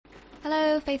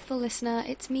Hello, faithful listener,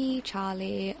 it's me,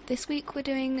 Charlie. This week we're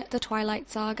doing the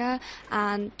Twilight Saga,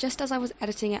 and just as I was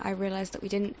editing it, I realised that we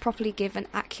didn't properly give an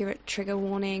accurate trigger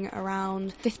warning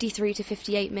around 53 to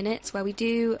 58 minutes, where we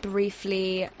do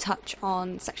briefly touch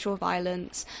on sexual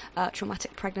violence,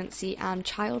 traumatic pregnancy, and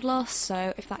child loss.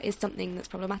 So if that is something that's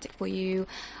problematic for you,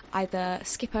 either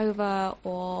skip over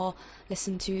or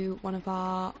listen to one of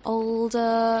our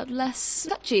older, less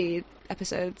touchy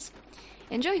episodes.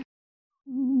 Enjoy!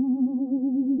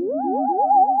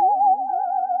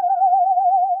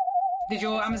 Did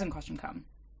your Amazon costume come?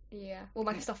 Yeah. Well,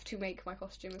 my stuff to make my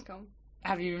costume has come.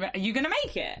 Are you going to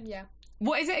make it? Yeah.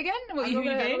 What is it again? What are you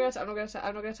going to do? I'm not going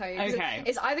to tell you. Okay.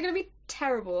 It's either going to be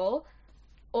terrible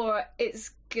or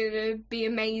it's going to be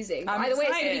amazing. Either way,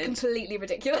 it's going to be completely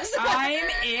ridiculous. I'm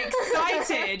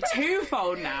excited.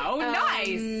 Twofold now.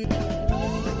 Nice.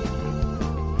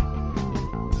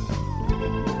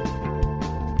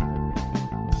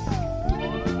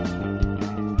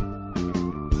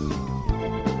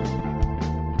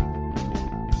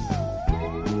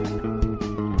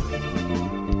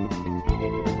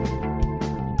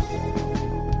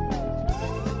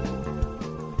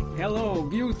 Hello,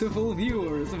 beautiful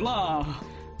viewers, blah.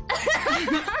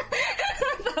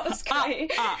 That was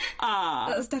great.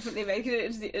 That was definitely making it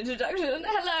into the introduction.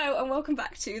 Hello, and welcome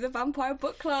back to the Vampire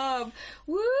Book Club.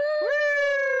 Woo!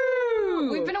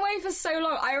 We've been away for so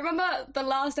long. I remember the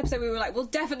last episode we were like, we'll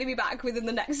definitely be back within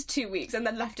the next 2 weeks, and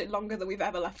then left it longer than we've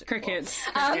ever left it Crickets.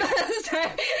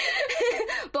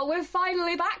 But we're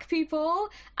finally back, people,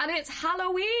 and it's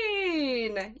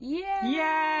Halloween! Yay!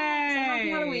 Yay! So happy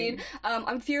Halloween.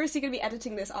 I'm furiously going to be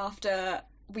editing this after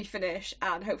we finish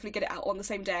and hopefully get it out on the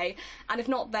same day, and if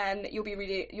not, then you'll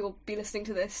be listening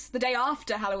to this the day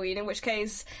after Halloween, in which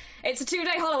case it's a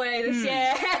 2-day holiday this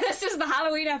year. This is the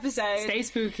Halloween episode. Stay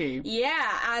spooky.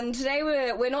 Yeah, and today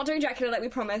we're not doing Dracula like we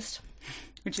promised,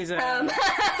 which is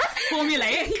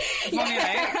formulaic.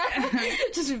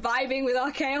 Just vibing with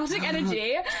our chaotic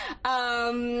energy.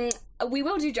 We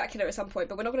will do Dracula at some point,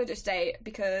 but we're not going to do it today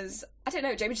because, I don't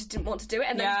know, Jamie just didn't want to do it,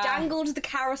 and then dangled the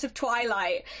carrot of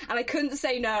Twilight, and I couldn't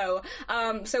say no.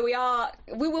 So we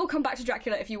will come back to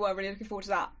Dracula if you were really looking forward to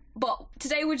that. But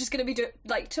today we're just going to be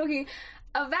talking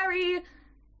a very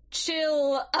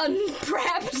chill,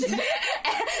 unprepped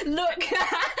look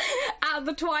at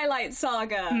the Twilight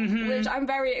Saga, which I'm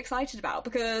very excited about,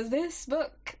 because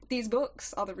these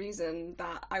books are the reason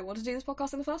that I want to do this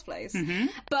podcast in the first place.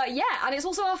 But yeah, and it's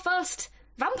also our first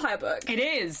vampire book. It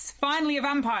is. Finally a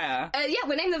vampire. Yeah,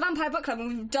 we're named the Vampire Book Club, and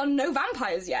we've done no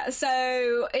vampires yet,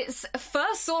 so it's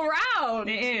first all round.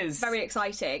 It is. Very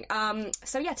exciting.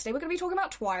 So yeah, today we're going to be talking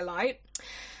about Twilight.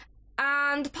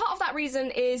 And part of that reason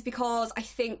is because I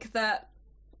think that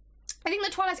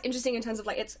Twilight's interesting in terms of,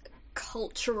 like, its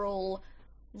cultural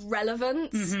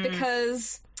relevance,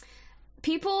 because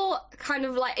people kind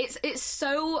of, like, it's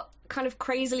so kind of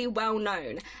crazily well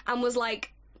known, and was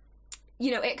like,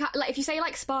 you know, if you say,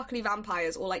 like, sparkly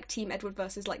vampires or, like, Team Edward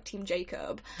versus, like, Team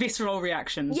Jacob, visceral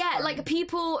reactions. Yeah, like,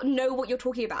 people know what you're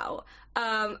talking about.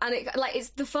 And it's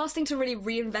the first thing to really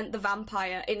reinvent the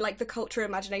vampire in, like, the culture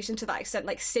imagination to that extent,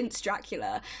 like, since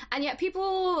Dracula. And yet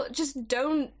people just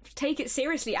don't take it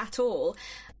seriously at all.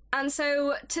 And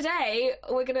so today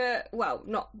we're gonna,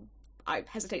 I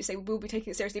hesitate to say we'll be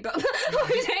taking it seriously, but we'll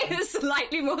be taking it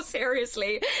slightly more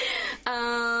seriously.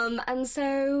 And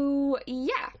so,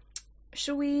 yeah.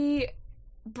 Shall we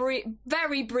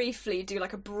very briefly do,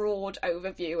 like, a broad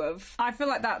overview of... I feel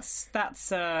like that's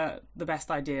the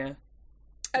best idea.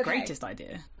 The greatest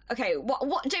idea. Okay,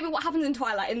 Jamie, what happens in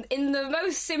Twilight in the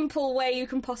most simple way you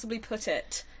can possibly put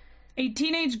it? A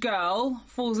teenage girl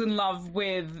falls in love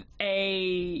with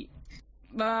a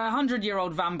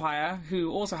 100-year-old vampire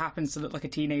who also happens to look like a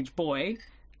teenage boy.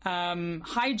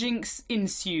 Hijinks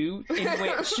ensue in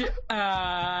which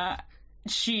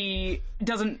she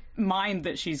doesn't mind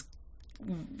that she's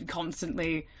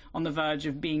constantly on the verge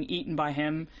of being eaten by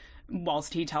him,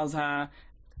 whilst he tells her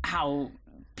how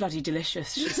bloody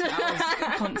delicious she smells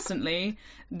constantly.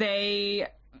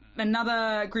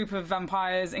 Another group of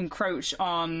vampires encroach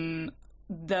on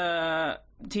the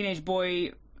teenage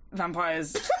boy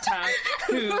vampires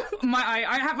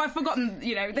I've forgotten,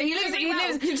 you know, that he lives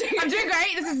I'm doing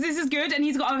great, this is good, and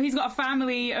he's got a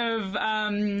family of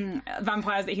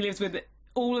vampires that he lives with,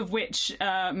 all of which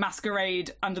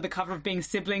masquerade under the cover of being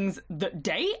siblings that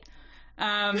date.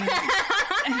 And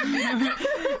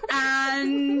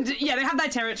yeah, they have their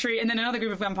territory, and then another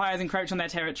group of vampires encroach on their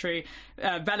territory.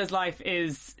 Bella's life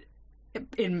is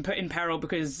put in peril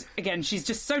because, again, she's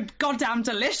just so goddamn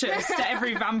delicious to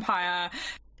every vampire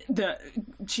that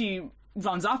she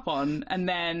runs up on, and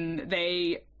then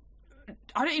they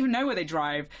I don't even know where they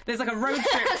drive. There's like a road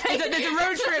trip. There's a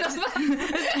road trip.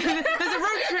 There's a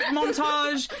road trip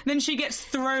montage. Then she gets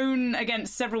thrown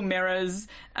against several mirrors,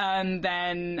 and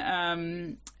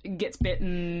then gets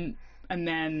bitten, and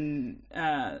then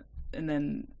the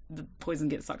poison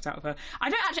gets sucked out of her. I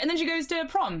don't actually. And then she goes to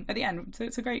prom at the end. So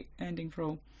it's a great ending for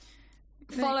all.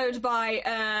 Followed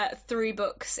by 3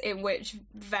 books in which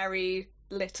very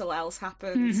little else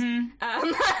happens. The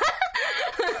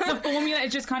formula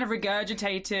is just kind of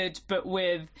regurgitated, but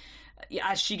with,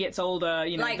 as she gets older,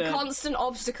 you know, like constant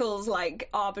obstacles, like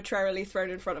arbitrarily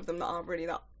thrown in front of them that aren't really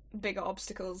that bigger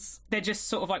obstacles. They're just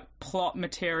sort of like plot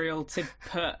material to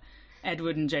put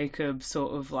Edward and Jacob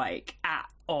sort of like at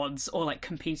odds or like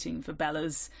competing for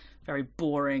Bella's very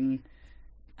boring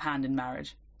hand in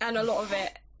marriage. And a lot of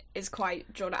it is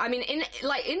quite drawn out. I mean, in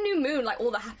New Moon, like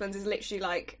all that happens is literally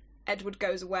like Edward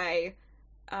goes away,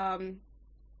 and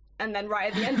then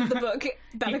right at the end of the book,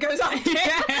 Bella goes after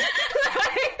him.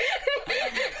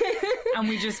 And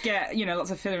we just get, you know,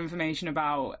 lots of filler information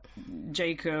about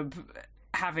Jacob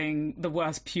having the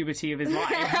worst puberty of his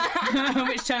life,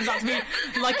 which turns out to be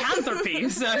lycanthropy,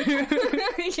 so...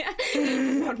 Yeah.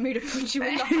 You want me to put you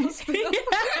in the hospital?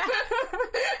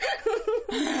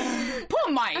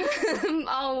 Poor Mike.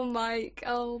 Oh, Mike.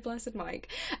 Oh, blessed Mike.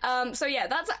 So yeah,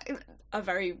 that's a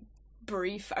very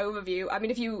brief overview. I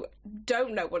mean, if you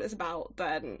don't know what it's about,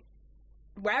 then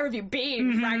where have you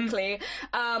been, frankly?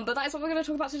 But that's what we're going to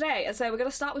talk about today. And so we're going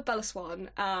to start with Bella Swan.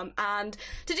 And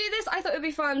to do this, I thought it would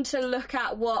be fun to look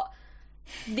at what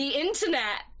the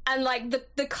internet and like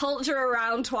the culture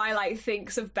around Twilight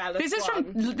thinks of Bella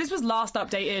Swan. This was last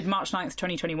updated March 9th,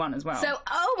 2021 as well. So,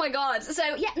 oh my god. So,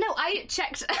 yeah, no, I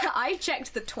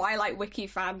checked the Twilight Wiki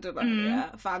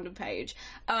fandom page.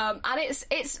 And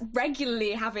it's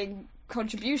regularly having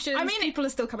contributions. I mean, people are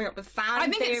still coming up with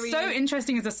fan theories. It's so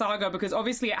interesting as a saga because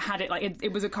obviously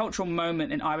it was a cultural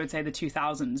moment in, I would say, the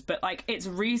 2000s, but like it's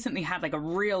recently had like a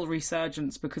real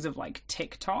resurgence because of like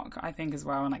TikTok, I think, as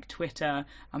well, and like Twitter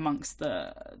amongst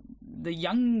the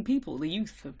young people, the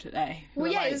youth of today.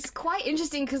 Well, yeah, it's quite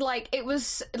interesting because like it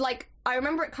was like I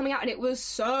remember it coming out and it was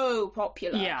so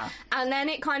popular. Yeah. And then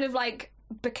it kind of like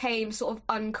became sort of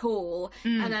uncool,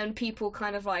 and then people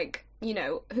kind of like, you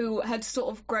know, who had sort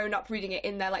of grown up reading it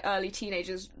in their like early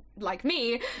teenagers, like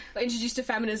me, were introduced to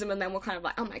feminism and then were kind of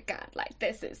like, oh my god, like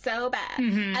this is so bad,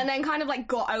 and then kind of like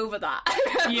got over that.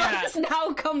 Yeah. It's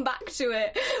now come back to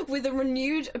it with a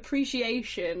renewed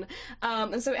appreciation,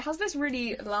 and so it has this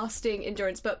really lasting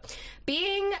endurance. But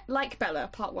being like Bella,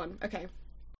 part 1, okay.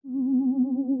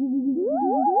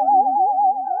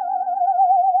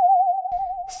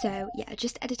 So, yeah,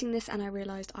 just editing this and I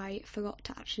realised I forgot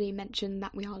to actually mention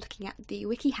that we are looking at the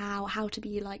WikiHow, how to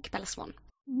be like Bella Swan.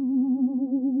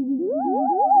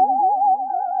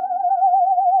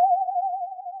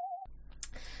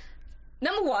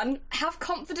 Number 1, have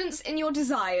confidence in your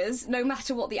desires no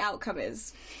matter what the outcome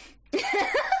is.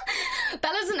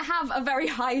 Bella doesn't have a very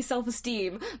high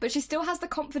self-esteem, but she still has the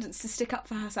confidence to stick up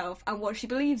for herself and what she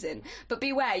believes in. But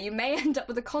beware, you may end up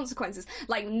with the consequences,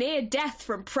 like near death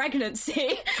from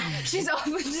pregnancy. She's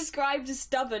often described as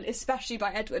stubborn, especially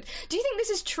by Edward. Do you think this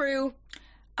is true?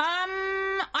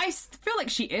 I feel like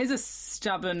she is a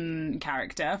stubborn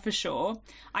character, for sure.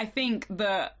 I think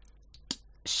that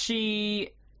is she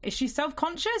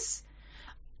self-conscious?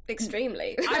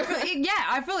 Extremely.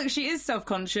 I feel like she is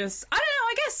self-conscious. I don't know,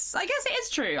 I guess it is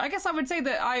true. I guess I would say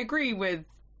that I agree with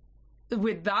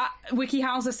that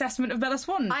WikiHow's assessment of Bella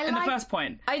Swan in the first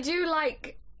point. I do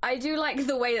like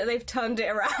the way that they've turned it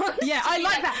around. Yeah, I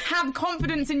like that. Have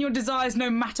confidence in your desires no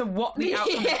matter what the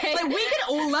outcome. Yeah. Like, we can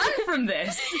all learn from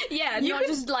this. Yeah,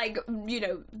 just like, you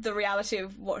know, the reality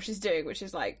of what she's doing, which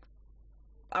is like,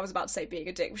 I was about to say being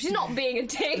a dick. She's not being a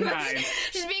dick. No.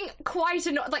 She's being quite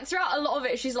like throughout a lot of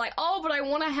it, she's like, oh, but I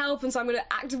want to help, and so I'm going to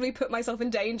actively put myself in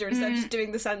danger instead of just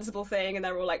doing the sensible thing, and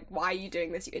they're all like, why are you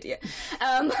doing this, you idiot?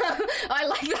 I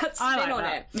like that spin on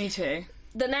it. Me too.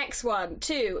 The next one,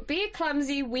 2, be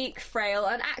clumsy, weak, frail,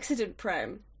 and accident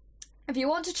prone. If you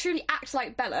want to truly act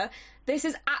like Bella, this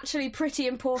is actually pretty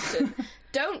important.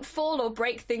 Don't fall or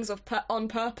break things on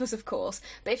purpose, of course,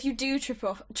 but if you do trip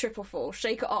or fall,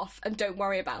 shake it off and don't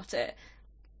worry about it.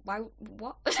 Why?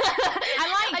 What?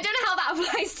 I don't know how that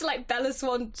applies to like Bella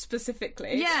Swan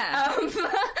specifically. Yeah.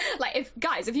 Like if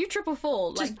you trip or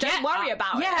fall, like don't worry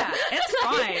about it. Yeah, it's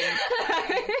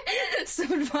fine.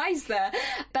 Some advice there.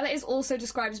 Bella is also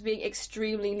described as being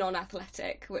extremely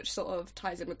non-athletic, which sort of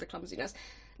ties in with the clumsiness.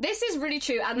 This is really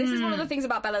true, and this is one of the things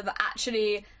about Bella that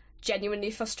actually genuinely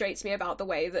frustrates me about the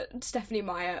way that Stephenie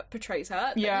Meyer portrays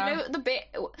her. Yeah. You know,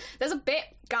 there's a bit,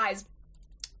 guys,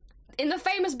 in the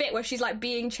famous bit where she's like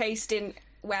being chased in,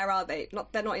 where are they?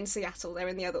 They're not in Seattle. They're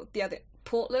in the other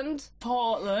Portland.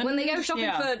 When they go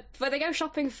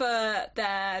shopping for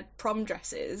their prom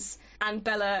dresses, and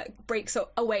Bella breaks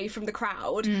away from the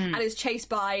crowd and is chased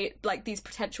by like these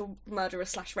potential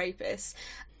murderers / rapists.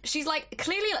 She's like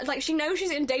clearly like she knows she's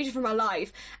in danger from her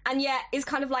life, and yet is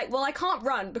kind of like, well, I can't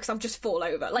run because I'll just fall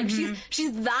over. Like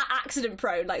she's that accident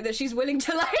prone, like that she's willing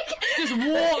to like just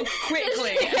walk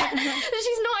quickly. She's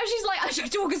not. She's like, I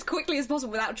should walk as quickly as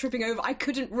possible without tripping over. I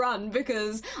couldn't run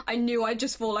because I knew I'd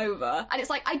just fall over. And it's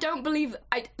like, I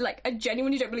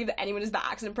genuinely don't believe that anyone is that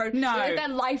accident prone. No, if their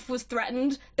life was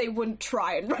threatened, they wouldn't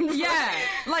try and run. Yeah,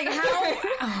 like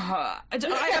how?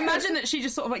 I imagine that she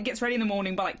just sort of like gets ready in the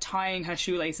morning by like tying her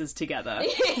shoelaces together.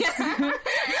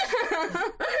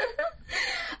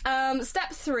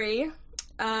 Step 3,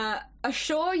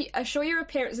 assure your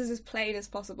appearances as plain as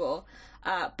possible,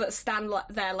 but stand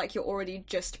there like you're already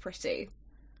just pretty.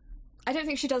 I don't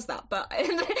think she does that, but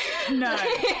no,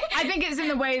 I think it's in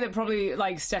the way that probably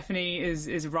like Stephenie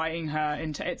is writing her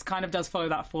into. It kind of does follow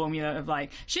that formula of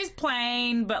like she's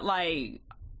plain but like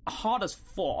hard as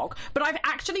fuck. But I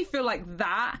actually feel like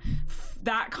that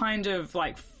kind of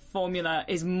like formula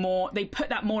is more, they put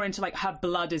that more into like her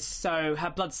blood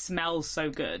smells so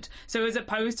good. So as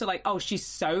opposed to like, oh, she's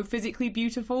so physically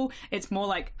beautiful, it's more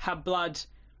like her blood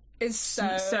is so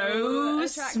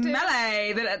attractive.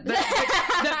 Smelly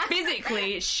that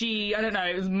physically she, I don't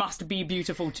know, must be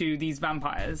beautiful to these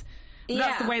vampires.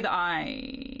 That's the way that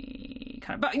I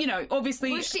kind of, but you know,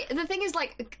 obviously. Well, the thing is,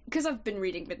 like, because I've been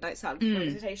reading Midnight Sun for my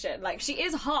dissertation, like, she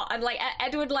is hot, and like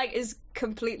Edward like is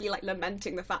completely like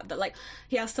lamenting the fact that like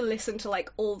he has to listen to like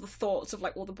all the thoughts of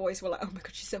like all the boys who are like, oh my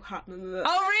god, she's so hot. Oh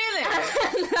really?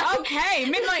 Okay,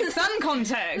 Midnight Sun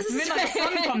context.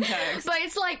 But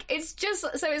it's like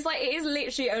it is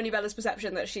literally only Bella's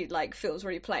perception that she like feels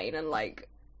really plain and like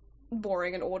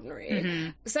boring and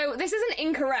ordinary. So this isn't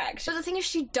incorrect, but the thing is,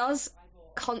 she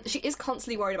is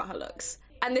constantly worried about her looks,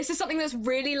 and this is something that's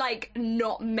really like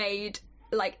not made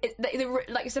like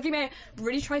like Stephenie Meyer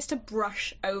really tries to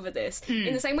brush over this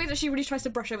in the same way that she really tries to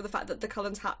brush over the fact that the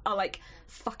Cullens are like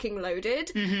fucking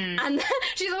loaded, and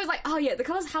she's always like, oh yeah, the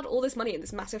Cullens had all this money in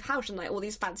this massive house and like all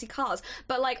these fancy cars,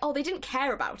 but like, oh, they didn't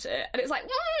care about it, and it's like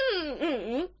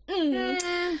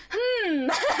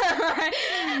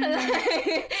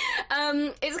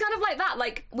it's kind of like that.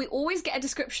 Like, we always get a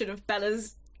description of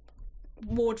Bella's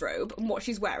wardrobe and what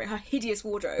she's wearing, her hideous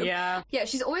wardrobe. Yeah,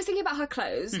 she's always thinking about her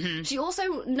clothes. She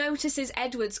also notices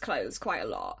Edward's clothes quite a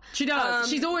lot. She does.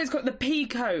 She's always got the pea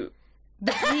coat.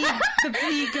 The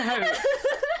pea coat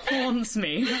haunts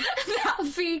me.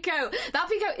 That pea coat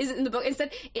isn't in the book.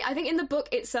 Instead, I think in the book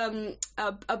it's a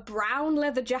brown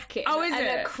leather jacket and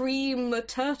a cream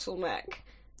turtleneck.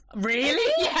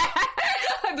 Really? Yeah,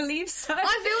 I believe so.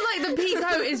 I feel like the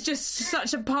peacoat is just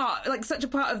such a part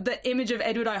of the image of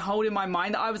Edward I hold in my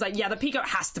mind that I was like, yeah, the peacoat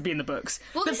has to be in the books.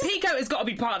 Well, the peacoat has got to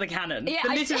be part of the canon, the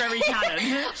literary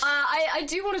canon. I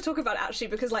do want to talk about it actually,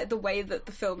 because like the way that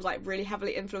the films like really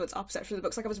heavily influence our perception of the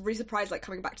books. Like, I was really surprised like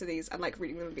coming back to these and like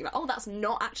reading them and being like, oh, that's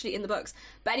not actually in the books.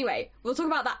 But anyway, we'll talk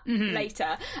about that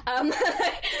later.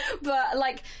 But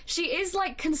like, she is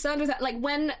like concerned with that. Like,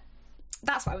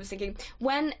 that's what I was thinking.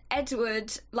 When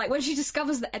Edward, like, when she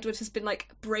discovers that Edward has been, like,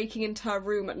 breaking into her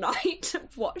room at night to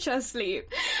watch her sleep,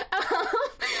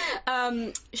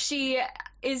 she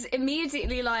is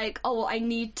immediately like, oh, well, I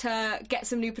need to get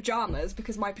some new pyjamas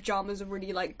because my pyjamas are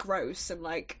really, like, gross and,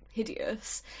 like,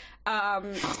 hideous. So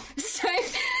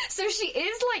she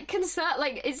is, like, concerned,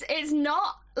 like, it's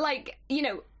not, like, you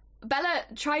know, Bella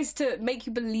tries to make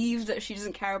you believe that she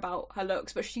doesn't care about her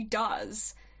looks, but she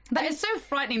does. That is so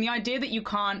frightening. The idea that you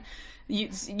can't,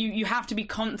 you have to be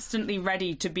constantly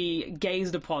ready to be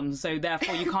gazed upon, so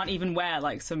therefore you can't even wear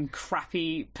like some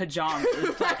crappy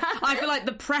pajamas. Like, I feel like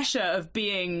the pressure of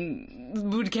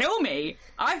being would kill me.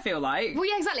 I feel like. Well,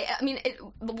 yeah, exactly. I mean,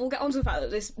 we'll get on to the fact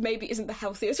that this maybe isn't the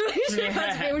healthiest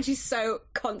relationship when she's so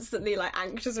constantly like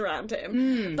anxious around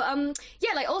him. But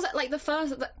yeah, like also like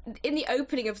in the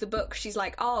opening of the book, she's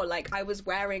like, oh, like I was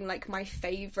wearing like my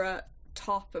favourite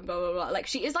top and blah blah blah. Like,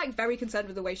 she is like very concerned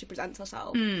with the way she presents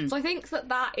herself. So I think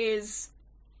that is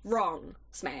wrong,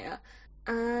 Meyer.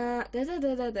 Oh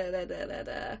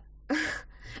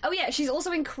yeah, she's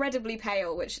also incredibly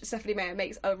pale, which Stephenie Meyer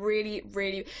makes a really,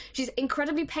 really... She's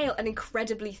incredibly pale and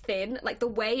incredibly thin. Like, the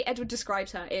way Edward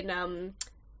describes her in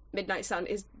Midnight Sun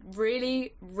is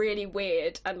really, really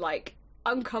weird and like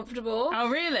uncomfortable. Oh,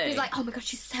 really? He's like, oh my god,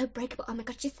 she's so breakable. Oh my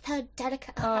god, she's so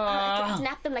delicate. I can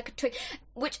snap them like a twig.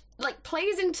 Which, like,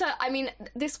 plays into... I mean,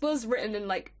 this was written in,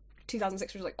 like,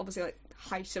 2006, which was, like, obviously, like,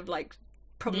 height of, like,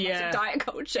 problematic diet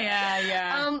culture.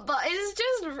 Yeah. But it's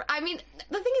just, I mean,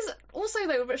 the thing is also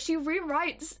though, but she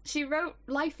wrote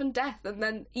Life and Death, and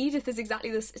then Edith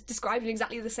is described in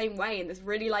exactly the same way in this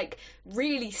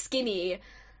really skinny.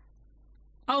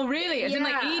 Oh, really? As in,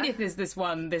 like, Edith is this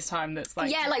time that's,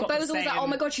 like... Yeah, like, Bo's always like, oh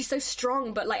my god, she's so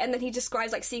strong, but, like, and then he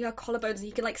describes, like, seeing her collarbones, and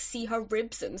he can, like, see her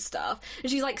ribs and stuff.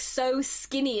 And she's, like, so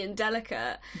skinny and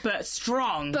delicate. But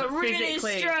strong. But really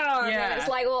physically. strong. Yeah. And it's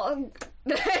like, well...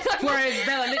 Whereas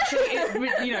Bella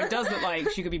literally, does look like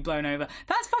she could be blown over.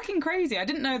 That's fucking crazy. I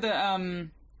didn't know that,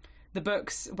 the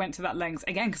books went to that length,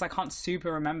 again, because I can't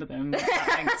super remember them,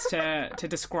 that length to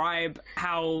describe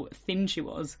how thin she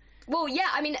was. Well, yeah,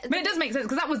 I mean... But it does make sense,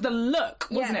 because that was the look,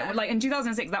 wasn't it? Like, in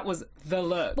 2006, that was the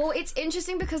look. Well, it's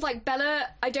interesting because, like, Bella,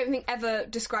 I don't think ever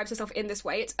describes herself in this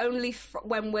way. It's only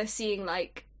when we're seeing,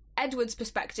 like, Edward's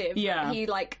perspective. Yeah. He,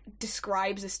 like,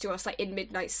 describes this to us, like, in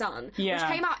Midnight Sun. Yeah.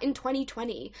 Which came out in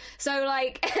 2020. So,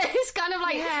 like, it's kind of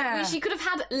like... She could have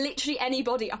had literally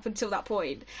anybody up until that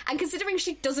point. And considering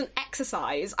she doesn't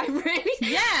exercise, I really...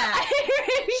 Yeah!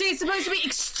 She's supposed to be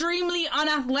extremely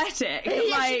unathletic.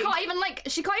 Yeah, like...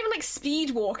 she can't even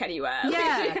speed walk anywhere.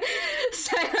 Yeah.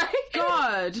 So, like,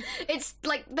 God. It's,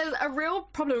 like, there's a real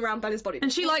problem around Bella's body.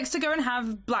 And she likes to go and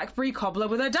have blackberry cobbler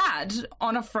with her dad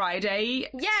on a Friday.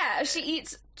 Yeah, she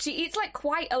eats like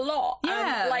quite a lot.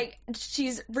 Yeah. Like,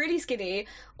 she's really skinny,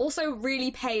 also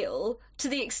really pale, to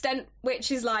the extent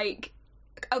which is like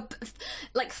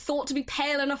thought to be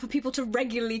pale enough for people to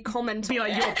regularly comment be on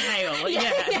like, it. you're pale.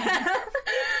 Yeah.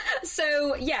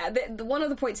 So, yeah, the one of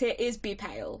the points here is be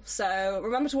pale. So,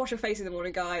 remember to wash your face in the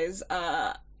morning, guys,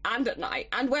 and at night,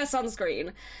 and wear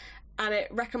sunscreen. And it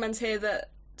recommends here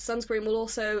that sunscreen will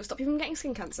also stop you from getting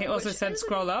skin cancer. It also said,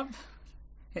 scroll up,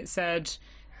 it said...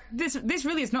 This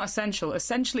really is not essential.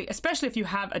 Especially if you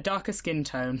have a darker skin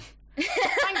tone.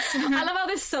 Thanks. I love how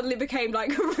this suddenly became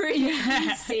like really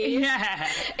easy. Yeah.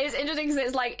 It's interesting because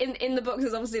it's like in the books,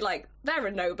 it's obviously like there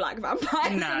are no black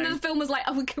vampires, No. and the film was like,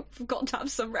 oh, we've got to have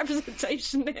some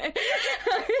representation here.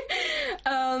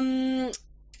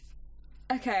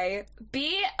 Okay,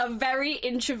 be a very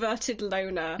introverted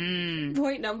loner.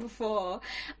 Point number 4.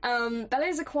 Bella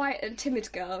is a quiet and timid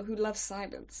girl who loves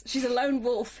silence. She's a lone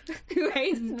wolf who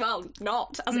hates, well,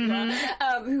 not, as it were,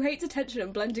 who hates attention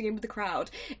and blending in with the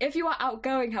crowd. If you are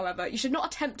outgoing, however, you should not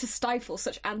attempt to stifle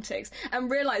such antics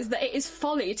and realise that it is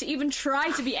folly to even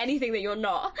try to be anything that you're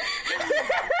not.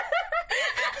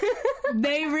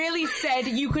 They really said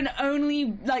you can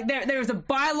only, like, there is a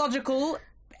biological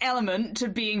element to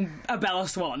being a Bella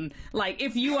Swan. Like,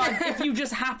 if you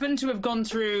just happen to have gone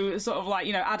through sort of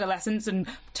like, adolescence and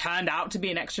turned out to be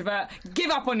an extrovert,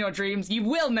 give up on your dreams. You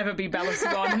will never be Bella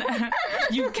Swan.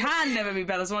 You can never be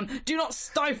Bella Swan. Do not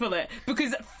stifle it,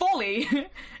 because folly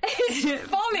It's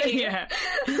folly. Yeah.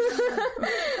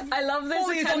 I love this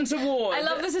Folly is attempt. untoward. I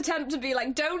love this attempt to be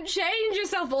like, don't change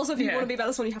yourself. But also, if you Yeah. want to be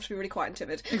Bella Swan, you have to be really quiet and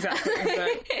timid. Exactly.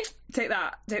 Take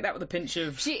that with a pinch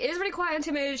of... She is really quiet and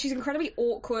timid. She's incredibly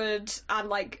awkward and,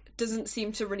 like, doesn't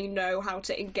seem to really know how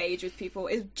to engage with people.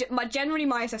 Generally,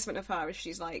 my assessment of her is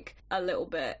she's, like, a little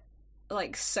bit,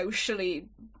 like, socially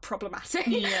problematic.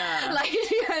 Yeah. Like,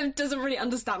 she doesn't really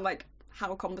understand, like,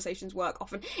 how conversations work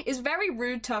often. Is very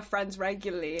rude to her friends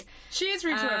regularly. She is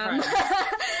rude to her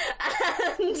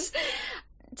friends.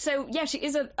 And so, yeah, she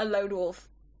is a lone wolf.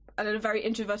 And a very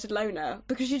introverted loner,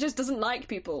 because she just doesn't like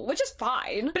people, which is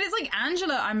fine. But it's like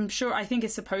Angela, I think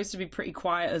is supposed to be pretty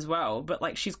quiet as well, but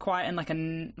like she's quiet in like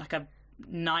a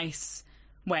nice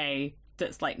way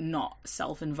that's like not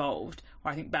self-involved.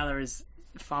 Or I think Bella is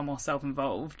far more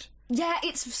self-involved. Yeah,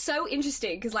 it's so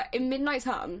interesting because like in Midnight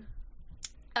Sun,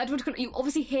 Edward, you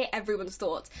obviously hear everyone's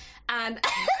thoughts, and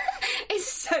it's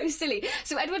so silly.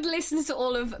 So Edward listens to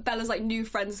all of Bella's like new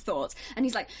friends' thoughts, and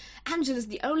he's like, Angela's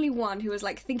the only one who is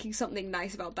like thinking something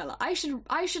nice about Bella. I should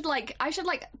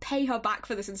pay her back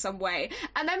for this in some way,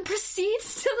 and then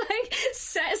proceeds to like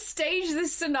stage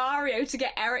this scenario to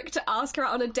get Eric to ask her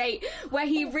out on a date where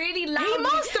he really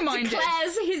loudly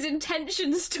declares his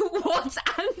intentions towards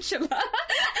Angela.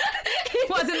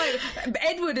 Well, as in, like,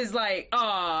 Edward is like, oh,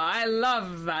 I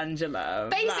love Angela.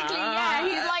 Basically, blah. yeah,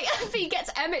 he's like, he gets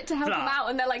Emmett to help Blah. him out,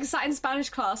 and they're like sat in Spanish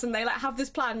class, and they like have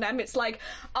this plan. And Emmett's like,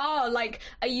 oh, like,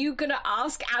 are you gonna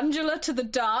ask Angela to the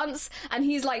dance? And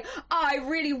he's like, oh, I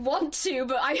really want to,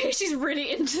 but I hear she's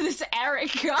really into this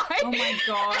Eric guy. Oh my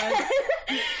god.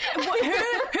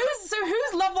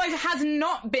 Whose love life has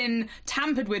not been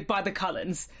tampered with by the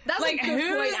Cullens? That's like, a good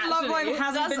whose point, love actually. life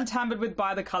hasn't been tampered with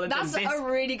by the Cullens? That's in this a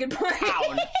really good point.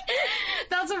 town?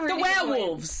 That's a really The good point.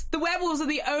 werewolves. The werewolves are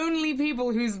the only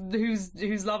people whose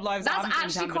love lives That's haven't been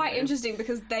actually tampered quite with. interesting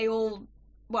because they all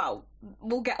well,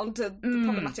 we'll get onto the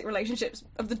problematic relationships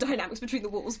of the dynamics between the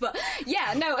walls, but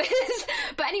yeah, no, it's...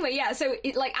 But anyway, yeah, so,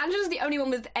 like, Angela's the only one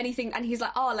with anything, and he's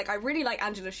like, oh, like, I really like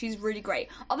Angela, she's really great.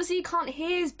 Obviously, you can't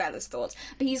hear Bella's thoughts,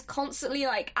 but he's constantly,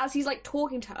 like, as he's, like,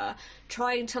 talking to her,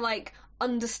 trying to, like,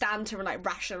 understand her and, like,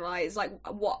 rationalise, like,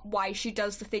 why she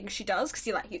does the things she does,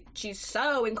 because she's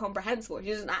so incomprehensible, she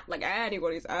doesn't act like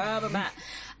anyone he's ever met.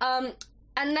 And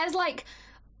there's, like...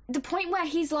 the point where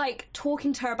he's, like,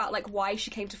 talking to her about, like, why she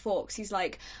came to Forks, he's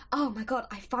like, oh my god,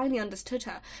 I finally understood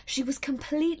her. She was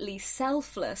completely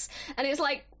selfless. And it's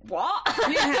like, what?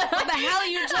 Yeah, what the hell are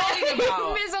you talking about?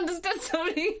 You misunderstood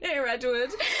something here, Edward.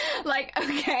 Like,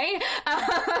 okay.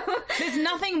 There's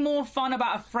nothing more fun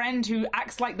about a friend who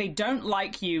acts like they don't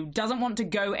like you, doesn't want to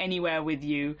go anywhere with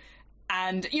you.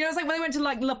 And, you know, it's like when they went to,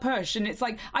 like, La Push, and it's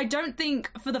like, I don't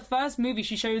think for the first movie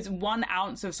she shows 1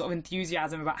 ounce of sort of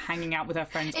enthusiasm about hanging out with her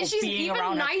friends or being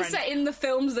around her friends. She's even nicer in the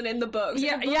films than in the books.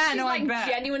 Yeah, in the books, yeah, she's, no, like, I bet.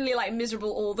 genuinely, like,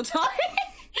 miserable all the time.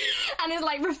 And is,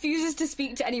 like, refuses to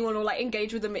speak to anyone or, like,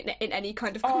 engage with them in any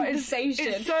kind of conversation.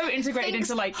 It's so integrated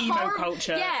into, like, emo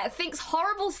culture. Yeah, thinks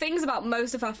horrible things about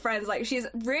most of her friends. Like, she's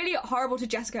really horrible to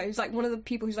Jessica, who's, like, one of the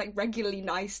people who's, like, regularly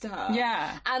nice to her.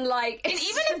 Yeah. And, like... And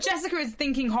even if Jessica is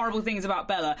thinking horrible things about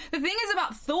Bella, the thing is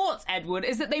about thoughts, Edward,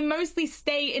 is that they mostly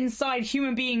stay inside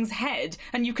human beings' head,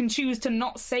 and you can choose to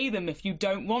not say them if you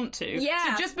don't want to.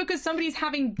 Yeah. So just because somebody's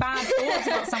having bad thoughts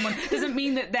about someone doesn't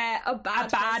mean that they're a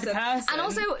bad person. And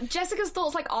also, Jessica's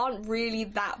thoughts, like, aren't really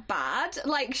that bad.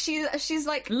 Like, she's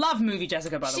like... Love movie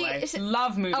Jessica, by the way.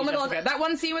 Love movie Jessica. God. That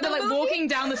one scene where they're, like, walking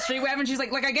down the street, wherever, and she's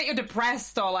like, I get you're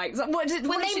depressed, or, like... When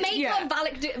they make her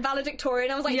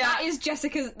valedictorian, I was like, that is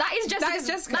Jessica's... That is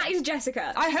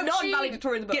Jessica. I hope not she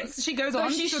valedictorian in the book. She goes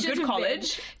on to a good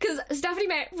college. Because Stephenie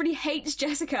Meyer really hates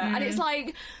Jessica, and it's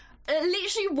like...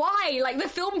 literally, why? Like, the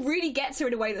film really gets her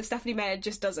in a way that Stephenie Meyer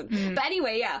just doesn't. But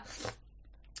anyway, yeah.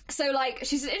 So, like,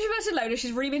 she's an introverted loner,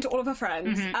 she's really mean to all of her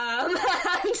friends.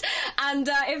 And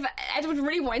if Edward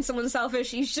really wanted someone selfish,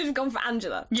 he should have gone for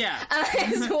Angela. Yeah.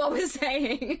 Is what we're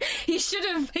saying. He should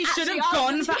have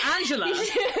gone for Angela. He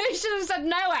should have said,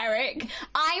 no, Eric,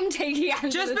 I'm taking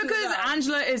Angela. Just because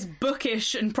Angela is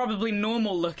bookish and probably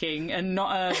normal looking and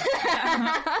not a...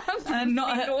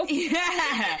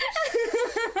 Yeah.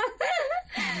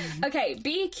 Okay,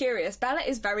 be curious. Bella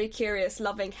is very curious,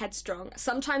 loving, headstrong,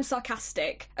 sometimes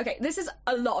sarcastic. Okay, this is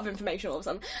a lot of information all of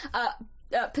a sudden.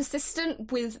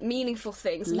 Persistent with meaningful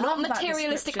things, not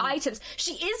materialistic items.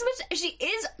 She's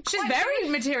very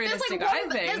materialistic, I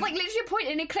think. There's, like, literally a point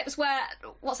in Eclipse where,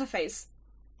 what's her face?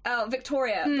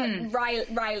 Victoria, but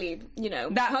Riley, you know,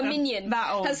 her minion,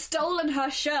 has stolen her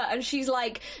shirt, and she's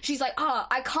like,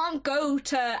 I can't go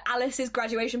to Alice's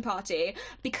graduation party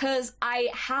because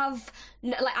I've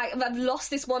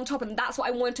lost this one top, and that's what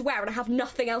I wanted to wear, and I have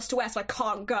nothing else to wear, so I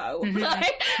can't go.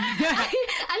 Like,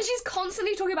 and she's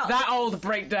constantly talking about that old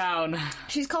breakdown.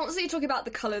 She's constantly talking about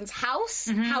the Cullens' house,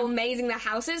 how amazing their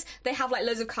house is. They have, like,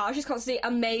 loads of cars. She's constantly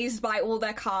amazed by all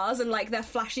their cars and, like, their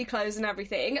flashy clothes and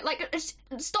everything. Like,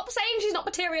 stop saying she's not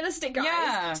materialistic, guys.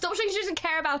 Yeah. Stop saying she doesn't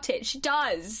care about it. She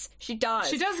does. She does.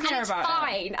 She does care about it.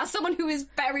 It's fine. As someone who is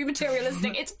very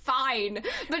materialistic, it's fine.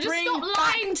 But just stop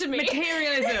lying to me.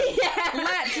 Materialism. Yeah.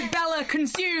 Let Bella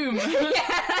consume.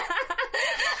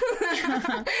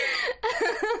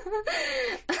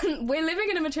 We're living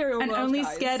in a material world, and only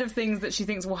guys. Scared of things that she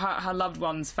thinks will hurt her loved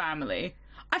one's family.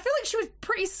 I feel like she was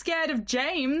pretty scared of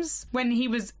James when he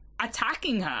was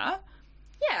attacking her.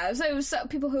 Yeah, so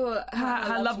people who are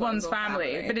her loved one's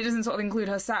family, but it doesn't sort of include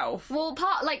herself. Well,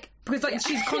 because, like,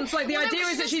 she's constantly, the idea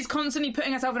is that she's constantly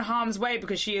putting herself in harm's way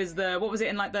because she is what was it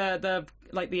in, like, the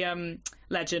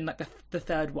legend, like, the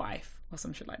third wife or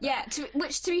some shit like that. Yeah,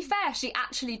 which, to be fair, she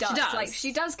actually does. Like,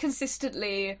 she does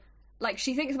consistently, like,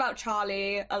 she thinks about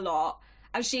Charlie a lot,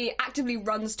 and she actively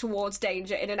runs towards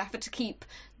danger in an effort to keep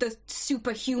the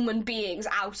superhuman beings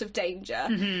out of danger.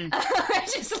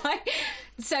 Just like,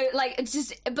 so, like, it's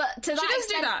just, but to that extent... She does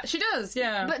do that, she does,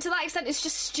 yeah. But to that extent, it's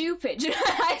just stupid, you know?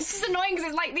 It's just annoying because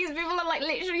it's like, these people are, like,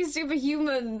 literally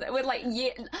superhuman with, like,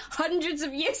 hundreds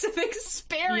of years of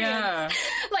experience. Yeah.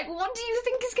 Like, what do you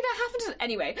think is going to happen to them?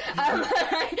 Anyway,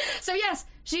 so yes,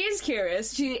 she is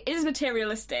curious, she is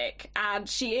materialistic, and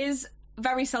she is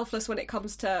very selfless when it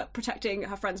comes to protecting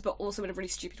her friends, but also in a really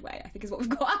stupid way, I think is what we've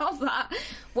got out of that.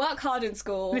 Work hard in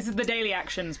school. This is the daily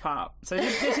actions part. So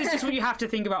this is just what you have to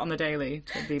think about on the daily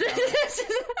to be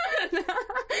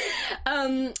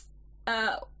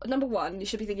number one you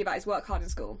should be thinking about is work hard in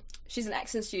school. She's an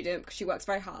excellent student because she works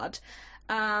very hard.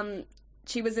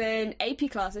 She was in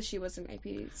AP classes. She was in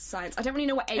AP Science. I don't really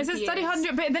know what AP is. It says study hard,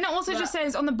 but then it also just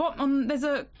says on the bottom, there's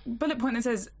a bullet point that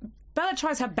says Bella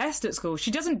tries her best at school.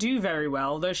 She doesn't do very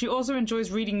well, though she also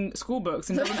enjoys reading school books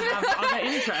and doesn't have other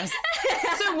interests.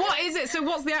 So what is it? So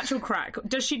what's the actual crack?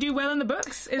 Does she do well in the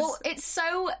books? Well, it's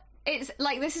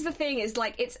like, this is the thing, is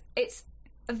like, it's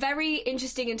very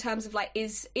interesting in terms of, like,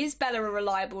 is Bella a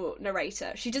reliable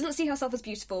narrator? She doesn't see herself as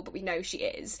beautiful, but we know she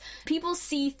is. People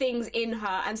see things in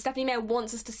her, and Stephenie Meyer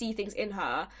wants us to see things in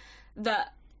her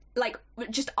that, like,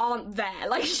 just aren't there.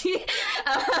 Like, she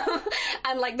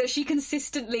and, like, that she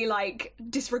consistently, like,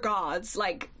 disregards.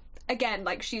 Like, again,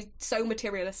 like, she's so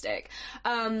materialistic.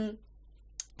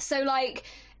 So, like,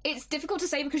 it's difficult to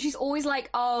say because she's always like,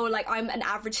 oh, like, I'm an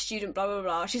average student, blah blah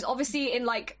blah. She's obviously in,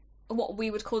 like, what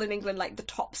we would call in England, like, the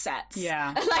top sets.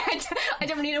 Yeah. Like, I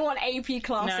don't really know what AP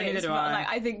class no, is, neither do but I. like,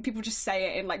 I think people just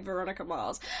say it in, like, Veronica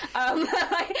Mars. And,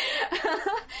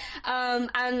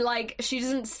 like, she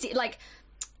doesn't see, like,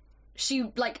 she,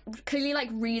 like, clearly, like,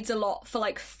 reads a lot for,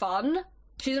 like, fun.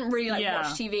 She doesn't really, like,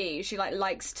 watch TV. She, like,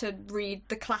 likes to read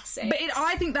the classics. But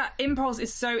I think that impulse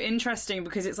is so interesting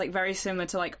because it's, like, very similar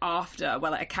to, like, After,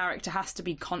 where, like, a character has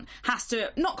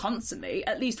to not constantly,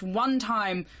 at least one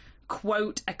time,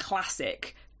 quote a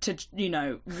classic to, you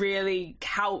know, really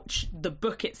couch the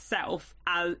book itself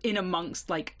as in amongst,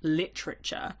 like,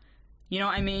 literature. You know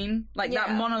what I mean? Like,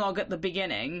 that monologue at the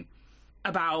beginning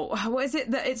about, what is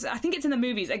it that I think it's in the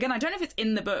movies. Again, I don't know if it's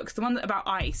in the books. The one about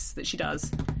ice that she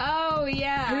does. Oh,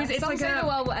 yeah. It's some like say the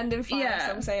world will end in fire, Yeah.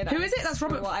 some say Who is it? That's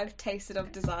Robert... What I've tasted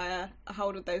of desire, a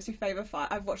hold of those who favour fire.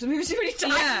 I've watched the movie too many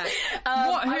times. Yeah. I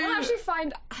will actually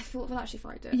find... I thought we'll actually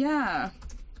find it. Yeah.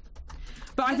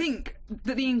 But I think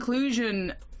that the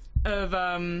inclusion of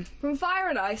From Fire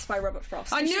and Ice by Robert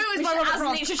Frost. I knew it was by Robert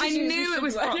Frost. I knew it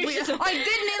was Frost. I did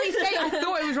nearly say I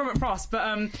thought it was Robert Frost,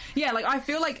 but yeah, like, I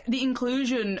feel like the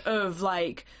inclusion of,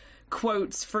 like,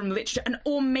 quotes from literature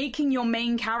or making your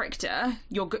main character,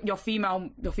 your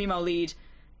female lead,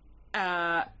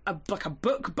 like a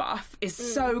book buff is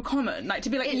so common. Like, to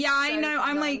be like, It's I so know,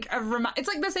 I'm fun. like it's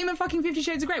like the same in fucking 50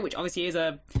 Shades of Grey, which obviously is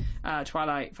a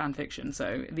Twilight fan fiction,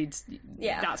 so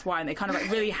that's why. And they kind of, like,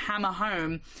 really hammer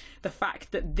home the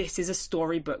fact that this is a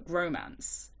storybook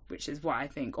romance, which is why I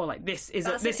think, or, like, this is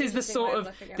the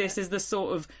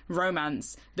sort of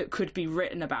romance that could be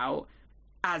written about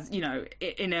as, you know,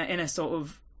 in a sort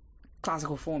of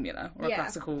classical formula, or a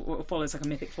classical, or follows, like, a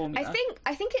mythic formula.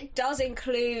 I think it does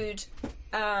include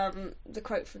the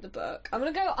quote from the book. I've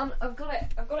got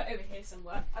it over here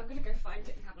somewhere. I'm gonna go find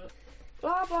it and have a look.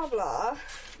 Blah blah blah.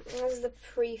 Where's the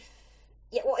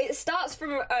Yeah, well, it starts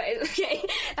from okay.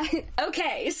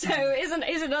 Okay, so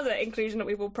is another inclusion that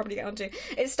we will probably get onto.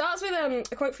 It starts with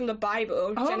a quote from the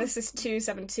Bible, Genesis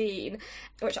 2:17,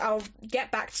 which I'll get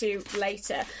back to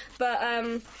later. But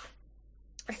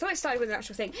I thought it started with an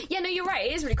actual thing. Yeah, no, you're right.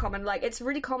 It is really common. Like, it's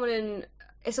really common in...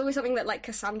 It's always something that, like,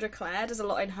 Cassandra Clare does a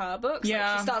lot in her books. Yeah.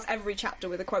 Like, she starts every chapter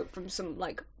with a quote from some,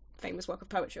 like, famous work of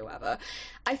poetry or whatever.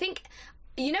 I think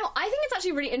it's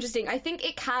actually really interesting. I think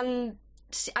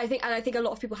a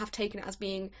lot of people have taken it as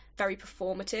being very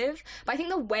performative. But I think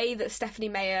the way that Stephenie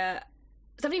Meyer,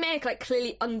 like,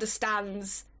 clearly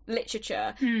understands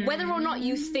literature, whether or not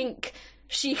you think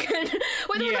she can,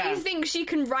 whether or not you think she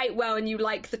can write well and you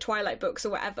like the Twilight books or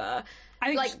whatever,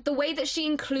 like, the way that she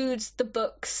includes the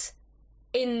books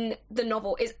in the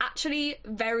novel is actually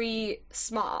very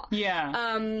smart.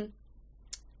 Yeah.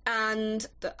 And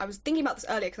I was thinking about this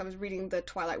earlier because I was reading the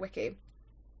Twilight wiki,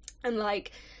 and,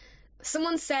 like,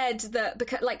 someone said that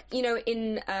because, like, you know,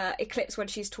 in Eclipse, when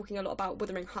she's talking a lot about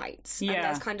Wuthering Heights, and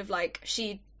there's kind of, like,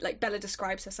 Bella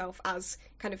describes herself as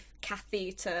kind of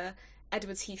Cathy to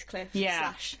Edward's Heathcliff /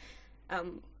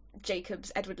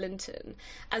 Jacob's Edward Linton,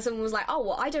 and someone was like, oh,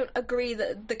 well, I don't agree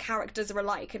that the characters are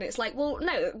alike, and it's like, well,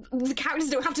 no, the characters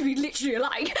don't have to be literally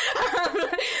alike.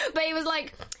 But it was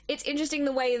like, it's interesting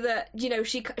the way that, you know,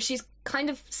 she's kind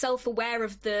of self-aware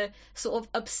of the sort of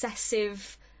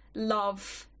obsessive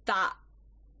love that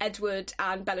Edward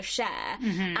and Bella share,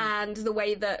 and the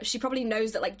way that she probably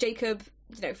knows that, like, Jacob,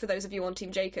 you know, for those of you on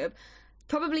Team Jacob,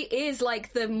 probably is,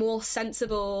 like, the more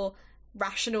sensible,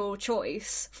 rational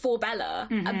choice for Bella,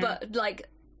 but, like,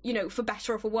 you know, for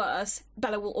better or for worse,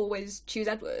 Bella will always choose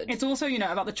Edward. It's also, you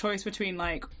know, about the choice between,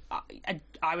 like,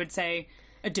 I would say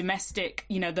a domestic,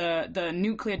 you know, the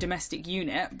nuclear domestic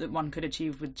unit that one could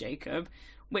achieve with Jacob,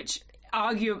 which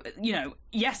you know,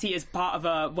 yes, he is part of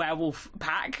a werewolf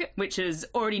pack, which is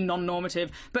already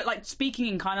non-normative, but, like, speaking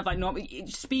in kind of, like,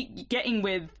 getting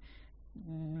with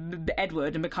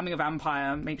Edward and becoming a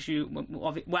vampire makes you,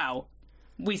 well,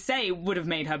 we say would have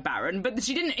made her barren, but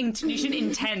she didn't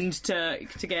intend to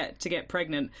get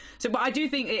pregnant. So, but I do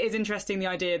think it is interesting, the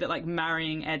idea that, like,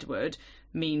 marrying Edward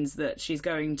means that she's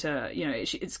going to,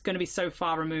 it's going to be so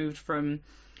far removed from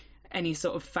any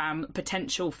sort of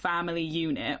potential family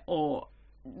unit or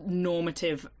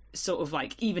normative sort of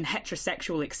like even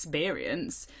heterosexual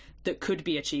experience that could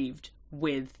be achieved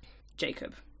with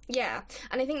Jacob. Yeah,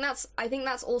 and I think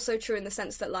that's also true in the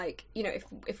sense that, like,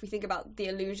 if we think about the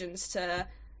allusions to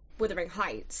Wuthering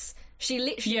Heights, she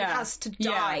literally has to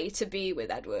die to be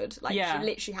with Edward. Like, she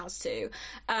literally has to.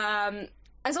 And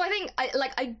so I think I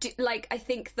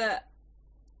think that,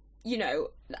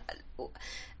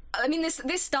 I mean,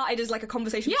 this started as like a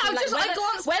conversation. Yeah,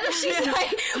 whether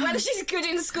she's good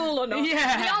in school or not.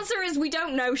 Yeah. The answer is we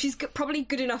don't know. She's probably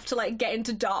good enough to like get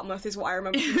into Dartmouth, is what I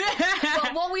remember.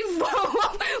 But what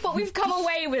we've come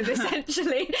away with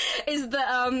essentially is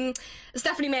that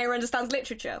Stephenie Meyer understands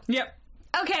literature. Yep.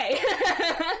 Okay.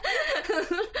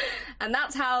 And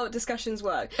that's how discussions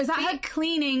work. Is that her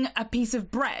cleaning a piece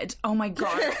of bread? Oh my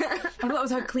god. I thought that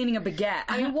was her cleaning a baguette.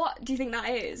 I mean, what do you think that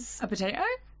is? A potato?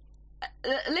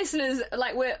 Listeners,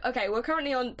 like, we're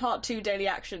currently on part 2, Daily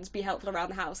Actions, Be Helpful Around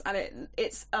the House, and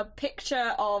it's a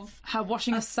picture of her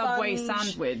washing a Subway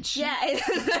sandwich. Yeah,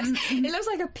 it looks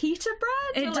like a pita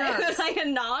bread. It does. It looks like a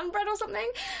naan bread or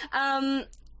something.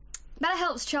 Bella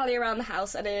helps Charlie around the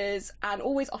house and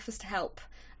always offers to help.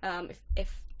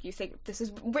 If you think this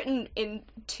is written in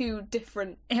 2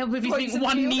 different help if you think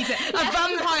one needs it. A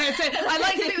vampire said, I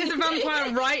like to think there's a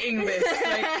vampire writing this.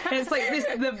 Like, it's like this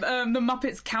the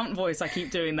Muppets count voice I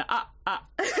keep doing, the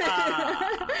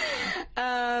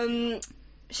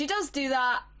she does do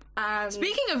that.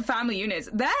 Speaking of family units,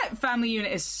 their family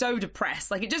unit is so depressed.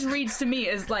 Like, it just reads to me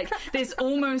as like this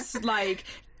almost like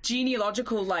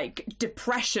genealogical like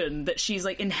depression that she's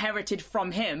like inherited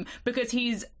from him, because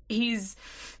he's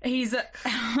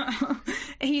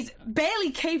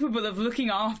barely capable of looking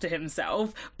after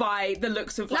himself by the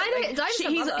looks of like,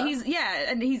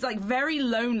 he's like very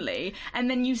lonely, and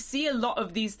then you see a lot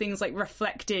of these things like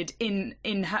reflected in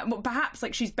her. Well, perhaps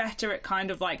like she's better at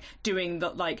kind of like doing the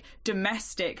like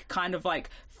domestic kind of like,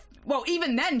 well,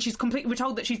 even then we're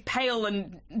told that she's pale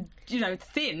and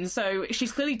thin, so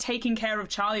she's clearly taking care of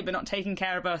Charlie but not taking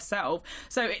care of herself.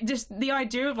 So just the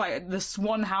idea of like the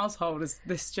Swan household is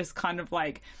this just kind of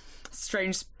like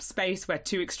strange space where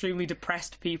 2 extremely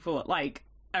depressed people like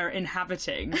are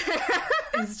inhabiting.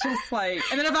 It's just like,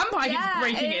 and then a vampire keeps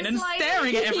breaking in and like,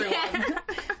 staring at everyone. Yeah.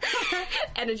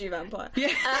 Energy vampire.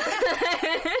 Yeah.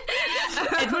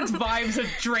 Edward's vibes are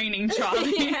draining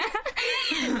Charlie.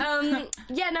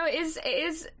 No, it is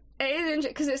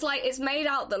interesting because it's like it's made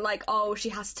out that like, oh,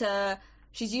 she's used to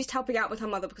helping out with her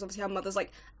mother because obviously her mother's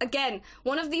like, again,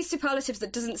 one of these superlatives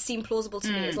that doesn't seem plausible to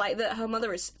me is like that her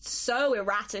mother is so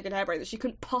erratic in her brain that she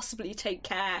couldn't possibly take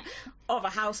care of a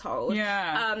household.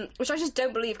 Yeah. Which I just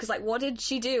don't believe, because like, what did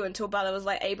she do until Bella was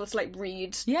like able to like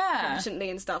read competently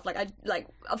and stuff? Like,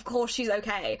 of course she's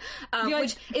okay.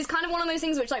 Which is kind of one of those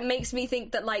things which like makes me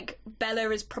think that like Bella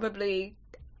is probably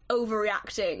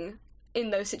overreacting in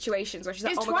those situations where she's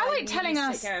like, is Twilight telling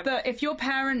us that if your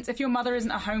mother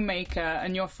isn't a homemaker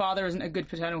and your father isn't a good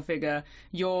paternal figure,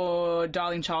 your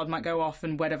darling child might go off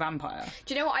and wed a vampire?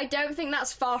 Do you know what? I don't think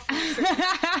that's far from the truth.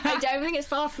 I don't think it's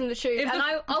far from the truth. And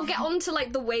I'll get on to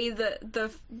like the way that the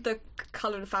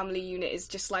Cullen family unit is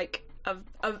just like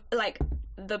like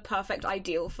the perfect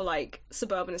ideal for like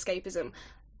suburban escapism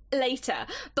later,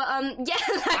 but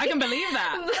I can believe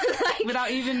that, like,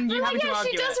 without even you having to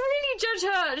argue. She does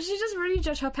really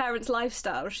judge her parents'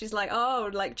 lifestyle. She's like, oh,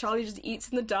 like Charlie just eats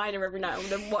in the diner every night and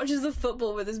then watches the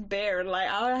football with his beer, and like,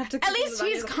 I have to. At least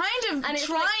he's kind of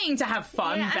trying to have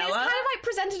fun, Bella. And it's kind of like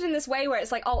presented in this way where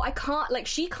it's like, oh,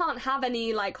 she can't have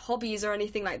any like hobbies or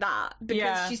anything like that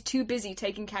because she's too busy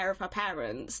taking care of her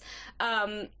parents.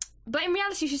 But in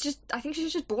reality, I think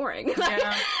she's just boring. Like,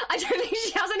 I don't think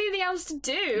she has anything else to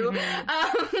do.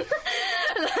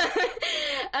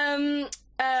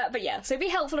 But yeah, so be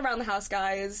helpful around the house,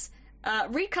 guys.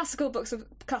 Read classics or books.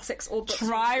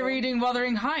 Try reading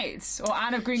Wuthering Heights or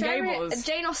Anne of Green Gables.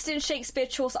 Jane Austen, Shakespeare,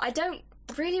 Chaucer. I don't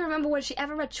really remember when she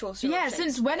ever read Chaucer. Yeah,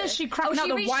 since when is she cracking out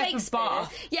The Wife of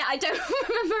Bath? Yeah, I don't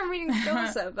remember reading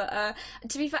Chaucer, but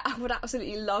to be fair, I would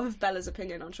absolutely love Bella's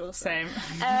opinion on Chaucer. Same.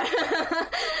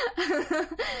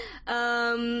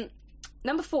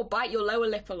 Number 4, bite your lower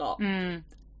lip a lot.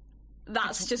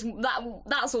 That's just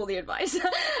that's all the advice. We've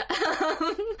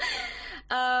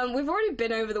already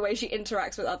been over the way she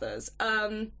interacts with others.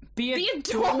 Be a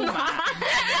doormat.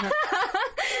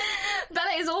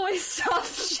 Bella is always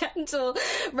soft, gentle,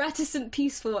 reticent,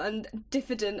 peaceful, and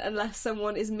diffident unless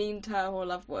someone is mean to her or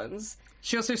loved ones.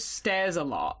 She also stares a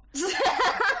lot.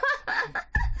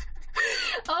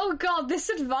 Oh god, this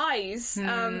advice.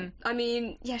 I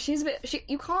mean, yeah, she's a bit.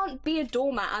 You can't be a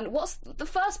doormat. And what's the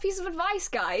first piece of advice,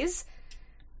 guys?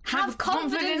 Have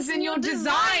confidence in your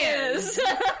desires.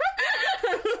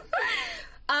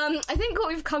 I think what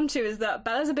we've come to is that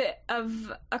Bella's a bit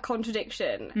of a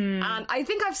contradiction, and I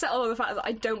think I've settled on the fact that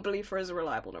I don't believe her as a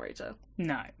reliable narrator.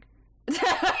 No.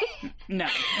 No.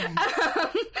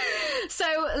 So,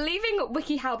 leaving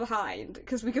WikiHow behind,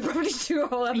 because we could probably do a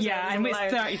whole episode. Yeah, and it's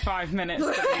 35 minutes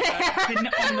that we've been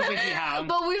on the WikiHow.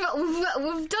 But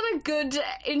we've done a good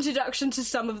introduction to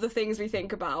some of the things we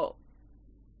think about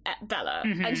Bella,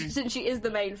 and since she is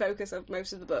the main focus of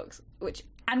most of the books,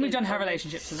 and we've done her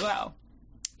relationships as well.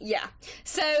 Yeah.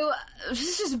 So,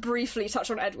 let's just briefly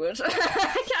touch on Edward.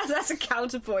 Yes, that's a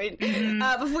counterpoint.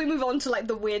 Before we move on to, like,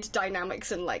 the weird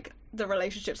dynamics and, like, the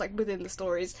relationships, like, within the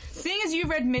stories. Seeing as you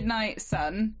read Midnight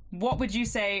Sun, what would you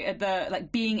say are the,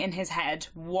 like, being in his head,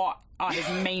 what are his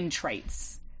main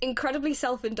traits? Incredibly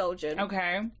self-indulgent.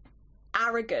 Okay.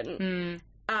 Arrogant.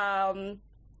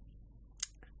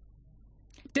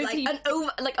 Does like, he...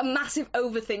 a massive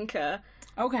overthinker.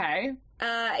 Okay.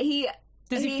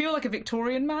 Does he feel like a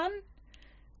Victorian man?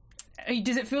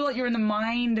 Does it feel like you're in the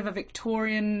mind of a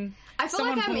Victorian... I feel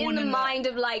like I'm in the mind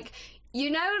of, like... You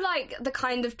know, like, the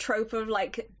kind of trope of,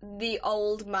 like, the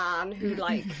old man who,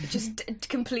 like, just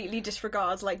completely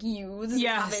disregards, like, youths.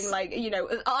 Yes. Having, like, you know,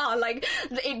 like,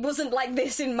 it wasn't like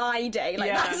this in my day.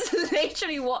 Like, that's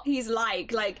literally what he's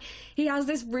like. Like, he has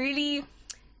this really...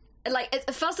 Like,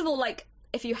 first of all, like,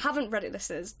 if you haven't read it,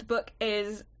 listeners, the book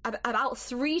is about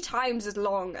 3 times as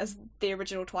long as the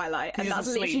original Twilight, and that's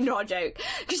literally not a joke,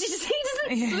 because he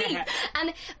doesn't sleep.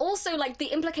 And also, like, the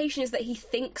implication is that he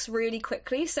thinks really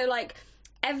quickly, so, like,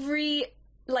 every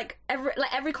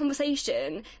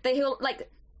conversation that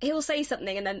he'll say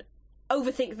something and then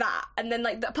overthink that, and then,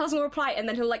 like, the person will reply and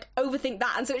then he'll, like, overthink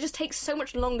that, and so it just takes so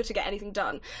much longer to get anything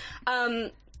done.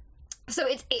 So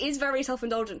it is very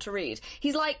self-indulgent to read.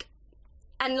 He's like,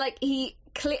 and, like, he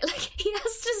has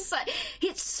to say,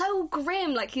 it's so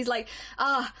grim. Like, he's like,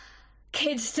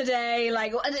 kids today,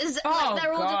 like, they're all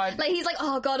just, like, he's like,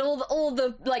 oh god, all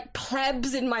the like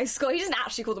plebs in my school. He doesn't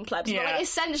actually call them plebs, but, like,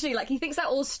 essentially, like, he thinks they're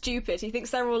all stupid. He thinks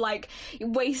they're all, like,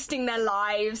 wasting their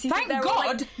lives. Thank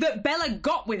God that Bella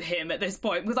got with him at this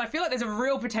point, because I feel like there's a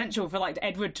real potential for, like,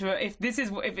 Edward to, if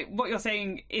what you're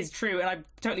saying is true, and I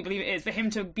totally believe it is, for him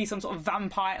to be some sort of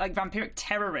vampiric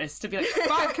terrorist, to be like,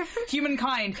 fuck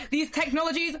humankind. These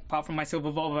technologies, apart from my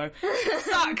silver Volvo,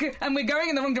 suck, and we're going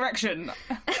in the wrong direction.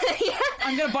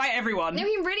 I'm gonna bite everyone. No,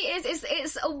 he really is.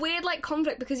 It's a weird, like,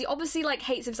 conflict, because he obviously, like,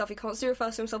 hates himself. He constantly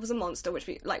refers to himself as a monster, which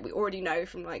we already know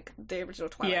from, like, the original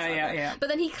Twilight Saga. Yeah. But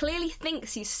then he clearly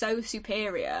thinks he's so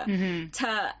superior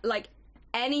to, like,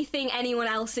 anything anyone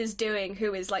else is doing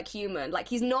who is, like, human. Like,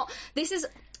 he's not. This is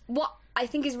what I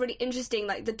think is really interesting,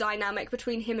 like, the dynamic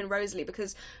between him and Rosalie,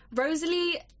 because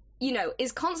Rosalie, you know,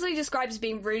 is constantly described as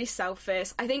being really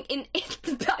selfish. I think I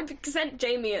sent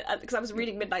Jamie, because I was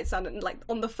reading Midnight Sun, and, like,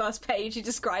 on the first page he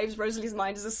describes Rosalie's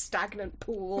mind as a stagnant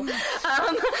pool.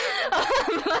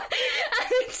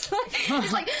 It's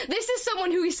like, this is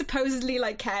someone who he supposedly,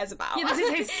 like, cares about. Yeah, this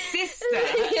is his sister.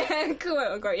 Yeah,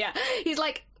 quote unquote, yeah. He's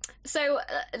like, so,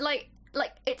 like,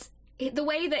 it's, the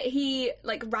way that he,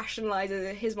 like,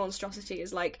 rationalizes his monstrosity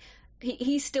is, like,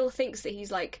 he still thinks that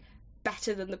he's, like,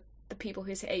 better than the people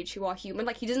his age who are human.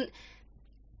 Like, he doesn't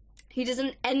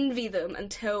envy them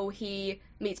until he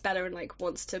meets Bella and, like,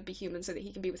 wants to be human so that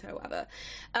he can be with her or whatever.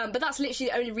 But that's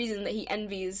literally the only reason that he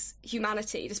envies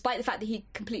humanity, despite the fact that he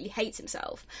completely hates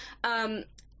himself.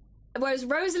 Whereas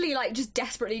Rosalie, like, just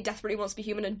desperately wants to be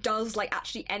human and does, like,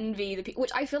 actually envy the people,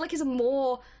 which I feel like is a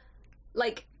more,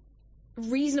 like,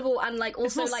 reasonable and, like,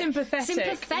 also, like,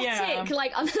 sympathetic, yeah.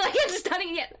 Like, I'm, like,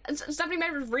 understanding it. Stephenie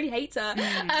Meyer really hates her.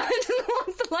 Doesn't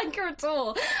want to like her at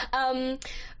all.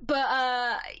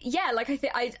 Yeah, like,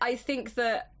 I think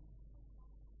that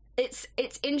it's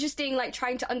interesting, like,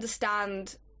 trying to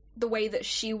understand the way that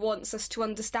she wants us to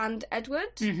understand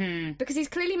Edward, because he's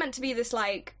clearly meant to be this,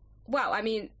 like, well, I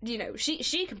mean, you know,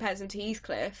 she compares him to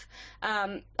Heathcliff.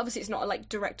 Obviously, it's not a, like,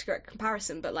 direct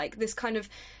comparison, but, like, this kind of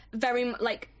very,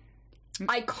 like,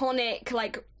 iconic,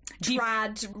 like,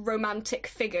 trad romantic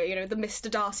figure, you know, the Mr.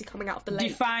 Darcy coming out of the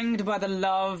lake. Defanged by the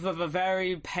love of a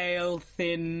very pale,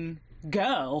 thin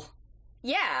girl.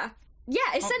 Yeah,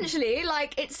 essentially,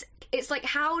 like, it's like,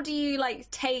 how do you, like,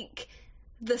 take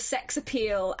the sex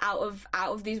appeal out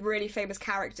of these really famous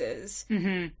characters,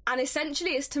 and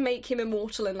essentially it's to make him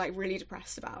immortal and, like, really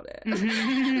depressed about it. And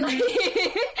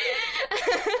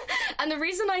the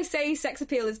reason I say sex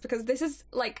appeal is because this is,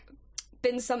 like,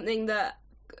 been something that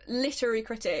literary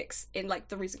critics in like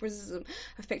the recent criticism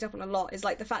have picked up on a lot is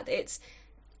like the fact that it's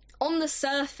on the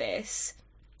surface,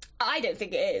 I don't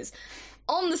think it is,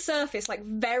 on the surface like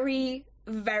very,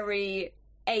 very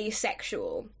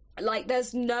asexual. Like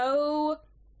there's no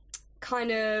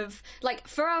kind of like,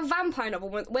 for a vampire novel,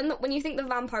 when you think the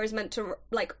vampire is meant to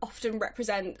like often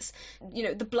represents, you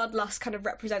know, the bloodlust kind of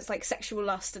represents like sexual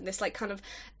lust and this like kind of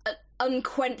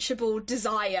unquenchable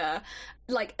desire,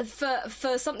 like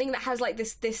for something that has like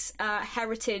this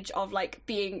heritage of like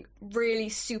being really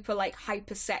super like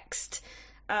hypersexed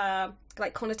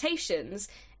like connotations,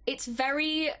 it's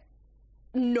very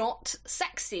not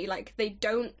sexy. Like they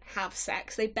don't have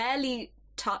sex, they barely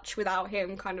touch without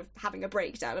him kind of having a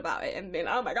breakdown about it and being,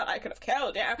 oh my god, I could have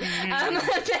killed you. And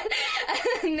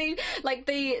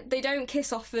they don't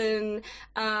kiss often.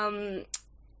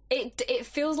 It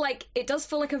feels like, it does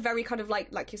feel like a very kind of like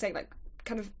you're saying, like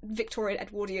kind of Victorian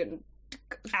Edwardian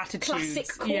attitudes, classic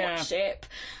courtship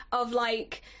of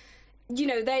like, you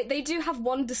know, they do have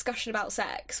one discussion about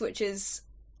sex, which is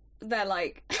they're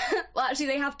like well, actually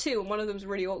they have two, and one of them's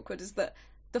really awkward, is that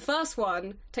the first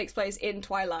one takes place in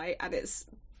Twilight, and it's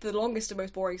the longest and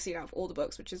most boring scene out of all the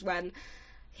books, which is when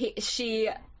she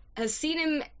has seen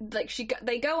him, like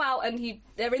they go out and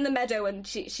they're in the meadow and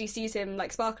she sees him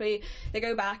like sparkly, they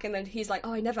go back and then he's like,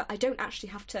 oh, I don't actually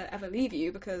have to ever leave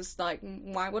you because like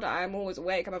why would I'm always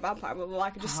awake, I'm a vampire, blah, blah, blah. I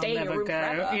can just stay in your room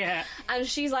forever. And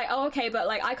she's like, oh okay, but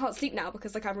like I can't sleep now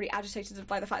because like I'm really agitated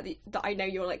by the fact that I know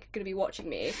you're like gonna be watching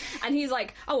me. And he's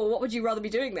like, oh well, what would you rather be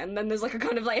doing then? And then there's like a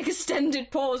kind of like extended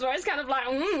pause where it's kind of like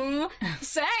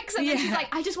sex, and then she's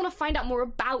like, I just want to find out more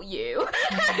about you.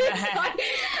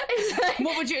 it's like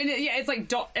what would you, it's like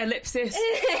dot ellipsis.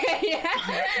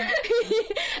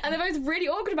 And they're both really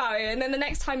awkward about it, and then the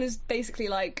next time is basically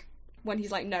like when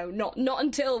he's like, no, not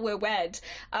until we're wed,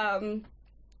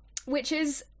 which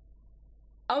is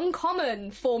uncommon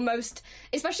for most,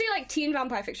 especially like teen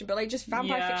vampire fiction, but like just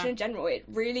vampire fiction in general. It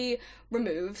really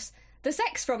removes the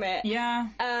sex from it.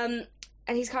 And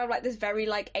he's kind of like this very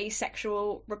like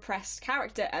asexual, repressed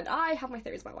character, and I have my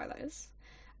theories about why that is.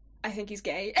 I think he's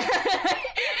gay.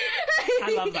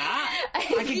 I love that. I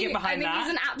can get behind that. I think he's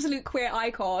an absolute queer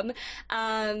icon.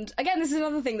 And again, this is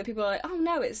another thing that people are like, oh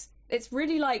no, it's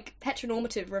really like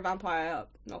heteronormative for a vampire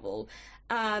novel.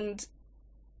 And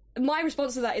my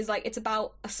response to that is like, it's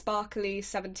about a sparkly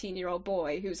 17-year-old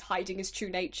boy who's hiding his true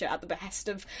nature at the behest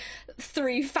of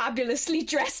 3 fabulously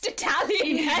dressed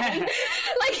Italian men. Like,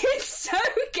 it's so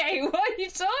gay. What are you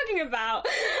talking about?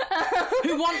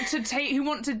 who want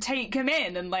to take him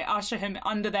in and like usher him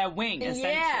under their wing,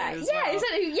 essentially.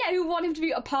 Who want him to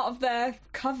be a part of their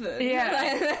coven.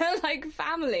 Like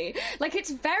family. Like,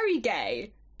 it's very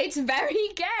gay. It's very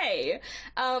gay,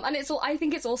 and I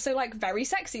think it's also like very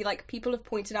sexy. Like people have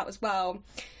pointed out as well,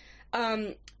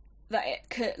 that it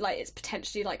could like it's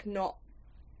potentially like not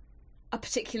a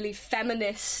particularly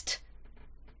feminist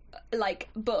like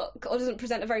book, or doesn't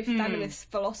present a very feminist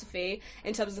philosophy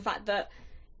in terms of the fact that,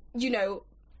 you know,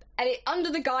 and under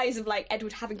the guise of like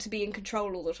Edward having to be in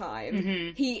control all the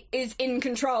time, he is in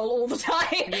control all the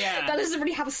time. That doesn't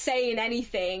really have a say in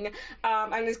anything,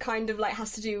 and is kind of like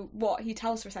has to do what he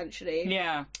tells her essentially.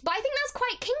 But I think that's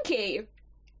quite kinky.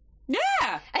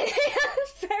 I think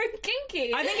that's very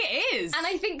kinky. I think it is, and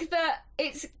I think that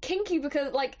it's kinky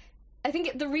because like I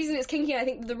think the reason it's kinky, and I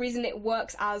think the reason it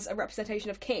works as a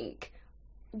representation of kink,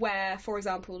 where for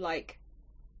example like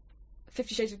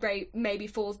 50 Shades of Grey maybe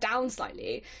falls down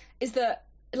slightly, is that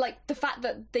like the fact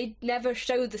that they never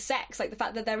show the sex, like the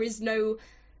fact that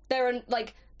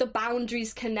like the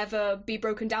boundaries can never be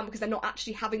broken down because they're not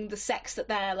actually having the sex that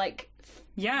they're like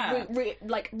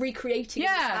recreating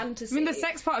this fantasy. I mean, the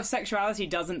sex part of sexuality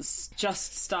doesn't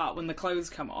just start when the clothes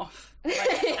come off, and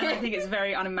I think it's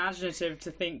very unimaginative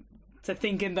to think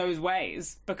in those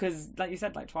ways, because like you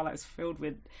said, like Twilight is filled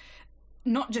with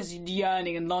not just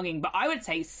yearning and longing, but I would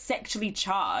say sexually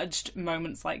charged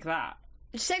moments like that.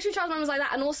 Sexually charged moments like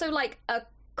that, and also like a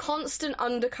constant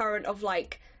undercurrent of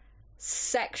like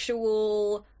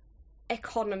sexual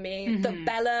economy that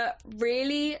Bella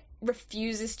really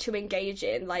refuses to engage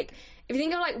in. Like, if you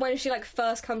think of like when she like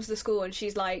first comes to the school and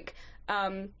she's like,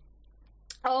 you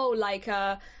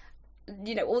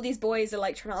know, all these boys are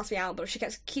like trying to ask me out, but she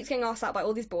keeps getting asked out by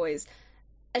all these boys.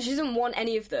 And she doesn't want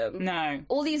any of them. No.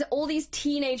 All these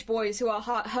teenage boys who are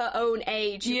her own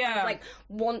age, who kind of, like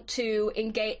want to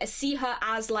engage, see her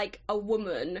as like a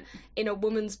woman in a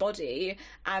woman's body,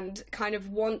 and kind of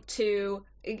want to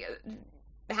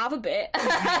have a bit,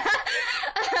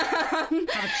 have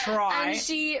a try. And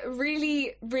she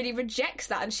really, really rejects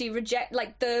that, and she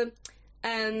like the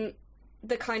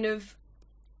kind of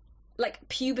like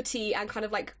puberty and kind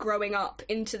of like growing up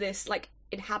into this like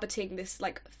inhabiting this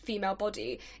like female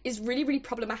body is really, really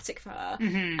problematic for her.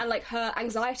 And like her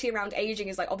anxiety around aging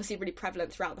is like obviously really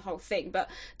prevalent throughout the whole thing, but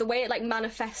the way it like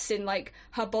manifests in like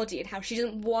her body and how she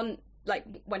doesn't want, like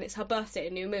when it's her birthday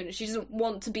and new moon, she doesn't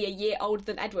want to be a year older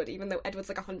than Edward, even though Edward's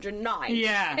like 109.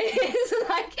 Yeah. It's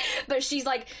like, but she's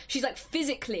like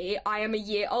physically I am a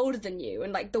year older than you,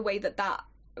 and like the way that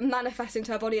manifests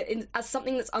into her body as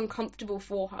something that's uncomfortable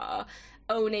for her,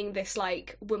 owning this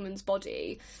like woman's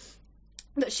body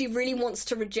that she really wants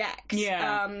to reject,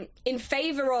 in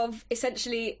favour of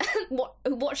essentially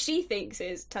what she thinks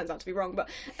turns out to be wrong, but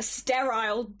a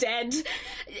sterile, dead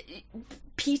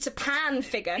Peter Pan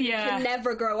figure who can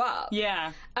never grow up.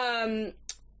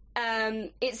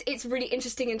 It's really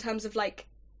interesting in terms of like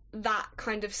that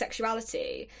kind of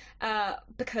sexuality,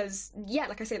 because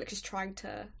like I say, like she's trying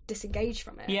to disengage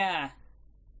from it.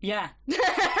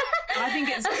 I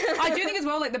do think as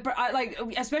well, like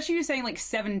especially you saying like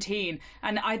 17,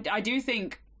 and I do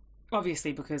think,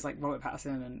 obviously, because like Robert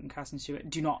Pattinson and Kristen Stewart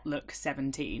do not look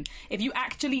 17. If you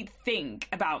actually think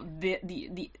about the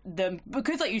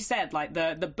because like you said, like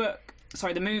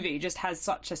the movie just has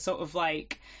such a sort of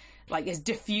like is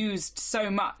diffused so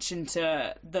much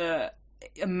into the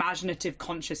imaginative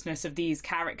consciousness of these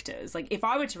characters. Like if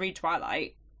I were to read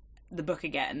Twilight, the book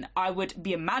again, I would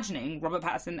be imagining Robert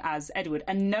Pattinson as Edward,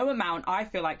 and no amount, I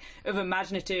feel like, of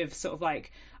imaginative sort of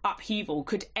like upheaval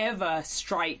could ever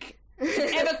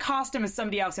cast him as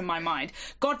somebody else in my mind.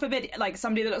 God forbid, like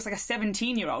somebody that looks like a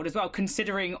 17-year-old as well,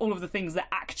 considering all of the things that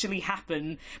actually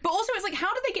happen. But also it's like,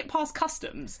 how do they get past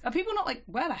customs? Are people not like,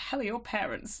 where the hell are your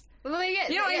parents? Well, they get,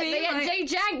 you know what I mean? They get like, Jay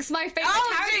Janks, my favourite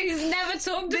character who's never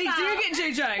talked they about. They do get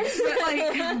Jay Janks, but like,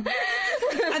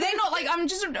 are they not like? I'm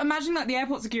just imagining like the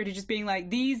airport security just being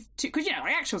like these two, because you know,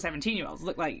 like actual 17-year-olds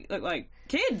look like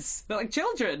kids, they're like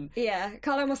children. Yeah,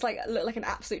 Carlo must like look like an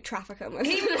absolute trafficker.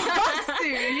 He must do,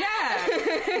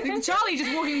 yeah. Charlie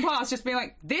just walking past, just being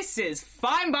like, "This is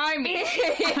fine by me.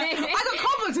 I got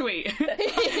cobbler to eat.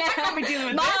 I can't be dealing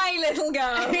with my this. Little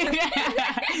girl."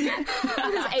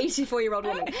 This 84-year-old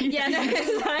woman. Yeah, no,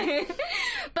 it's like,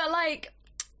 but like,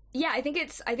 yeah, I think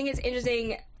it's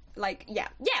interesting. Like,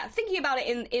 thinking about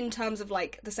it in terms of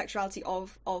like the sexuality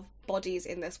of bodies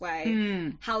in this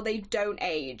way, how they don't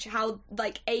age, how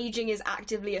like aging is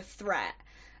actively a threat,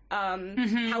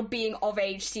 how being of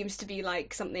age seems to be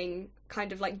like something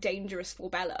kind of like dangerous for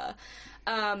Bella.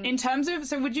 In terms of,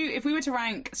 so would you, if we were to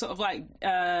rank sort of like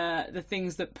the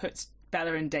things that puts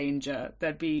Bella in danger,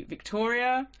 there'd be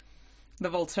Victoria, the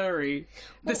Volturi,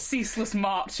 the ceaseless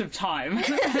march of time.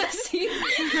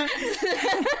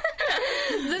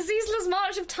 The ceaseless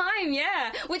march of time,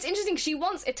 yeah. Well, it's interesting, she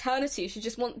wants eternity, she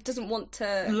just doesn't want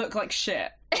to... look like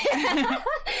shit. Yeah,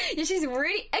 she's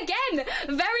really, again,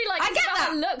 very like, I get about that.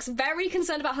 her looks, very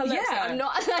concerned about her looks. Yeah. I'm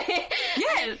not, like...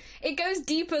 Yeah. It goes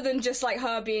deeper than just, like,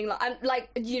 her being, like,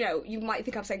 you know, you might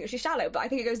think I'm saying that she's shallow, but I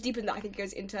think it goes deeper than that. I think it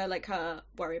goes into, like, her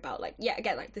worry about, like,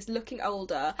 again, like, this looking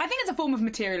older. I think it's a form of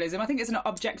materialism. I think it's an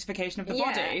objectification of the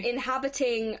body.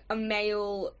 Inhabiting a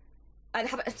male...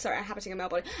 inhabiting a male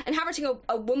body, inhabiting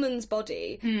a woman's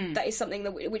body, that is something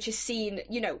which is seen,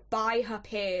 you know, by her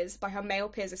peers, by her male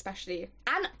peers especially,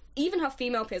 and even her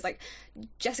female peers, like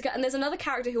Jessica. And there's another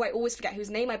character who I always forget, whose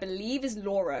name I believe is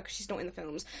Laura, because she's not in the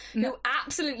films, who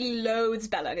absolutely loathes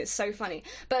Bella, and it's so funny.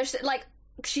 But like,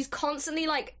 she's constantly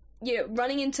like, you know,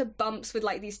 running into bumps with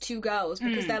like these two girls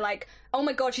because they're like, oh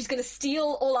my god, she's gonna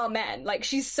steal all our men. Like,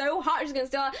 she's so hot, she's gonna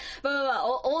steal our... blah, blah,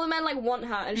 blah. All the men like want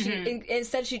her, and she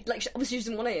instead she like obviously she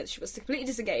doesn't want it. She was completely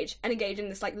disengaged and engaged in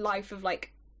this like life of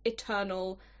like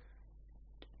eternal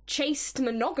chaste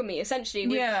monogamy, essentially,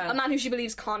 with a man who she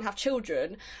believes can't have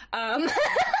children, and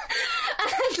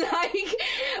like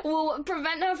will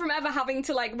prevent her from ever having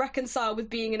to like reconcile with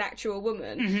being an actual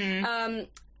woman.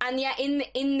 And yet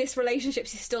in this relationship,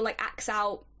 she still like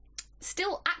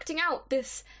still acting out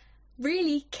this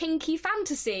really kinky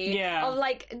fantasy of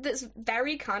like that's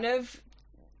very kind of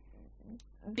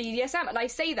BDSM. And I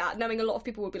say that knowing a lot of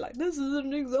people will be like, this is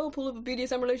an example of a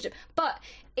BDSM relationship, but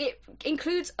it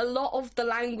includes a lot of the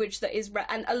language that is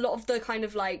and a lot of the kind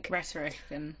of like rhetoric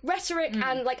and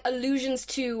like allusions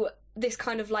to this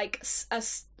kind of like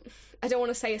I don't want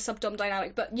to say a sub-dom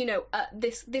dynamic, but you know,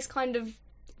 this kind of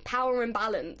power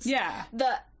imbalance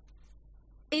that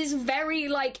is very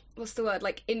like, what's the word,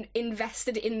 like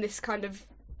invested in this kind of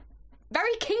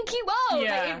very kinky world.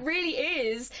 Like, it really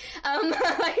is.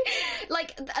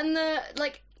 Like and the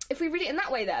like, if we read it in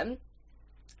that way, then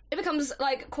it becomes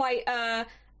like quite a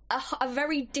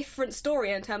very different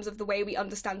story in terms of the way we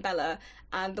understand Bella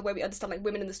and the way we understand like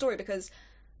women in the story, because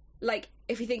like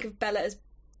if you think of Bella as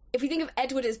if we think of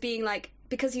Edward as being like,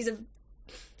 because he's a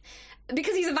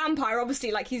vampire,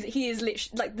 obviously, like he is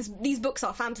literally like these books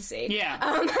are fantasy. Yeah.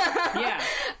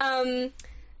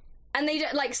 And they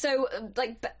don't like, so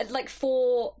like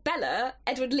for Bella,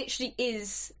 Edward literally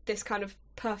is this kind of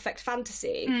perfect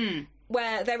fantasy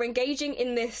where they're engaging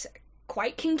in this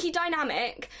quite kinky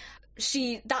dynamic.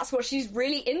 That's what she's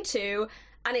really into,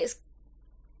 and it's,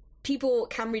 people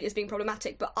can read it as being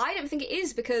problematic, but I don't think it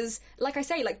is, because, like I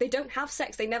say, like, they don't have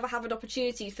sex, they never have an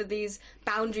opportunity for these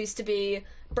boundaries to be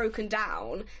broken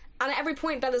down, and at every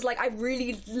point Bella's like, I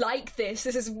really like this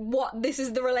is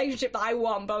the relationship that I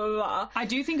want, blah blah blah. I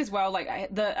do think as well,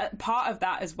 like, the part of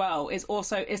that as well is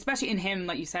also, especially in him,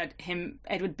 like you said,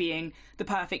 Edward being the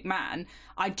perfect man,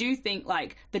 I do think,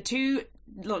 like, the two,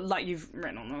 like you've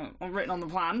written on the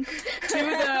plan, two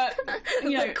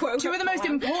of the most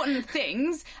important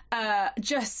things,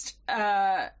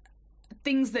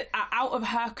 things that are out of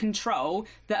her control,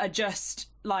 that are just,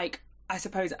 like, I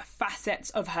suppose, facets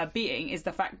of her being, is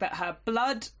the fact that her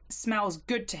blood smells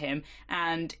good to him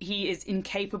and he is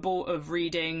incapable of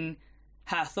reading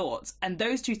her thoughts. And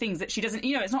those two things that she doesn't,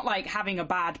 it's not like having a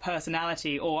bad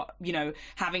personality or,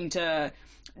 having to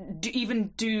even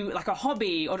do like a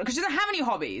hobby, or because she doesn't have any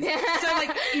hobbies. So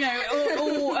like,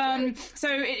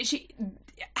 she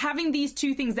having these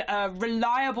two things that are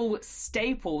reliable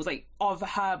staples, like, of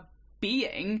her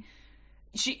being.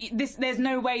 There's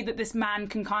no way that this man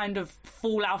can kind of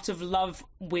fall out of love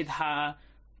with her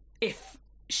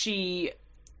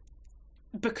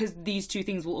because these two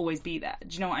things will always be there.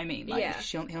 Do you know what I mean? Like,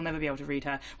 he'll never be able to read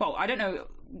her. Well, I don't know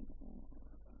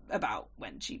about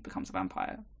when she becomes a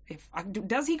vampire.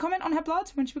 Does he comment on her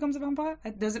blood when she becomes a vampire?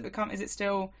 Is it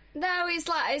still? No,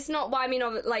 it's not what I mean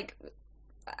of it. Like,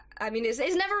 I mean, it's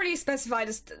never really specified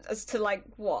as to like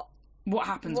what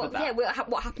happens with that. Yeah,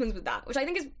 what happens with that, which I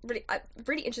think is really,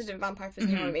 really interested in vampire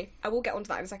physiognomy. I will get onto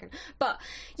that in a second. But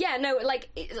yeah, no, like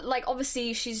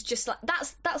obviously she's just like,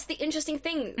 that's the interesting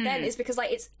thing then, is because,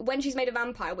 like, it's when she's made a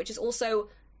vampire, which is also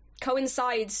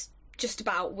coincides just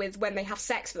about with when they have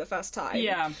sex for the first time.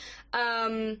 Yeah.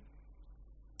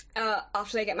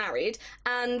 After they get married,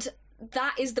 and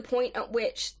that is the point at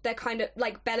which they're kind of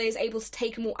like, Bella is able to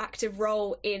take a more active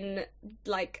role in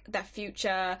like their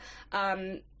future.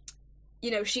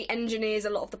 She engineers a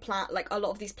lot of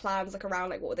these plans, like, around,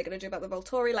 like, what are they going to do about the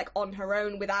Volturi, like, on her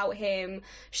own without him.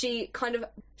 She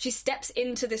steps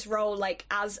into this role, like,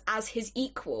 as his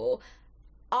equal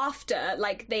after,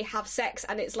 like, they have sex,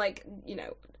 and it's like,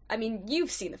 I mean,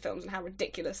 you've seen the films and how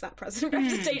ridiculous that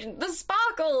representation. The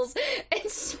sparkles! It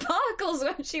sparkles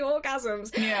when she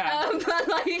orgasms. Yeah.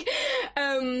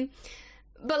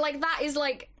 But that is,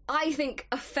 like, I think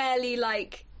a fairly,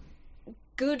 like,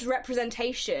 good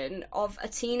representation of a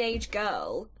teenage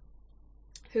girl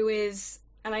who is,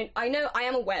 and I know, I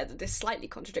am aware that this slightly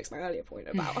contradicts my earlier point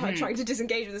about her trying to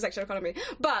disengage with the sexual economy,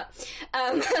 but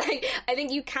I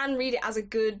think you can read it as a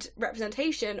good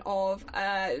representation of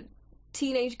a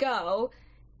teenage girl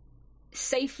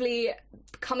safely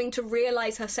coming to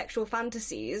realise her sexual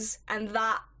fantasies, and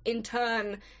that in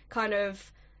turn kind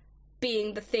of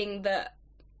being the thing that,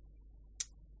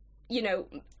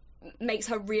 makes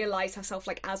her realise herself,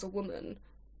 like, as a woman.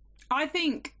 I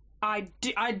think I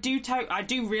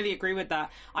do really agree with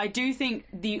that. I do think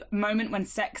the moment when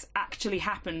sex actually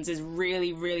happens is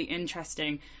really, really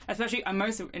interesting. Especially, I'm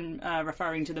most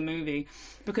referring to the movie,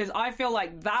 because I feel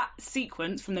like that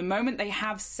sequence, from the moment they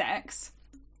have sex,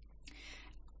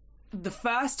 the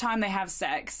first time they have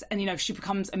sex, and, she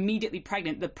becomes immediately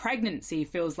pregnant, the pregnancy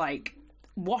feels like,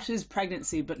 what is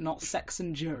pregnancy but not sex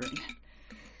enduring?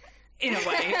 In a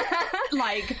way.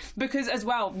 Like, because as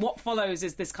well, what follows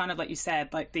is this kind of, like you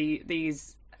said, like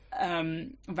these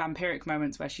vampiric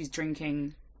moments where she's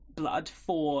drinking blood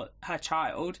for her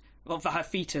child, or for her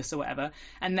fetus or whatever,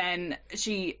 and then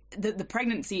the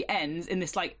pregnancy ends in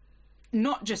this, like,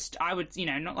 not just, I would,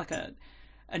 not like a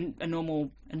normal,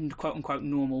 and quote unquote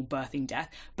normal birthing death,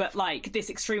 but like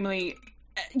this extremely,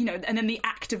 and then the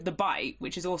act of the bite,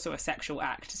 which is also a sexual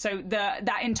act. So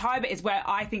that entire bit is where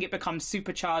I think it becomes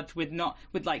supercharged with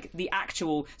like the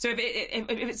actual. So if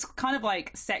it's kind of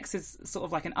like sex is sort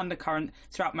of like an undercurrent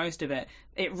throughout most of it,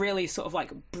 it really sort of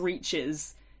like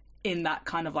breaches in that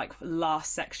kind of like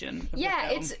last section of the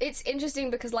film. It's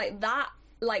interesting because like that,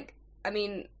 like, I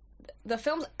mean, the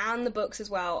films and the books as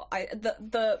well,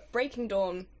 the Breaking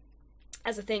Dawn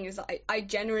as a thing is that I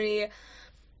generally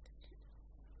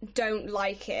don't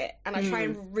like it, and I try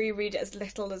and reread it as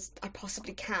little as I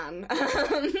possibly can,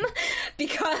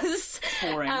 because it's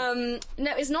boring.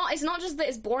 No, it's not just that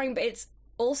it's boring, but it's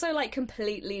also like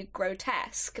completely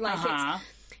grotesque. Like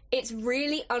it's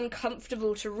really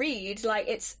uncomfortable to read. Like,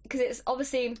 it's because it's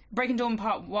obviously Breaking Dawn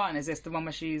Part 1. Is this the one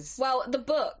where she's? Well, the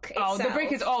book itself.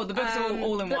 The book's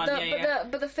all in one.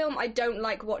 But the film, I don't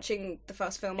like watching the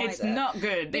first film either. It's not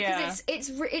good because it's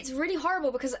really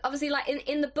horrible because obviously, like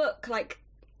in the book, like.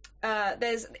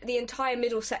 There's the entire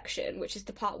middle section, which is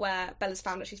the part where Bella's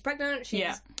found out she's pregnant.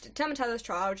 She's determined to have this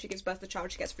child. She gives birth to the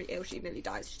child. She gets really ill. She nearly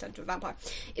dies. She's turned into a vampire.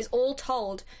 Is all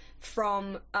told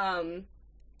from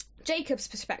Jacob's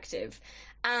perspective.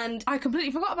 And I completely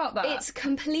forgot about that. It's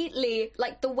completely,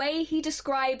 like, the way he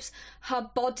describes her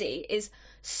body is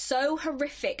so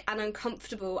horrific and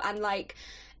uncomfortable, and, like,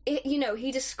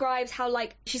 he describes how,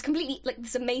 like, she's completely, like,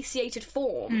 this emaciated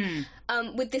form,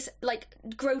 with this, like,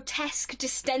 grotesque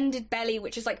distended belly,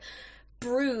 which is, like,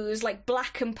 bruised, like,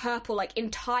 black and purple, like,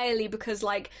 entirely because,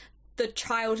 like, the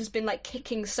child has been, like,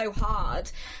 kicking so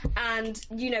hard, and,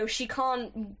 she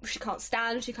can't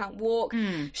stand, she can't walk,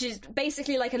 she's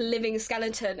basically like a living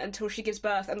skeleton until she gives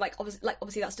birth, and, like,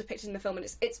 obviously that's depicted in the film, and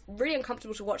it's really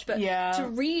uncomfortable to watch, but to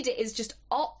read it is just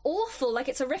awful. Like,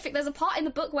 it's horrific. There's a part in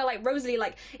the book where, like, Rosalie,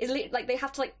 like, they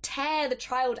have to, like, tear the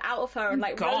child out of her, and,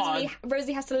 like,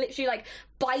 Rosalie has to literally, like,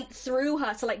 bite through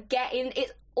her to, like, get in.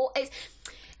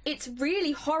 It's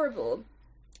really horrible.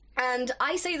 And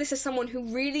I say this as someone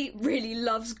who really, really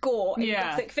loves gore in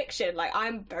gothic fiction. Like,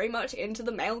 I'm very much into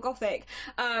the male gothic.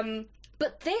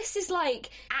 But this is,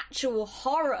 like, actual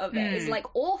horror of it is, like,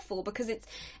 awful, because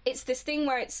it's this thing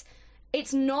where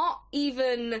it's not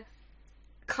even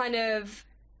kind of,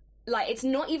 like, it's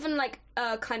not even, like,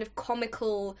 a kind of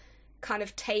comical kind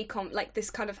of take on, like, this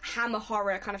kind of hammer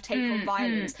horror kind of take on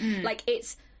violence. Like,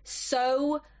 it's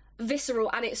so visceral,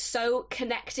 and it's so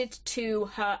connected to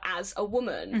her as a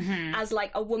woman, as, like,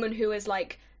 a woman who is,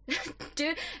 like,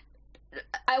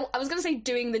 I was going to say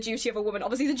doing the duty of a woman.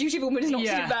 Obviously, the duty of a woman is not to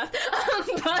give birth,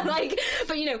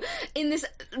 but in this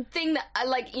thing that,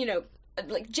 like,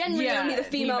 like, generally only the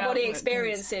female body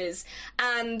experiences,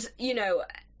 and,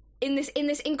 in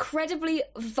this incredibly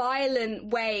violent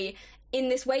way, in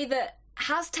this way that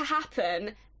has to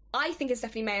happen, I think, in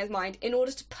Stephenie Meyer's mind, in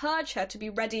order to purge her to be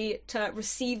ready to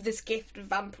receive this gift of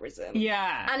vampirism.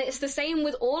 Yeah. And it's the same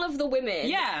with all of the women.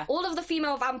 Yeah. All of the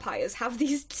female vampires have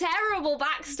these terrible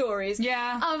backstories.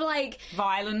 Yeah. Of, like...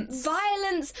 Violence.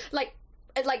 Like,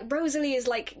 Rosalie is,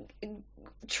 like,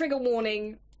 trigger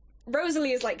warning.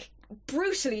 Rosalie is, like,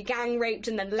 brutally gang raped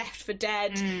and then left for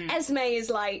dead. Esme is,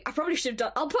 like, I probably should have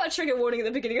done... I'll put a trigger warning at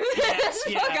the beginning of this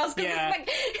podcast, because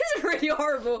it's really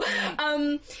horrible.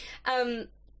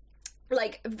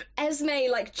 Like,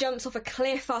 Esme, like, jumps off a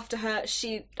cliff after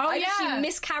she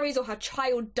miscarries or her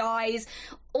child dies.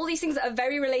 All these things that are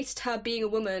very related to her being a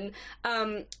woman.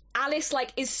 Alice,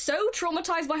 like, is so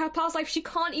traumatized by her past life, she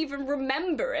can't even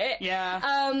remember it. Yeah.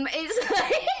 It's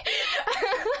like...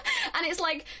 and it's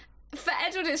like... For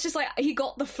Edward, it's just like, he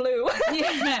got the flu. He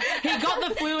got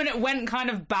the flu and it went kind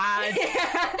of bad.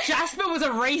 Yeah. Jasper was a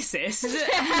racist.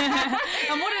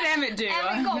 And what did Emmett do?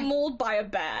 Emmett got mauled by a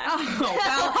bear.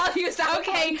 Oh, well,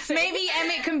 okay, maybe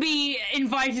Emmett can be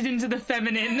invited into the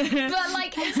feminine. But,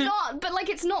 like,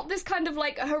 it's not this kind of,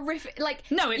 like, horrific, like...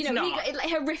 No, it's not.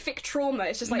 Horrific trauma.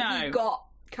 It's just, like, he got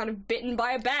kind of bitten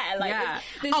by a bear. Like,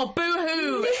 boo-hoo!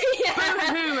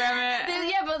 Boo-hoo, Emmett!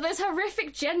 But there's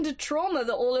horrific gender trauma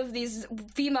that all of these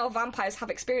female vampires have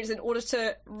experienced in order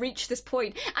to reach this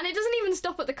point. And it doesn't even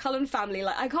stop at the Cullen family.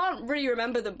 Like, I can't really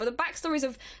remember them, but the backstories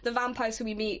of the vampires who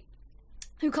we meet,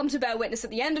 who come to bear witness at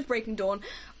the end of Breaking Dawn,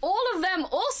 all of them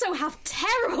also have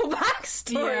terrible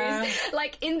backstories. Yeah.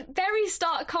 Like, in very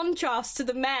stark contrast to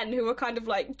the men who are kind of,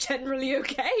 like, generally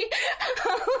okay.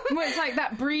 Well, it's like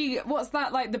that Bree... What's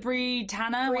that, like, the Bree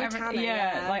Tanner? Bree Tanner,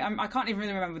 yeah. Like, I can't even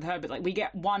really remember with her, but, like, we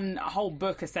get one whole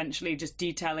book, essentially, just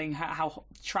detailing how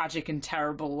tragic and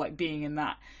terrible, like, being in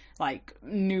that, like,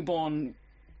 newborn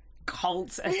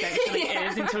cult, essentially,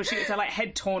 is, until she gets her, like,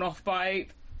 head torn off by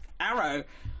Arrow.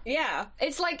 Yeah,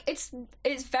 it's like,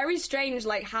 it's very strange,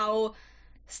 like, how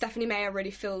Stephenie Meyer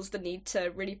really feels the need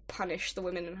to really punish the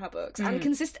women in her books, and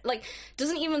like,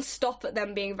 doesn't even stop at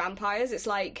them being vampires. It's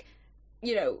like,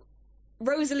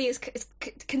 Rosalie is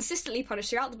consistently punished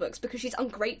throughout the books because she's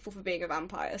ungrateful for being a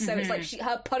vampire. So it's like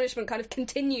her punishment kind of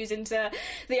continues into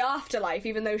the afterlife,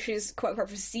 even though she's quote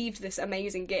unquote received this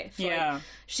amazing gift. Yeah, like,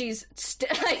 she's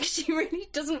like, she really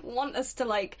doesn't want us to,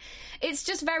 like. It's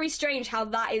just very strange how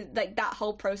that is, like, that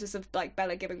whole process of, like,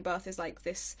 Bella giving birth is like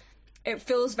this. It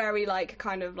feels very, like,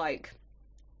 kind of like.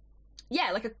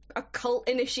 Yeah, like a cult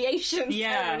initiation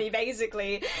ceremony,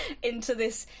 basically, into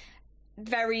this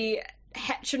very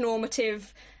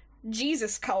heteronormative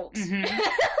Jesus cult,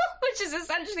 which is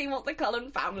essentially essentially what the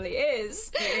Cullen family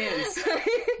is. It is.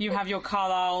 You have your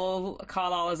Carlisle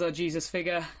as a Jesus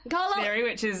figure theory,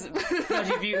 which is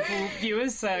bloody beautiful,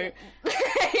 viewers. So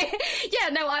yeah,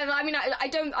 no, I mean, I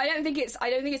don't think it's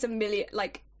a million,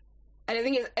 like, I don't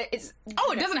think it's.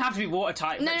 Oh, it doesn't have to be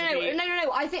watertight. No.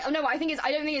 I think I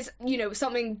don't think it's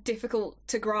something difficult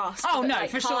to grasp. Oh no, like,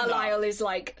 for sure. Carlisle is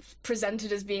like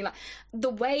presented as being like the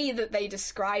way that they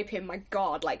describe him. My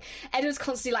God, like Edward's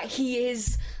constantly like he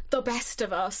is the best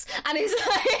of us, and he's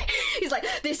like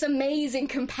this amazing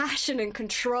compassion and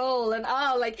control, and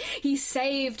like he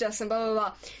saved us, and blah blah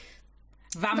blah.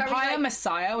 Vampire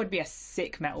Messiah would be a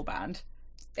sick metal band.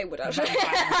 They would have.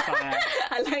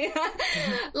 I like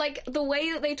that. Like the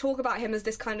way that they talk about him as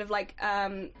this kind of like,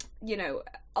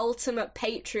 ultimate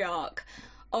patriarch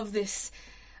of this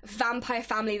vampire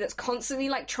family that's constantly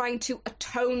like trying to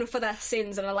atone for their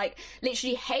sins and are like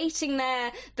literally hating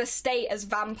the state as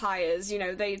vampires. You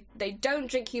know, they don't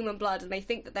drink human blood and they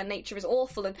think that their nature is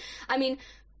awful. And I mean,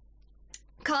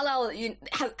 Carlisle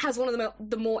has one of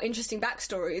the more interesting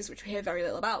backstories, which we hear very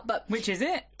little about. But which is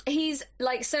it? He's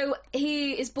like, so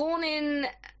he is born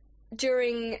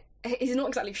during. He's not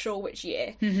exactly sure which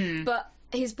year, but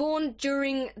he's born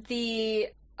during the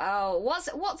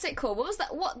what's it called? What was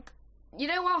that? What, you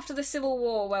know, after the Civil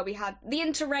War where we had the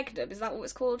interregnum? Is that what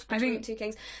it's called? Between two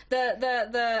kings,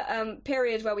 the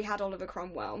period where we had Oliver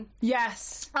Cromwell.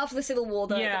 Yes. After the Civil War,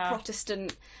 the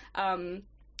Protestant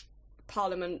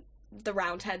Parliament, the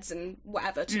Roundheads and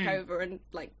whatever took over and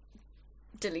like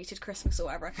deleted Christmas or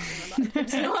whatever. I can't remember.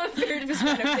 It's not a period of history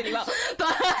I know really well.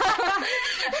 But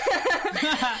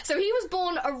so he was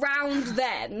born around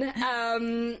then,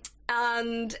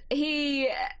 and he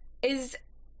is.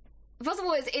 First of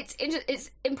all, it's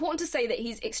important to say that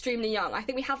he's extremely young. I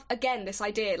think we have, again, this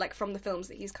idea, like, from the films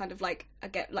that he's kind of, like, a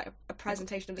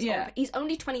presentation of his own. He's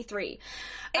only 23.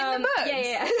 In the books?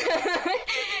 Yeah.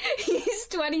 He's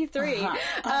 23.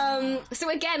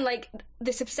 So, again, like,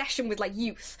 this obsession with, like,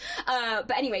 youth.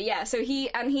 But anyway, yeah, so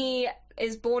he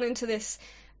is born into this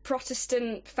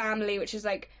Protestant family, which is,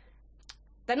 like,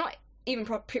 they're not even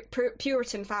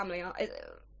Puritan family.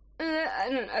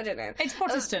 I don't know. It's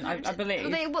Protestant, I believe.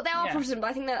 They are Protestant,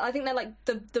 but I think they're like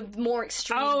the more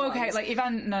extreme. Oh, okay. ones. Like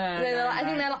No.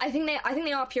 I think they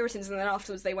are Puritans, and then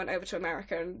afterwards they went over to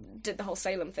America and did the whole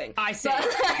Salem thing. I see.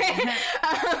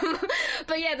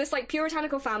 But yeah, this like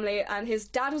puritanical family, and his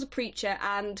dad was a preacher,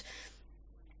 and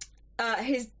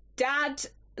his dad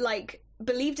like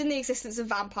believed in the existence of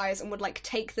vampires and would like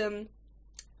take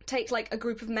like a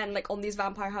group of men like on these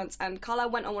vampire hunts, and Carlisle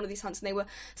went on one of these hunts and they were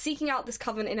seeking out this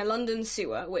coven in a London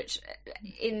sewer, which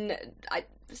in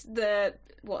the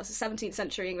 17th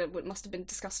century England must have been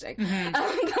disgusting.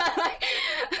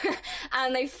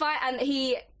 And they fight, and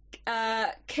he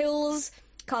kills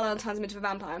Carlisle and turns him into a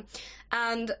vampire,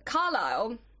 and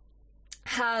Carlisle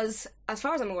has, as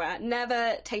far as I'm aware,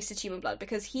 never tasted human blood,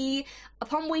 because he,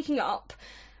 upon waking up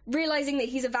realising that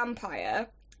he's a vampire,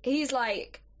 he's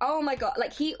like, oh my God,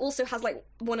 like he also has like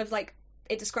one of like,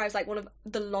 it describes like one of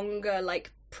the longer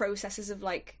like processes of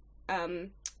like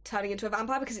turning into a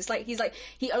vampire, because it's like he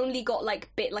only got like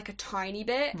bit like a tiny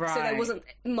bit, right. So there wasn't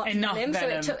much in him, so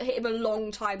it took him a long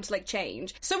time to like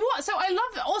change. So I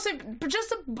love also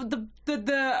just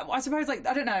the I suppose, like,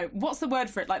 I don't know, what's the word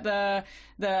for it, like the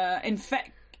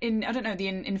infecting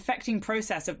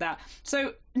process of that.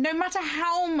 So no matter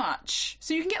how much,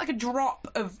 so you can get like a drop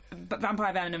of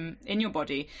vampire venom in your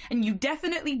body, and you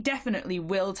definitely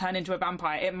will turn into a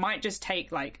vampire. It might just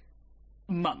take like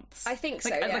months. I think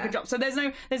like, so. Yeah. Like a drop. So there's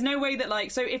no way that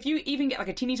like, so if you even get like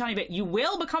a teeny tiny bit, you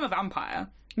will become a vampire.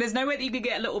 There's no way that you could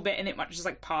get a little bit and it might just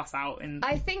like pass out in.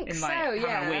 I think so.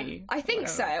 Yeah. I think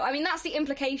so. I mean, that's the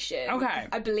implication. Okay.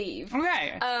 I believe.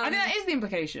 Okay. I think that is the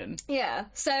implication. Yeah.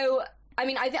 So. I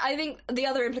mean, I think the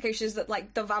other implication is that,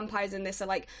 like, the vampires in this are,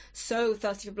 like, so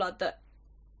thirsty for blood that,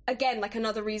 again, like,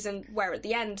 another reason where at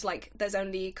the end, like, there's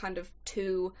only kind of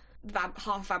two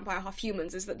half vampire, half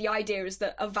humans, is that the idea is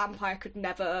that a vampire could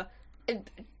never...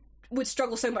 would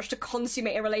struggle so much to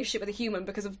consummate a relationship with a human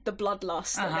because of the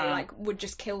bloodlust that they, like, would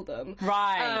just kill them.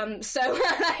 Right. So,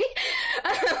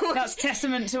 that's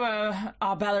testament to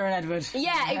our Bella and Edward.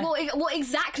 Yeah, well,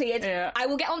 exactly. I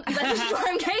will get on... This is what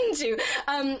I'm getting to.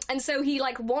 And so he,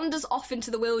 like, wanders off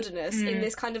into the wilderness in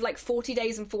this kind of, like, 40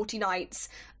 days and 40 nights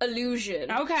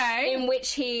illusion. Okay. In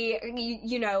which he,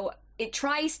 you know... It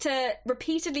tries to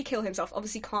repeatedly kill himself,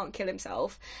 obviously can't kill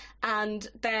himself, and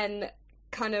then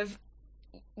kind of...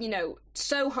 you know,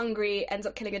 so hungry, ends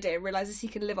up killing a deer, realises he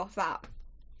can live off that.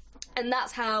 And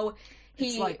that's how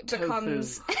he like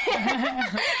becomes...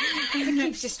 It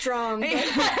keeps you strong.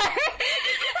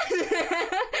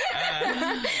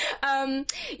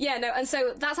 Yeah, no, and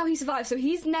so that's how he survives. So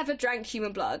he's never drank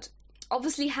human blood.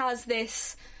 Obviously has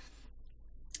this,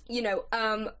 you know,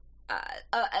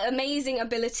 amazing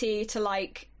ability to,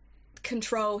 like,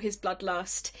 control his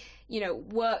bloodlust, you know,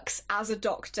 works as a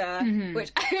doctor,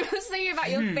 which I was thinking about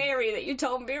your theory that you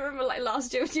told me, remember, like,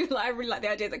 last year, you were like, I really like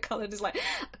the idea that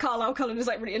Carlisle Cullen is,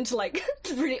 like, really into, like,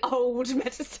 really old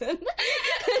medicine.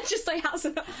 Just, like, has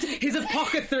an his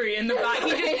apothecary in the back.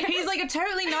 He's like a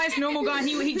totally nice, normal guy.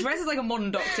 He dresses like a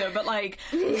modern doctor, but, like,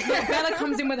 Bella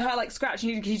comes in with her, like, scratch,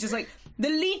 and he's just like, the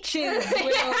leeches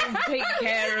will take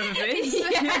care of this.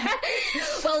 Yeah.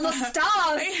 Well, the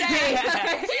stars say.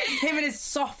 Yeah. Him and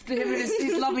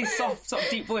his lovely soft, sort of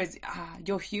deep voice.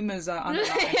 Your humours are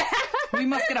unalive. Yeah. We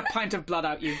must get a pint of blood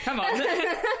out you. Come on. Like,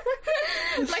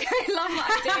 I love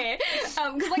that idea.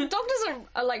 Because, like, doctors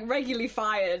are, like, regularly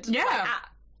fired. Yeah. Like,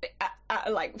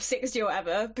 at like 60 or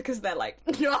whatever, because they're, like,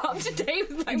 not up to date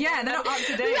with, like, yeah, they're not up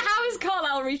to date. How is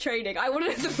Carlisle retraining? I want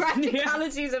to know the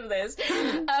practicalities of this.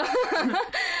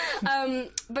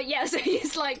 But yeah, so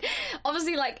he's, like,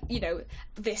 obviously, like, you know,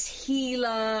 this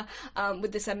healer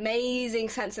with this amazing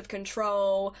sense of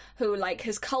control, who, like,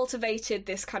 has cultivated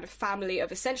this kind of family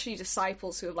of essentially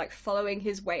disciples who are, like, following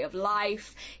his way of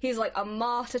life. He's, like, a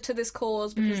martyr to this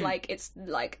cause because like, it's,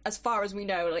 like, as far as we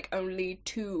know, like, only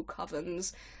 2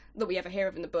 covens that we ever hear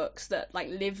of in the books that, like,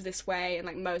 live this way, and,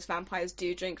 like, most vampires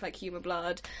do drink, like, human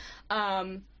blood.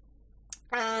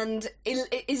 And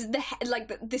it is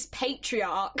this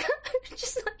patriarch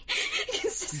just, like,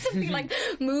 consistently, like,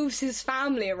 moves his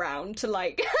family around to,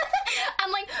 like,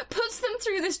 and, like, puts them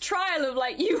through this trial of,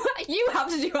 like, you have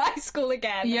to do high school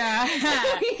again. Yeah.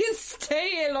 So he can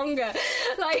stay here longer.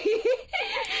 Like,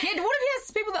 yeah, what if he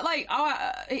has people that, like,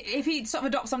 if he sort of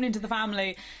adopts someone into the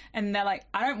family and they're like,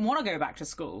 I don't want to go back to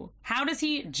school, how does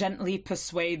he gently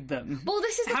persuade them? Well,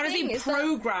 this is the how thing. How does he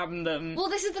program them? Well,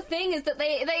 this is the thing, is that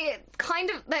they kind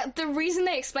of, the reason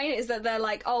they explain it is that they're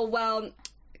like, oh, well,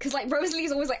 because, like,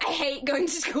 Rosalie's always like, I hate going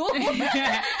to school.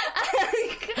 Yeah.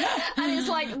 And it's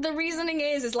like, the reasoning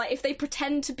is like, if they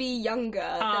pretend to be younger,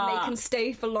 then they can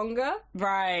stay for longer.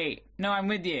 Right. No, I'm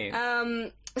with you.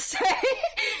 So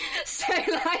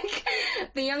like,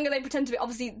 the younger they pretend to be,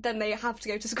 obviously, then they have to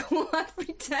go to school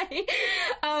every day.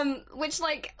 Which,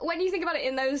 like, when you think about it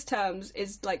in those terms,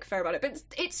 is, like, fair about it. But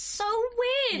it's so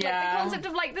weird. Yeah. Like, the concept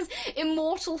of, like, this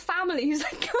immortal family who's,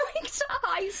 like, going to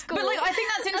high school. But, like, I think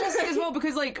that's interesting as well,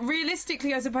 because, like,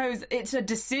 realistically, I suppose it's a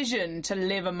decision to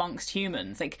live amongst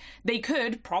humans. Like, they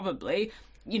could probably,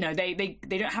 you know, they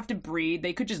don't have to breed.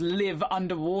 They could just live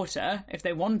underwater if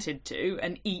they wanted to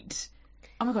and eat.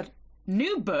 Oh my god,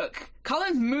 new book.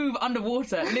 Cullens move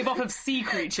underwater, live off of sea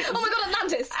creatures. Oh my god,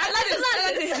 Atlantis!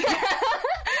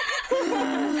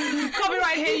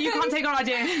 Copyright here, you can't take our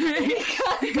idea.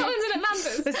 Cullens in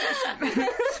Atlantis.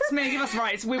 This may give us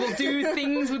rights. We will do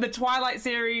things with the Twilight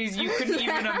series you couldn't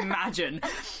even imagine.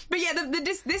 But yeah,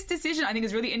 this decision I think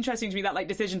is really interesting to me, that, like,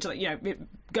 decision to, like, you know,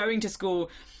 going to school,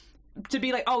 to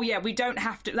be like, oh yeah, we don't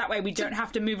have to, that way we don't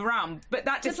have to move around. But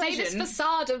that decision, to play this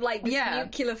facade of, like, this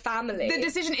nuclear family. The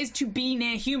decision is to be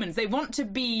near humans. They want to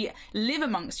live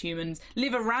amongst humans,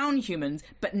 live around humans,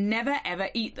 but never ever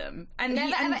eat them. And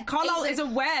Carlisle is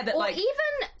aware that, or, like,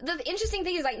 even the interesting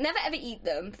thing is, like, never ever eat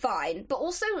them, fine, but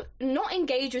also not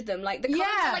engage with them. Like, the Cullens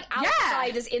are, like,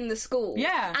 outsiders in the school.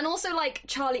 Yeah. And also, like,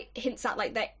 Charlie hints at,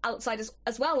 like, they're outsiders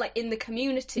as well, like, in the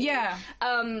community. Yeah.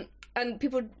 And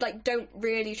people, like, don't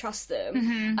really trust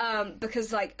them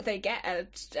because, like, they get an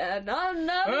unknown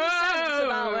sense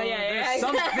about it. There's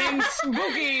something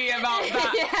spooky about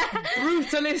that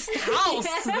brutalist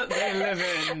house that they live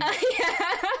in.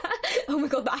 Oh my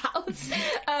god, that house.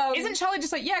 Isn't Charlie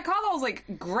just like, yeah, Carlisle's, like,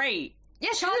 great. Yeah,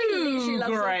 Charlie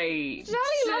loves great. him.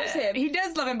 Charlie loves him. He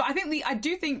does love him, but I think I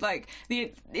do think, like,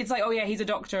 it's like, oh yeah, he's a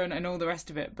doctor and all the rest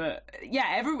of it. But yeah,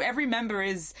 every member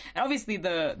is, and obviously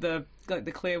the like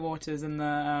the Clearwaters and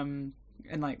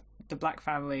like the Black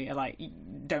family are, like,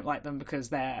 don't like them because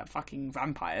they're fucking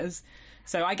vampires.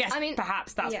 So I guess,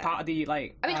 perhaps that's part of the,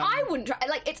 like... I mean, I wouldn't try...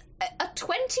 Like, it's a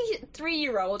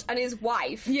 23-year-old and his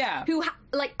wife... Yeah. Who,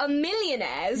 like, are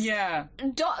millionaires... Yeah.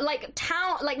 Like,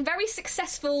 very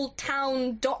successful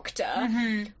town doctor...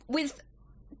 with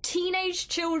teenage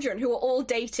children who are all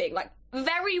dating. Like,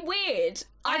 very weird.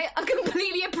 I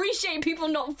completely appreciate people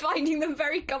not finding them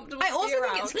very comfortable. I also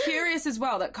think it's curious as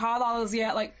well that Carlisle's,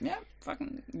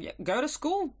 go to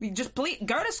school. You just go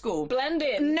to school. Blend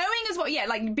in. Knowing as well,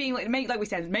 like, being, like, like we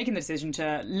said, making the decision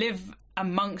to live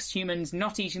amongst humans,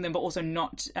 not eating them, but also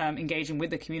not engaging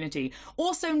with the community.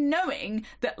 Also knowing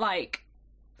that, like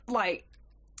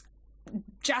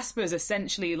Jasper's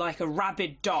essentially like a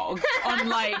rabid dog on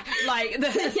like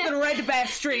the red bear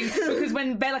string, because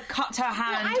when Bella cut her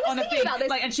hand on a thing,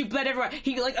 like, and she bled everywhere,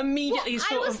 he like immediately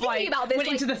sort of like went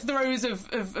into the throes of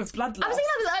blood loss. I was thinking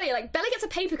about this earlier. Like, Bella gets a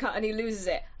paper cut and he loses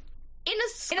it. In a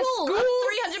school of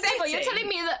 300 people, you're telling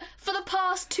me that for the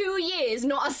past 2 years,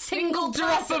 not a single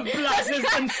drop of blood has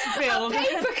been spilled. A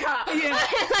paper cut. Yeah.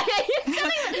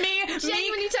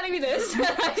 Genuinely telling me this.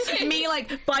 Me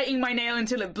like biting my nail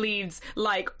until it bleeds,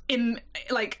 like in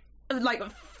like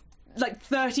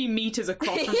 30 meters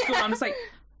across the school. I'm just like,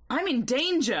 I'm in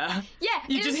danger. Yeah,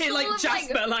 you just hear like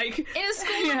Jasper, like in a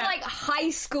school of like high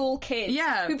school kids,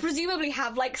 who presumably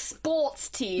have like sports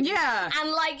teams,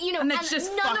 and like, you know, and they're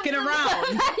just fucking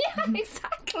around. Yeah,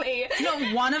 exactly.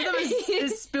 Not one of them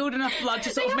has spilled enough blood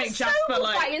to sort of make Jasper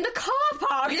like fight in the car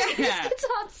park. Yeah, these kids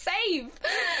aren't safe.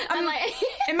 And like,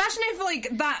 imagine if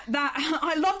like that.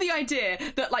 I love the idea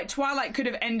that like Twilight could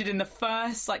have ended in the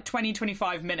first like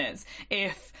 20-25 minutes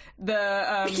if the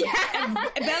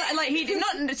Bella, like he did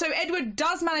not. So Edward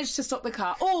does manage to stop the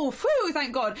car. Oh, phew,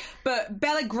 thank God. But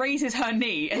Bella grazes her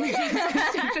knee, and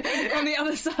on the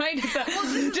other side of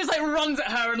the, just like runs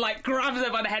at her and like grabs her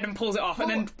by the head and pulls it off,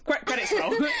 and then credits roll.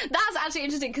 That's actually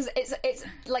interesting, because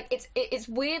it's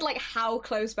weird like how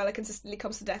close Bella consistently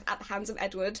comes to death at the hands of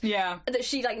Edward. Yeah, that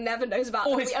she like never knows about.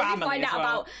 Or his family as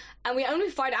well. And we only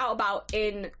find out about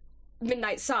in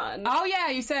Midnight Sun. Oh yeah,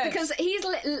 you said. Because he's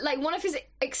like, one of his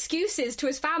excuses to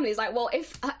his family is like, well,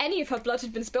 if any of her blood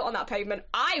had been spilt on that pavement,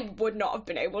 I would not have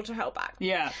been able to help back.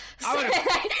 Yeah, I would have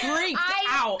freaked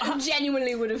out. I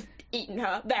genuinely would have eaten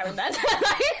her there and then.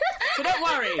 So don't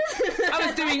worry, I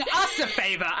was doing us a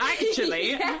favour,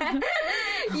 actually.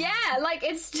 Yeah, like,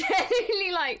 it's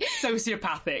genuinely like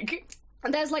sociopathic.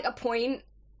 And there's like a point.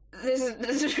 This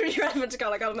is really relevant to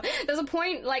go like, there's a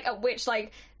point like at which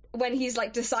like, when he's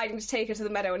like deciding to take her to the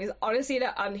meadow, and he's honestly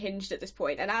unhinged at this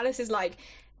point, and Alice is like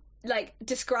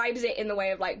describes it in the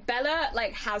way of like, Bella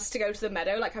like has to go to the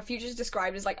meadow, like her future is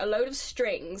described as like a load of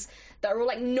strings that are all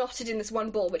like knotted in this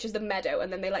one ball, which is the meadow,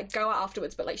 and then they like go out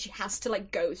afterwards, but like she has to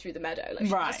like go through the meadow, like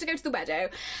she has to go to the meadow,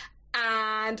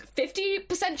 and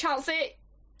 50% chance that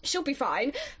she'll be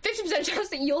fine, 50% chance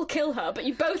that you'll kill her, but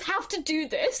you both have to do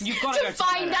this to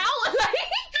find out.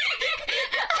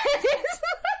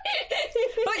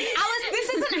 But Alice, this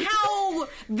isn't how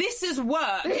this has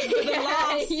worked for the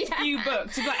last few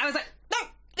books. I was like, no,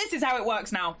 this is how it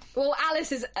works now. Well,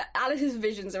 Alice's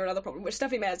visions are another problem, which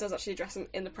Stephenie Meyer does actually address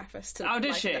in the preface to. Oh,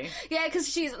 does she? Yeah, because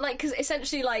she's like, because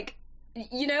essentially like,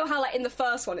 you know how like in the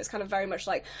first one it's kind of very much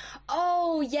like,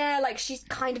 oh yeah, like she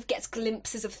kind of gets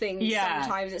glimpses of things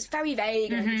sometimes, it's very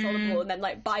vague and uncontrollable, and then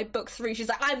like by book 3 she's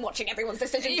like, I'm watching everyone's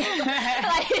decisions. Like,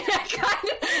 kind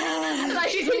of, like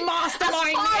she's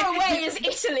masterminding as far away as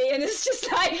Italy, and it's just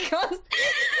like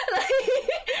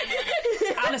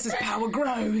Alice's power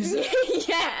grows.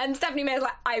 Yeah, and Stephenie Meyer's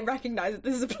like, I recognise that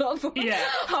this is a plot point. Yeah.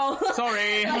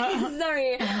 Sorry. Like,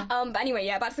 sorry. But anyway,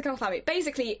 yeah, back to the Cult Family.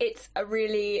 Basically, it's a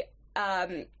really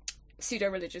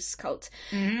pseudo-religious cult,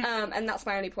 and that's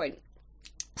my only point.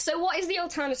 So what is the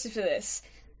alternative to this?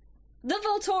 The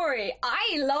Volturi.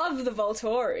 I love the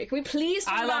Volturi. Can we please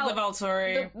talk about the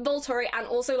Volturi? The Volturi, and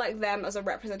also like them as a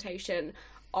representation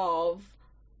of,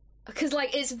 because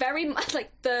like it's very much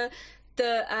like the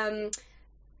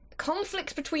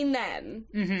conflict between them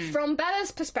from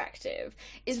Bella's perspective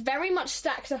is very much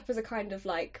stacked up as a kind of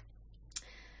like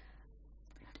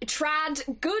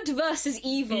trad good versus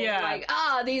evil. Like,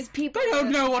 these people, they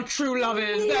don't know what true love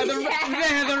is. They're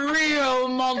the real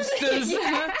monsters.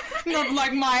 Not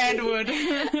like my Edward.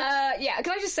 Can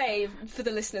I just say for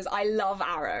the listeners, I love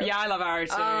Arrow. Yeah, I love Arrow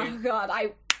too. Oh god,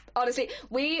 honestly,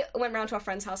 we went round to our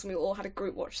friend's house and we all had a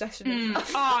group watch session.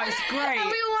 Oh, it's great. And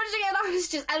we were watching it, and I was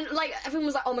just, and like everyone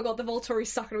was like, "Oh my god, the Volturi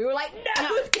suck," and we were like, "No,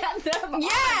 get them!"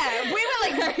 Yeah, we were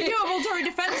like, "You're a Volturi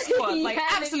defense squad." Like,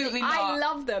 absolutely not. I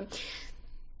love them.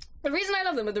 The reason I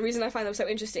love them, and the reason I find them so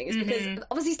interesting, is because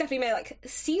obviously Stephenie Meyer like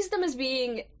sees them as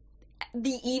being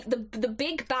the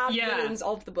big bad villains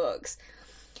of the books.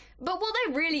 But what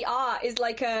they really are is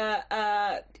like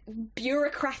a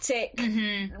bureaucratic,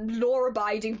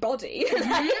 law-abiding body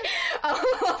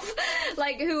of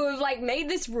like who have like made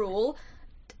this rule: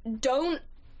 don't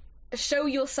show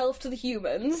yourself to the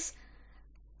humans.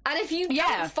 And if you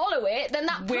don't follow it, then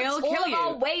that puts all of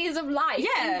our ways of life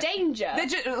in danger.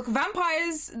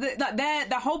 Vampires,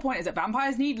 their whole point is that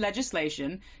vampires need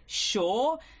legislation.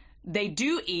 Sure, they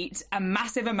do eat a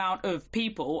massive amount of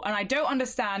people, and I don't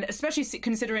understand, especially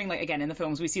considering, like, again, in the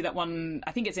films, we see that one,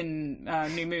 I think it's in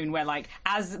New Moon, where, like,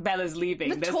 as Bella's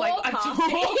leaving, there's, like, a tour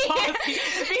party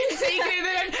being taken, and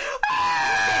then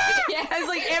It's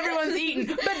like everyone's eaten.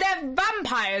 But they're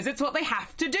vampires. It's what they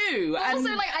have to do. But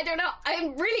also, like, I don't know.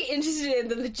 I'm really interested in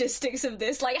the logistics of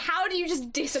this. Like, how do you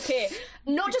just disappear?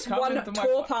 Not just one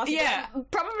tour party. Yeah.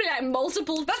 Probably, like,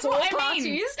 multiple tour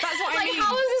parties. That's what I mean. Like,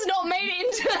 how has this not made it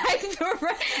into,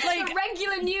 like, the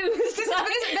regular news?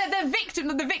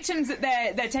 The victims that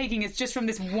they're taking is just from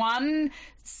this one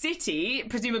city,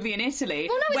 presumably in Italy,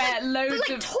 where loads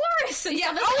of tourists and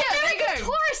stuff. there you go.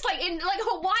 Tourists, like, in, like,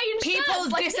 Hawaiian people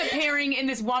shirts, like, disappearing in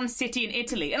this one city in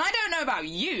Italy. And I don't know about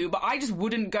you, but I just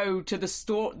wouldn't go to the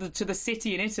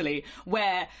city in Italy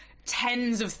where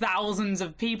tens of thousands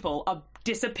of people are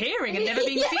disappearing and never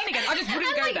being seen again. I just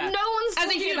wouldn't go there. No one's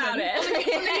talking about it.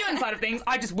 From the human side of things,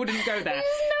 I just wouldn't go there.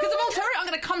 Because the Volturi aren't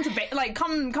going to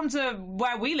come to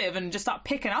where we live and just start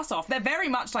picking us off. They're very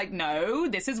much like, no,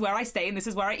 this is where I stay and this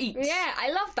is where I eat. Yeah, I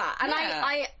love that. And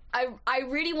I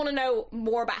really want to know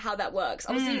more about how that works.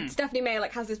 Obviously, Stephenie Meyer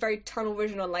like has this very tunnel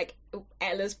vision on like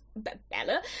Bella's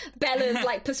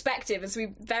like perspective, and so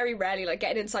we very rarely like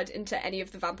get an insight into any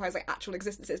of the vampires' like actual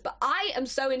existences. But I am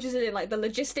so interested in like the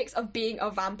logistics of being a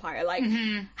vampire. Like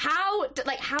how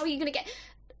are you gonna get?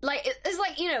 Like, it's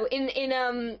like, you know,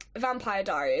 in Vampire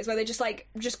Diaries, where they just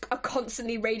are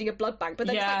constantly raiding a blood bank, but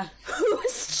then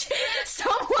it's like,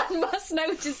 someone must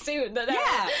notice soon that there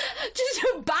are just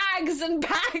bags and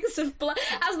bags of blood.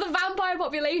 As the vampire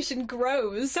population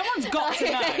grows, someone's got to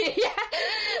know.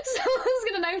 Someone's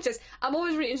going to notice. I'm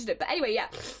always really interested. But anyway,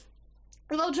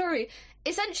 the Volturi,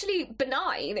 essentially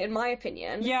benign, in my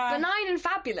opinion. Yeah. Benign and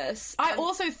fabulous. I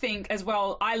also think, as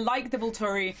well, I like the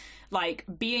Volturi, like,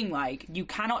 being like, you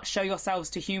cannot show yourselves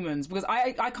to humans, because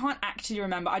I can't actually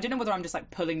remember. I don't know whether I'm just, like,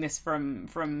 pulling this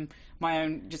from my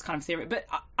own just kind of theory, but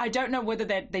I don't know whether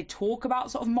they talk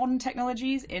about sort of modern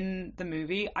technologies in the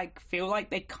movie. I feel like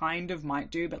they kind of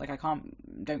might do, but, like,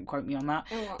 don't quote me on that.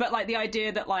 Oh. But, like, the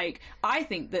idea that, like, I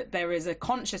think that there is a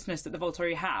consciousness that the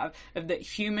Volturi have of that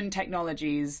human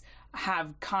technologies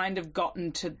have kind of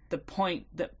gotten to the point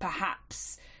that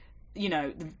perhaps, you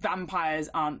know, the vampires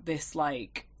aren't this,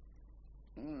 like,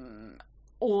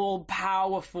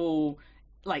 all-powerful,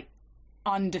 like,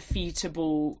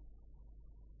 undefeatable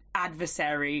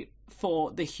adversary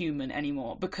for the human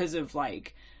anymore because of,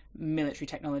 like, military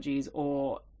technologies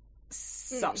or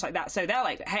such like that. So they're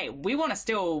like, hey, we want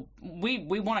to we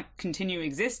want to continue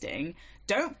existing.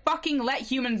 Don't fucking let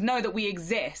humans know that we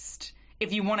exist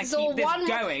if you want to keep this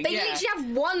going. They literally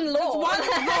have one law. It's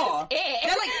one law.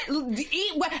 They're like,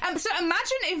 eat. So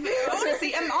imagine if,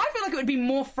 honestly, I feel like it would be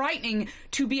more frightening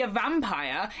to be a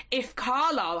vampire if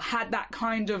Carlisle had that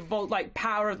kind of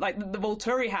power, like the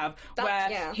Volturi have,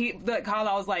 that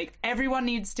Carlisle's like, everyone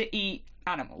needs to eat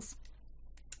animals.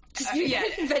 Everyone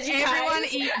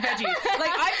eat veggies. Like,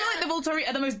 I feel like the Volturi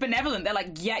are the most benevolent. They're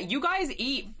like, yeah, you guys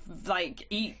eat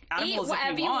animals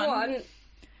whatever if you want.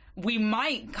 We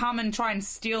might come and try and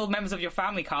steal members of your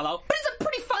family, Carlisle. But it's a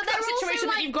pretty fucked up situation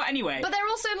that you've got anyway. But they're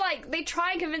also like, they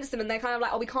try and convince them, and they're kind of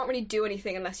like, oh, we can't really do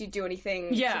anything unless you do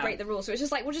anything to break the rules. So it's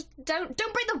just like, well, just don't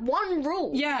break the one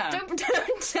rule. Yeah.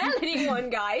 Don't tell anyone,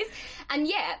 guys. And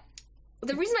yet,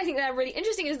 the reason I think they're really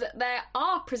interesting is that they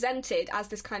are presented as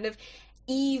this kind of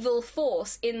evil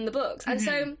force in the books. And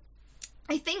so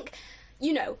I think,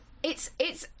 you know, I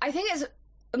think it's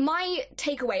my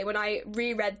takeaway when I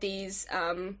reread these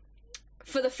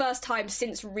for the first time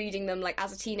since reading them like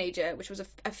as a teenager, which was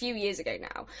a few years ago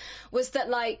now, was that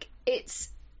like it's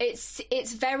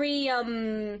very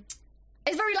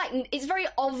it's very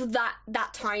of that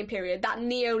time period, that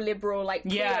neoliberal like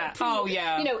you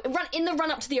know, in the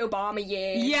run up to the Obama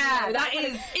years. Yeah, you know, that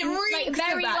is it reeks like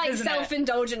very of that, like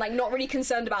self-indulgent, like not really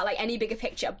concerned about like any bigger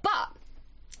picture. But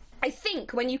I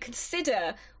think when you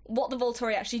consider what the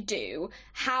Volturi actually do,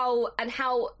 how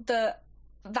the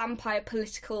vampire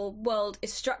political world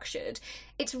is structured,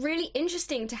 it's really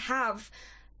interesting to have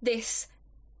this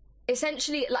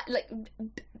essentially like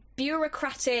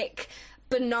bureaucratic,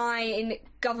 benign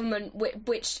government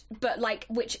which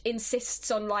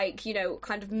insists on like, you know,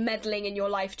 kind of meddling in your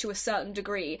life to a certain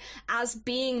degree as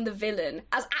being the villain,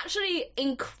 as actually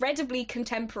incredibly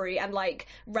contemporary and like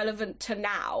relevant to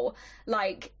now,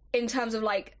 like in terms of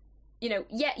like, you know,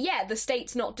 the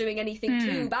state's not doing anything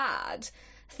too bad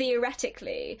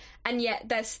theoretically, and yet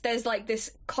there's like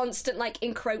this constant like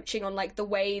encroaching on like the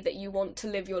way that you want to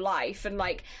live your life, and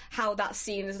like how that's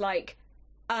seen as like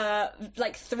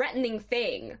threatening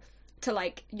thing to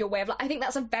like your way of life. I think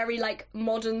that's a very like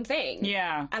modern thing,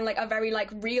 and like a very like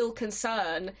real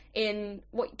concern in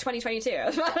 2022.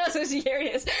 That's what year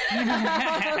it is.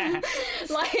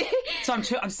 Like, so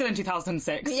I'm still in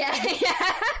 2006. Yeah,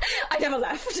 I never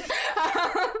left.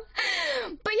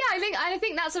 But yeah, I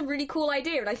think that's a really cool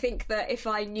idea, and I think that if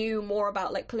I knew more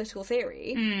about like political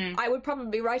theory, I would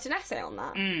probably write an essay on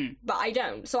that. But I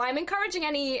don't. So I'm encouraging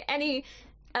any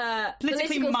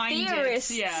political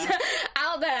theorists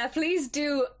out there,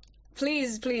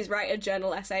 please write a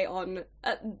journal essay on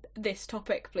this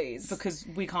topic, please. Because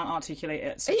we can't articulate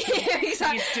it, so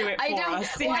exactly. please do it for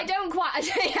us. Well, I don't quite.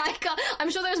 I can't, I'm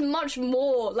sure there's much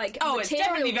more like it's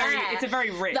definitely it's a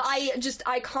very rich that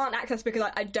I can't access because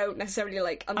I don't necessarily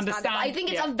like understand it. But I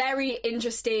think it's a very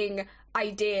interesting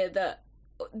idea that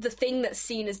the thing that's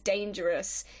seen as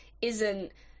dangerous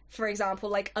isn't, for example,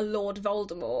 like a Lord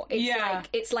Voldemort.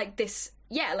 It's like this,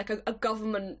 like a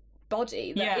government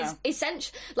body that is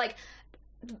essentially, like,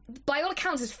 by all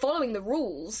accounts is following the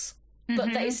rules,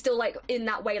 but that is still, like, in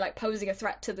that way, like, posing a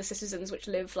threat to the citizens which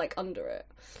live, like, under it.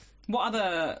 What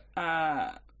other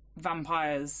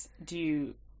vampires do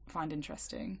you find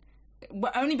interesting?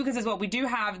 Well, only because as well,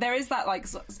 there is that, like,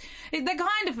 they're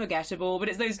kind of forgettable, but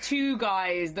it's those two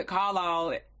guys that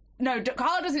Carlisle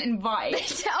doesn't invite.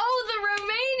 The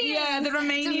Romanians! Yeah, the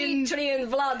Romanian... Dimitri and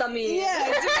Vladimir. Yeah,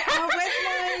 where's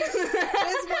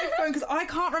my phone? Because I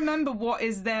can't remember what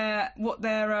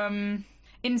their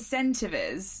incentive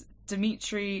is.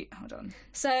 Dimitri... Hold on.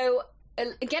 So,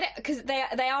 get it, because they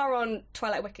are on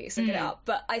Twilight Wiki, so get it up.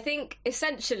 But I think,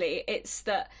 essentially, it's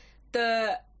that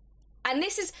and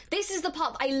this is the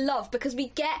part that I love, because we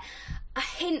get a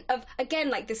hint of, again,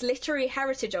 like, this literary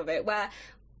heritage of it, where...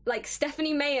 like,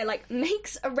 Stephenie Meyer, like,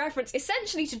 makes a reference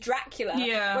essentially to Dracula,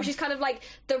 which is kind of like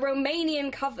the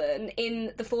Romanian coven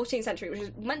in the 14th century, which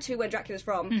is meant to be where Dracula's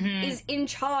from, is in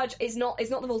charge, is not the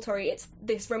Volturi, it's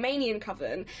this Romanian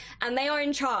coven, and they are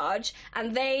in charge,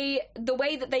 and the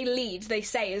way that they lead, they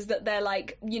say, is that they're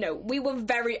like, you know, we were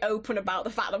very open about the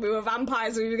fact that we were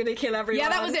vampires and we were going to kill everyone. Yeah,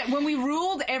 that was it. When we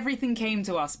ruled, everything came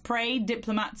to us. Prey,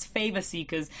 diplomats, favour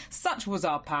seekers, such was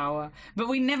our power. But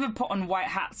we never put on white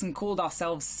hats and called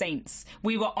ourselves saints.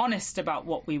 We were honest about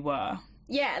what we were.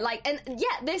 Yeah, like, and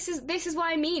yeah, this is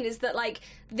what I mean, is that, like,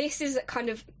 this is kind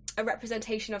of a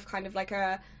representation of kind of like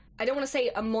I don't want to say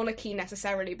a monarchy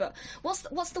necessarily, but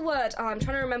what's the word? Oh, I'm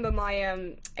trying to remember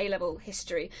my A-level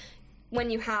history. When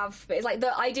you have, it's like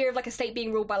the idea of like a state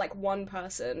being ruled by like one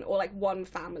person or like one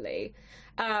family.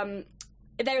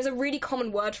 There's a really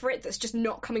common word for it that's just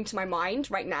not coming to my mind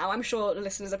right now. I'm sure the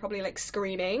listeners are probably like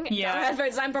screaming. Yeah.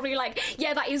 I'm probably like,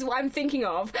 yeah, that is what I'm thinking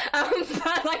of.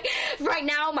 But like right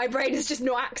now, my brain is just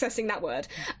not accessing that word.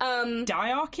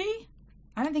 Diarchy?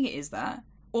 I don't think it is that.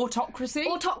 Autocracy?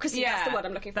 Autocracy, that's the word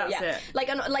I'm looking for. That's it.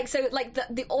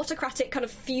 The autocratic kind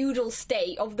of feudal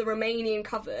state of the Romanian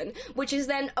coven, which is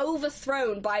then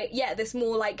overthrown by this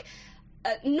more like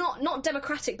not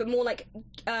democratic, but more like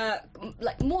a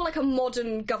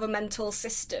modern governmental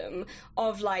system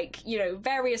of like, you know,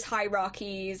 various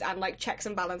hierarchies and like checks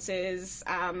and balances,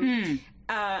 and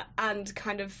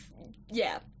kind of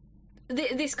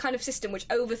this kind of system which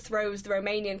overthrows the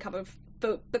Romanian kind of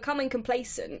becoming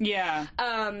complacent. Yeah.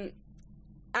 And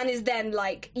is then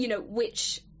like, you know,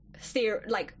 which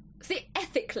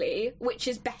ethically, which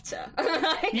is better?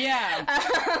 Yeah.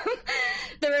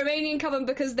 The Romanian coven,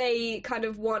 because they kind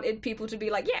of wanted people to be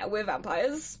like, yeah, we're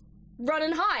vampires. Run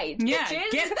and hide,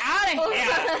 bitches. Get out of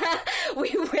here.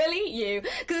 We will eat you.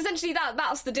 Because essentially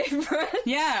that's the difference.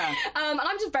 Yeah. And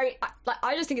I'm just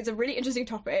I just think it's a really interesting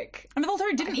topic. And the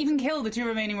Volturi didn't even kill the two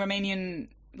Romanian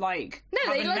like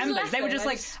members. They were just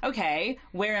like, okay,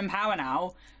 we're in power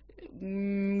now.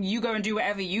 You go and do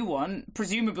whatever you want.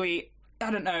 Presumably, I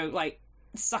don't know, like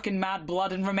sucking mad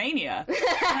blood in Romania.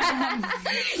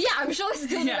 Yeah, I'm sure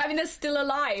they're still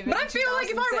alive. But I feel like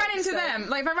if I ran into them,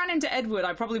 like if I ran into Edward,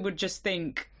 I probably would just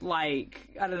think like,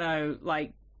 I don't know,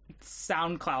 like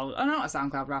SoundCloud. I'm not a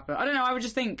SoundCloud rapper. I don't know. I would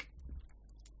just think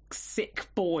sick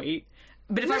boy.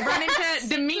 But if I ran into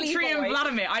Dimitri and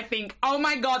Vladimir, I think, oh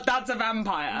my god, that's a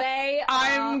vampire.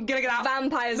 I'm gonna get out.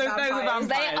 Vampires. Those are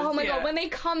vampires. Oh my god, when they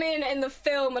come in the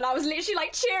film, and I was literally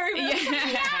like cheering.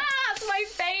 That's my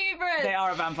favourite. They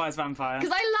are a vampire's vampire.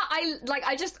 Because I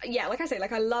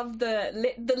love the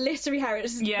literary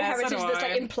heritage, the heritage that's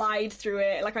like implied through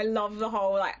it. Like I love the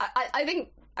whole like I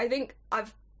think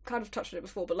I've kind of touched on it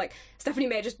before, but like Stephenie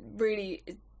Meyer just really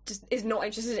is not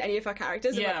interested in any of her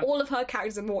characters, and like all of her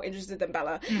characters are more interested than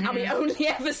Bella, and we only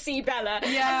ever see Bella.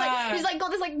 Yeah, he's like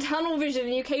got this like tunnel vision,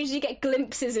 and you occasionally get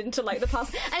glimpses into like the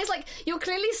past, and it's like you're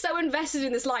clearly so invested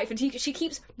in this life, and she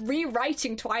keeps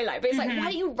rewriting Twilight, but it's like, why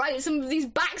don't you write some of these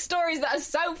backstories that are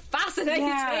so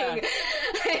fascinating?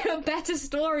 Better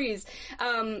stories.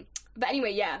 But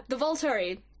anyway, the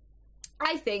Volturi,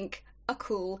 I think, are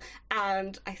cool,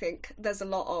 and I think there's a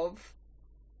lot of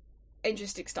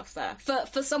interesting stuff there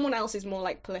for someone else who's more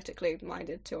like politically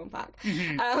minded to unpack.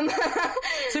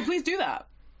 So please do that.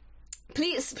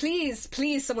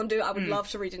 Please, someone do it. I would love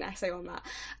to read an essay on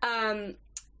that.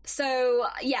 So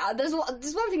yeah, there's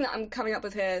one thing that I'm coming up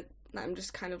with here that I'm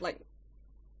just kind of like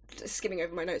skimming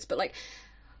over my notes, but like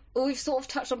we've sort of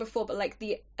touched on before, but like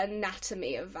the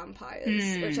anatomy of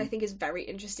vampires, which I think is very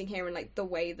interesting here, and like the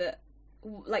way that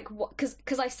like what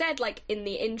because I said like in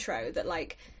the intro that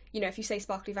like, you know, if you say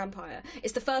sparkly vampire,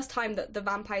 it's the first time that the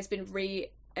vampire's been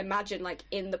reimagined like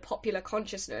in the popular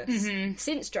consciousness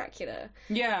since Dracula.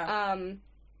 Yeah.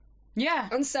 Yeah.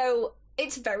 And so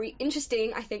it's very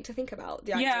interesting, I think, to think about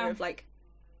the idea of like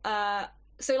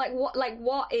so like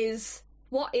what is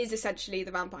essentially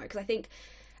the vampire, because I think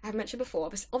I've mentioned before,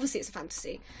 obviously it's a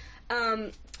fantasy,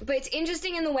 but it's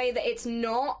interesting in the way that it's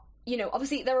not, you know,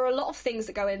 obviously there are a lot of things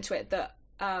that go into it that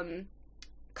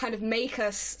kind of make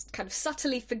us kind of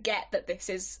subtly forget that this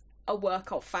is a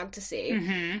work of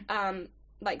fantasy.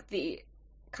 Like the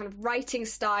kind of writing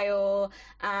style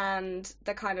and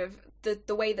the kind of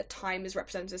the way that time is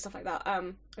represented and stuff like that,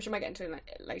 which I might get into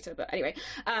later, but anyway,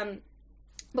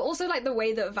 but also like the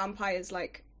way that vampires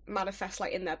like manifest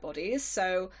like in their bodies.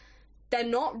 So they're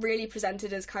not really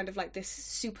presented as kind of like this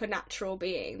supernatural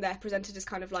being. They're presented as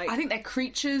kind of like, I think they're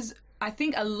creatures. I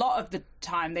think a lot of the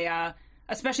time they are,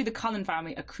 especially the Cullen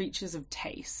family, are creatures of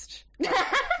taste.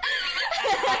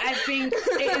 I think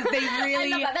they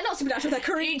really... I love that. They're not supernatural, they're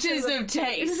creatures of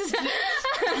taste.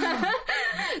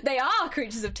 They are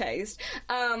creatures of taste.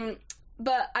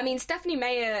 But, I mean, Stephenie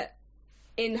Meyer,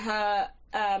 in her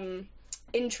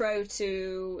intro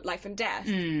to Life and Death,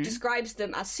 describes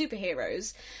them as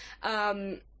superheroes.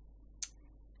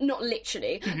 Not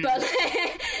literally, but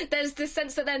there's this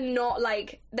sense that they're not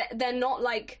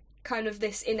like kind of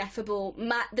this ineffable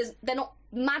they're not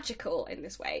magical in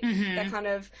this way. They're kind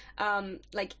of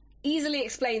like easily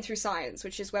explained through science,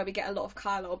 which is where we get a lot of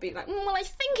Carlisle being like, well, I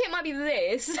think it might be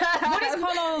this. What is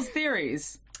Carlisle's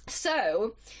theories?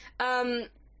 So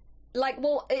like,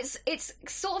 well, it's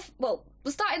sort of, well,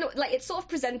 we're starting, like, it's sort of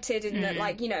presented in that,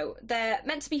 like, you know, they're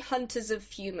meant to be hunters of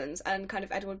humans, and kind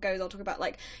of Edward goes on talking about,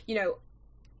 like, you know,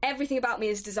 everything about me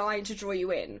is designed to draw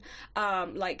you in.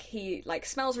 Like, he, like,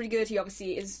 smells really good, he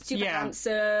obviously is super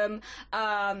handsome,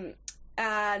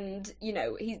 and, you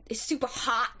know, he's super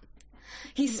hot,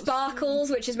 he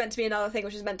sparkles, which is meant to be another thing,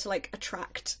 which is meant to, like,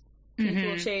 attract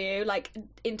people to you, like,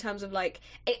 in terms of, like,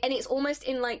 and it's almost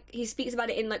in, like, he speaks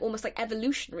about it in, like, almost, like,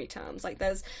 evolutionary terms. Like,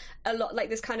 there's a lot, like,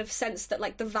 this kind of sense that,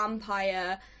 like, the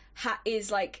vampire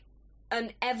is, like,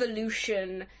 an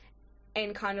evolution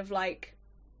in kind of, like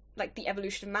the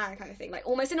evolution of man kind of thing, like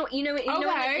almost in, you know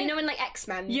in like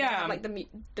X-Men, have, like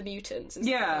the mutants and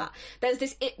stuff like that. There's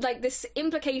this this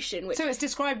implication, which, so it's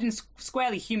described in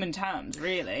squarely human terms,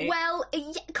 really. Well,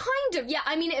 kind of, yeah.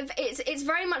 I mean, it's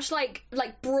very much like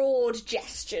broad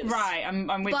gestures, right? I'm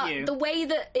with you. But the way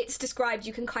that it's described,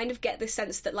 you can kind of get this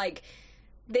sense that, like,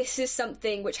 this is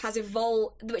something which has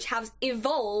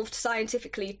evolved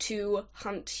scientifically to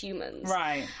hunt humans,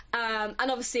 right? And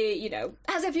obviously, you know,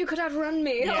 as if you could outrun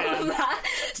me, all of that,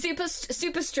 super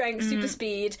strength, super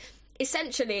speed,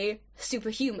 essentially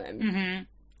superhuman.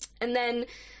 And then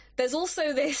there's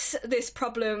also this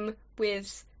problem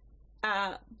with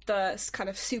the kind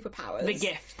of superpowers, the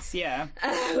gifts, the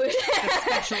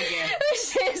special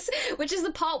gifts, which is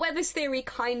the part where this theory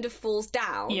kind of falls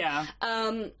down.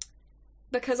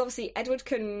 Because obviously Edward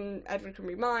can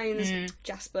read minds,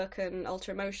 Jasper can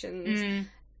alter emotions,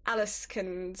 Alice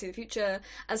can see the future,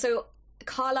 and so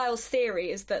Carlisle's theory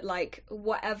is that, like,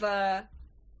 whatever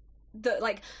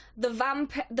the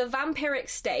vampiric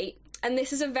state, and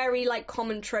this is a very, like,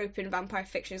 common trope in vampire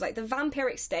fiction, is like the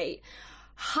vampiric state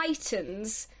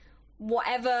heightens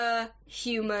whatever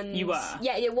human you were.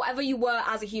 Yeah, whatever you were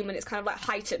as a human, it's kind of like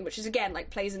heightened, which is again like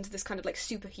plays into this kind of like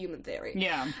superhuman theory.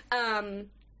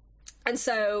 And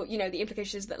so, you know, the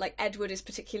implication is that, like, Edward is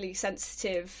particularly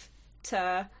sensitive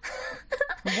to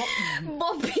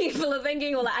what people are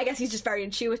thinking, or, like, I guess he's just very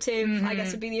intuitive, I guess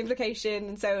would be the implication,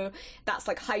 and so that's,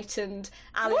 like, heightened.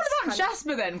 Alice, what about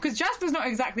Jasper, then? Because Jasper's not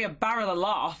exactly a barrel of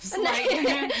laughs. No, but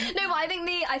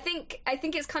I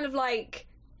think it's kind of like,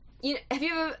 you know, have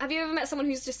you ever met someone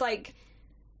who's just, like,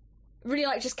 really,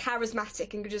 like, just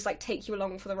charismatic and could just, like, take you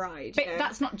along for the ride? But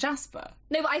that's not Jasper.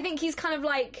 No, but I think he's kind of,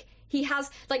 like, he has,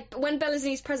 like, when Bella's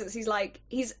in his presence,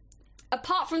 he's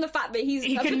apart from the fact that he's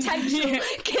a potential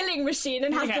killing machine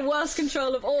and has the worst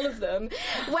control of all of them,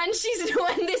 when this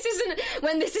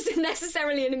isn't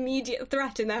necessarily an immediate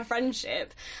threat in their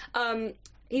friendship,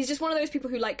 he's just one of those people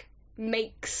who, like,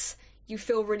 makes you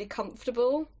feel really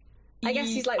comfortable. I guess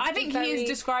he's, like, I think he is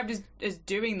described as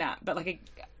doing that, but, like,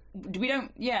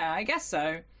 I guess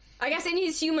so. I guess in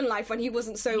his human life, when he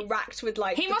wasn't so racked with,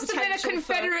 like, he must have been a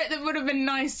Confederate that would have been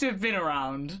nice to have been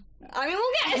around. I mean,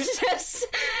 we'll get into this.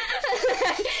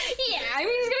 Yeah, I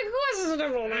mean, he's got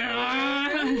a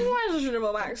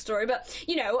questionable backstory, but,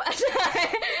 you know,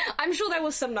 I'm sure there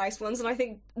was some nice ones, and I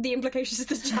think the implications of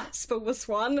the Jasper was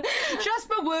one.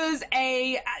 Jasper was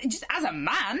just as a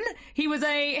man, he was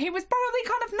probably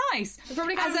kind of nice.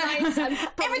 Probably kind of nice. And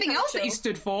everything else that he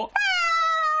stood for.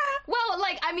 Well,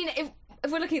 like, I mean, if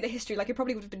we're looking at the history, like, it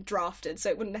probably would have been drafted, so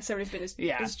it wouldn't necessarily have been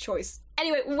his choice.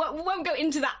 Anyway, we won't go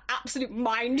into that absolute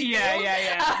mind. Yeah.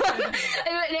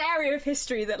 In an area of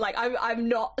history that, like, I'm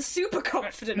not super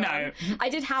confident on. I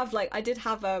did have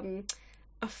a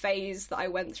phase that I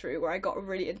went through where I got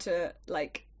really into,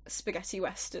 like, spaghetti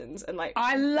westerns, and, like,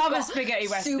 I love a spaghetti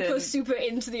western. Super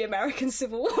into the American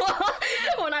Civil War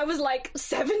when I was, like,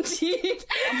 17.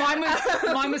 Mine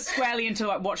was squarely into,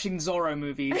 like, watching Zorro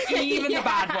movies, even the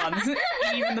bad ones.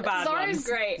 Zorro's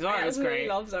great. Zorro's I absolutely great.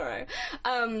 love Zorro.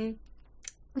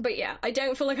 But yeah, I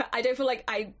don't feel like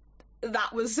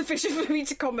that was sufficient for me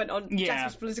to comment on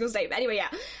Jasper's political state. But anyway,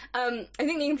 I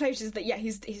think the implication is that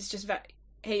he's just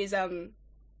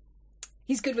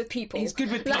he's good with people. He's good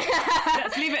with people.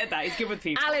 Let's leave it at that. He's good with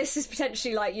people. Alice is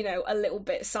potentially, like, you know, a little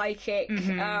bit psychic.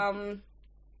 Mm-hmm.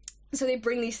 So they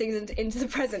bring these things into the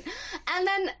present.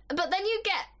 But then you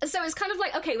get... So it's kind of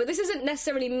like, okay, well, this isn't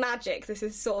necessarily magic. This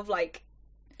is sort of like,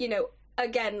 you know,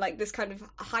 again, like this kind of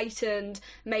heightened,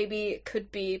 maybe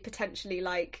could be potentially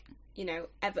like, you know,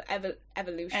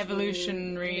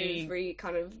 evolutionary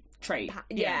kind of trait.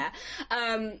 Yeah.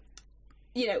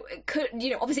 You know, it could, you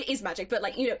know, obviously it is magic, but,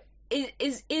 like, you know,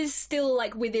 is still,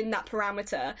 like, within that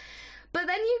parameter. But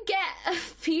then you get a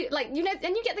few, like, you know,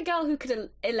 then you get the girl who could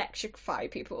electrify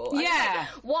people. Yeah. Like,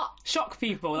 what? Shock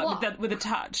people, like, with a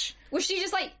touch. Was she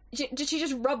just, like, did she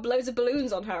just rub loads of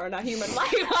balloons on her in her human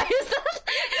life? Like,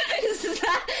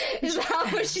 is that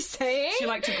what she's saying? She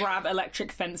liked to grab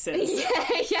electric fences.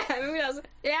 Yeah. Maybe that's,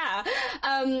 yeah.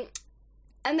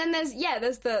 And then there's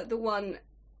the one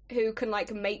who can,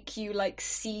 like, make you, like,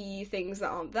 see things that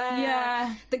aren't there.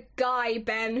 Yeah. The guy,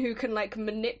 Ben, who can, like,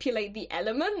 manipulate the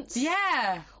elements.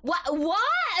 Yeah. What?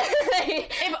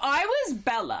 If I was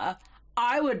Bella,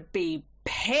 I would be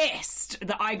pissed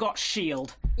that I got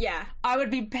S.H.I.E.L.D. Yeah. I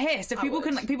would be pissed. If people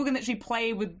can literally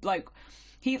play with, like,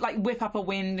 he, like, whip up a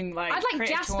wind and, like, I'd like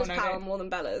Jasper's power more than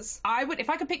Bella's. I would, if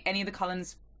I could pick any of the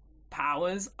Cullens'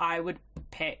 powers, I would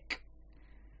pick...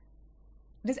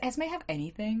 Does Esme have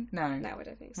anything? No, I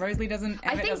don't think so. Rosalie doesn't.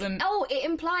 Emmett doesn't. Oh, it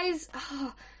implies.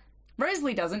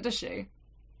 Rosalie doesn't, does she?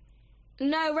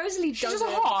 No, Rosalie doesn't. She's just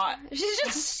hot. She's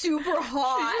just super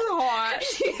hot.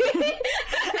 She's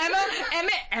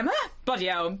hot. Emma? Bloody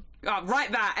hell. Oh,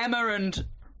 right there, Emma and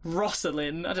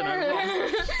Rosalind. I don't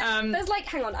know. There's, like,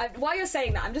 hang on. While you're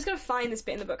saying that, I'm just going to find this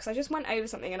bit in the book, because I just went over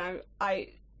something and I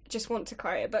just want to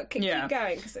quote it, but keep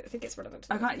going, because I think it's relevant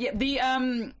to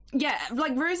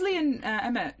like, Rosalie and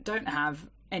Emma don't have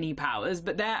any powers,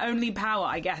 but their only power,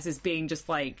 I guess, is being just,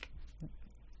 like,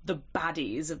 the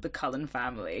baddies of the Cullen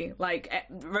family. Like,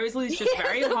 Rosalie's just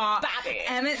very hot.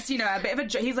 Emmett's, you know, a bit of a...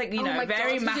 He's, like, you know,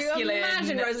 very masculine. Could you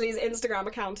imagine Rosalie's Instagram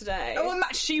account today? Oh,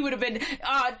 she would have been...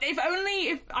 if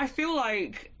I feel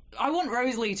like... I want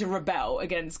Rosalie to rebel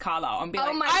against Carlisle and be like,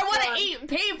 I want to eat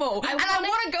people, and I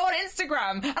want to go on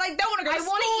Instagram, and I don't want to go to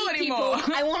school anymore.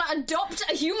 I want to adopt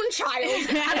a human child,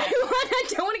 and I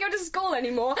don't want to go to school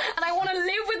anymore, and I want to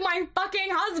live with my fucking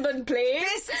husband, please.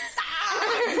 This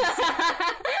sucks!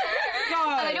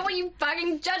 God. And I don't want you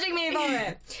fucking judging me for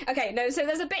it. Okay, no, so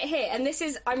there's a bit here, and this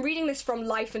is, I'm reading this from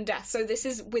Life and Death, so this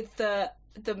is with the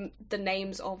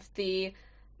names of the...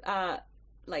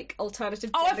 like, alternative.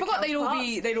 Oh, I forgot they'd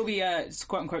all be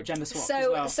quote unquote gender swapped as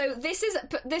well. So this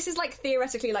is like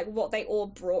theoretically like what they all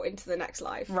brought into the next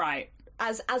life, right?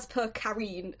 As per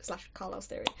Karine / Carlisle's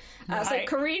theory. Right. So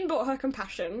Karine brought her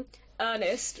compassion.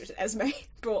 Ernest, which is Esme,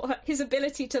 brought her his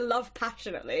ability to love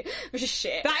passionately, which is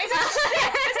shit. That is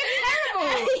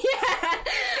terrible.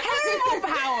 Terrible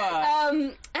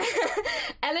power.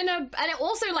 Eleanor, and it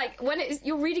also, like, when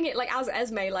you're reading it, like, as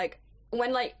Esme, like,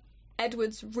 when, like,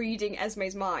 Edward's reading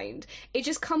Esme's mind, it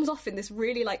just comes off in this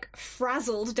really, like,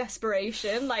 frazzled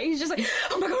desperation. Like, he's just like,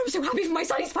 oh my god, I'm so happy for my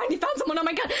son, he's finally found someone, oh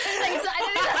my god. Like, so, I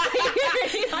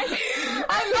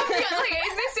love it. Like,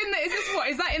 is this what,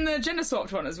 is that in the gender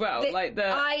swapped one as well? You're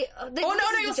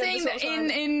saying that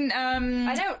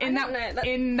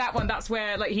in that one, that's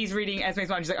where like he's reading Esme's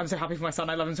mind. She's like, I'm so happy for my son.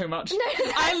 I love him so much.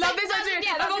 I love this idea.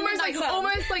 Yeah,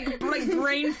 almost like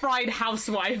brain fried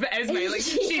housewife Esme. Like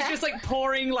she's just like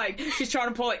pouring, like she's trying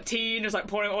to pour like tea and just like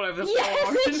pouring it all over the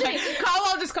floor. And like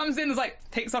Carlisle just comes in and like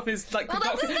takes off his like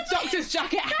doctor's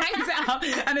jacket, hangs it up,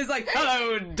 and is like,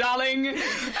 "Hello, darling." And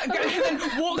then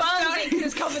walks down.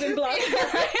 Is covered in blood.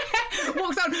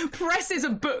 Walks down, presses a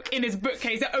book in his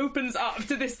bookcase. It opens up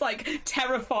to this like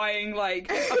terrifying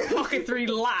like apothecary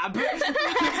lab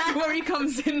where he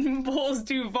comes in and pours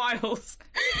 2 vials.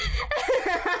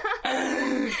 Well,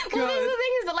 the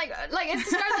thing is that like it's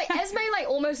described like Esme like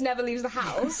almost never leaves the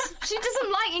house. She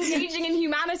doesn't like engaging in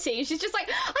humanity. She's just like,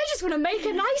 I just want to make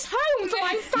a nice home for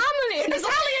my family and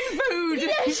Italian food.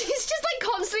 Yeah, she's just like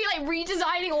constantly like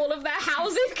redesigning all of their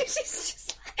houses because she's just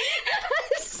like,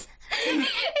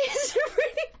 it's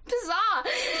really bizarre.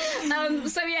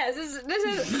 So yes,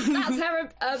 that's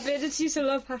her ability to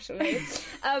love passionately.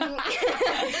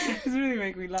 It's really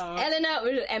making me laugh.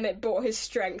 Emmett brought his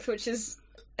strength, which is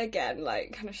again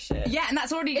like kind of shit. Yeah, and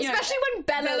that's already especially when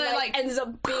Bella like ends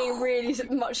up being really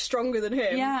much stronger than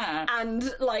him. Yeah,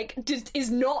 and like is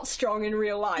not strong in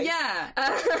real life. Yeah,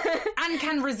 and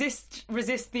can resist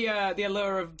the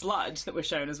allure of blood that we're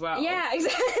shown as well. Yeah,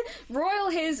 exactly. Royal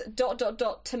his ...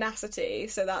 tenacity.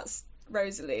 So that's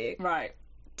Rosalie. Right.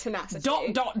 Tenacity. ...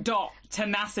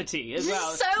 tenacity as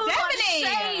well. So much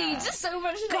shade. So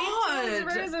much shade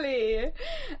towards Rosalie.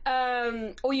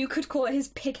 Or you could call it his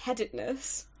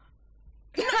pig-headedness.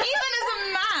 Even as a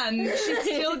man,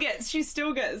 she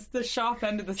still gets the sharp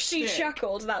end of the stick. She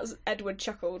chuckled. That was Edward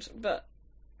chuckled. But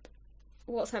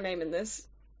what's her name in this?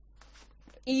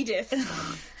 Edith.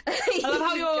 I love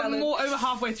how you're more over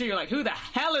halfway through. You're like, who the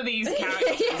hell are these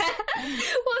characters? Yeah.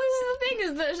 Well, this is the thing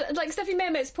is that like Stephenie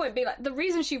Meyer makes a point being like the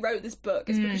reason she wrote this book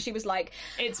is because she was like,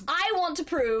 I want to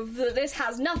prove that this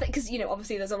has nothing, because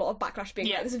obviously there's a lot of backlash being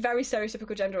like this is very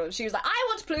stereotypical gender roles. She was like, I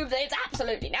want to prove that it's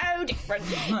absolutely no different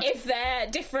if they're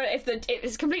different, if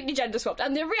it's completely gender swapped,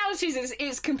 and the reality is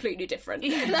it's completely different.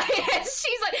 She's like,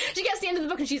 she gets to the end of the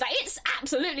book and she's like, it's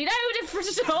absolutely no different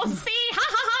at all. See, ha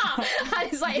ha ha,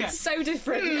 and it's like it's so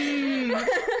different.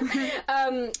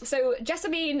 So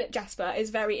Jessamine Jasper is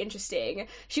very interesting.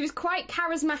 She was quite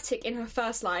charismatic in her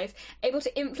first life, able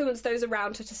to influence those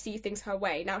around her to see things her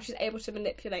way. Now she's able to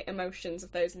manipulate emotions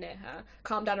of those near her,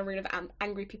 calm down a room of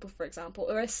angry people, for example,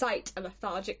 or excite a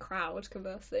lethargic crowd,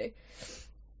 conversely.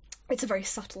 It's a very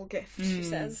subtle gift, she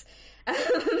says.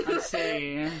 I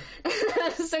see.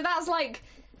 So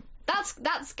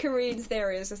that's Kareen's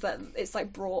theory, is that it's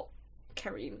like brought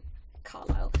Kareen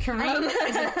Carlisle. Kareen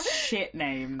is a shit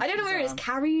name. I don't know where it is.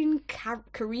 Kareen.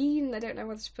 I don't know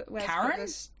where to put. Karen.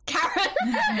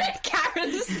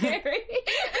 Karen's theory.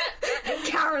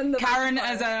 Karen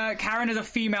as a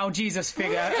female Jesus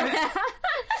figure.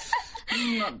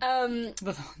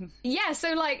 Yeah,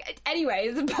 so like anyway,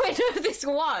 the point of this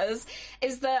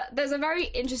is that there's a very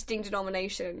interesting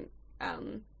denomination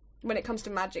when it comes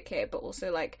to magic here, but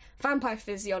also like vampire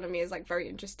physiognomy is like very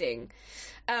interesting.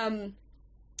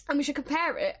 And we should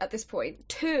compare it at this point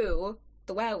to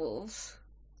the werewolves.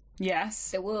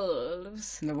 Yes. The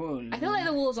wolves. The wolves. I feel like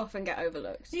the wolves often get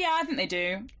overlooked. Yeah, I think they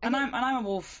do. I'm a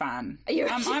wolf fan. I'm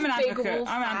an advocate.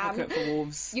 I'm an advocate for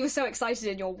wolves. You were so excited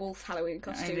in your wolf Halloween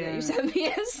costume that you sent me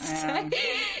yesterday.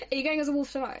 Are you going as a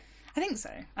wolf tonight? I think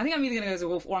so. I think I'm either going to go as a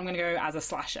wolf or I'm going to go as a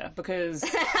slasher, because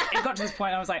it got to this point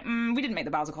and I was like, we didn't make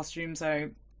the Bowser costume, so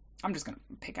I'm just going to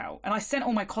pick out. And I sent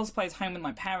all my cosplays home with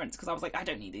my parents because I was like, I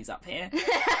don't need these up here.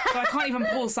 So I can't even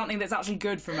pull something that's actually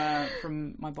good from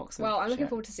my box. Well, I'm looking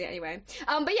forward to see it anyway.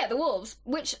 But yeah, the wolves,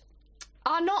 which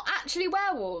are not actually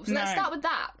werewolves. No. Let's start with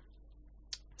that.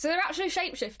 So they're actually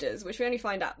shapeshifters, which we only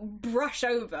find out brush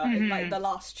over in like the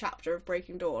last chapter of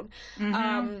Breaking Dawn.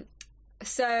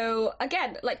 So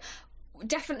again, like,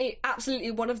 definitely,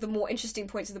 absolutely one of the more interesting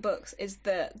points of the books is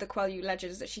the Quel'U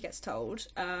legends that she gets told,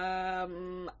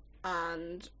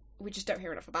 and we just don't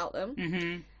hear enough about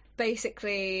them.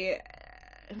 Basically,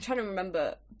 I'm trying to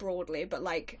remember broadly, but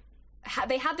like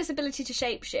they had this ability to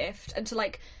shapeshift and to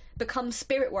like become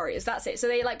spirit warriors. That's it. So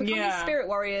they like become these spirit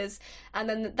warriors, and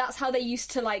then that's how they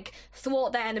used to like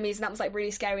thwart their enemies, and that was like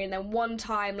really scary. And then one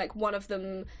time, like one of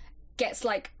them gets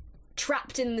like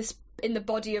trapped in the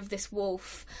body of this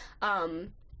wolf,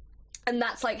 and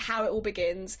that's like how it all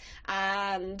begins.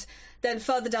 And then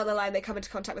further down the line they come into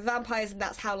contact with vampires, and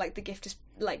that's how like the gift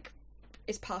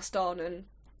is passed on. And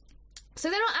So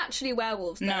they're not actually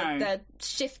werewolves. They're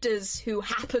shifters who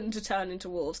happen to turn into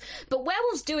wolves. But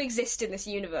werewolves do exist in this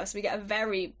universe. We get a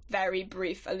very, very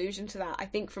brief allusion to that, I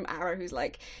think, from Arrow, who's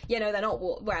like, they're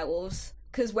not werewolves,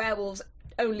 because werewolves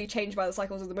only change by the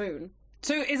cycles of the moon.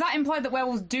 So is that implied that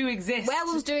werewolves do exist?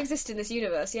 Werewolves do exist in this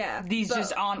universe, yeah. These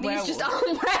just aren't werewolves. These just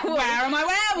aren't werewolves. Where are my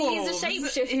werewolves? These are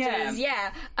shapeshifters,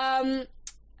 yeah.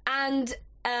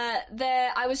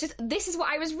 This is what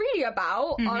I was reading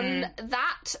about on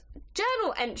that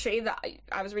journal entry that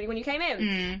I was reading when you came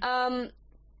in.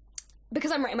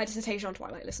 Because I'm writing my dissertation on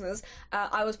Twilight, listeners,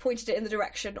 I was pointed in the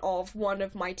direction of one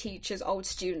of my teacher's old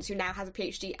students who now has a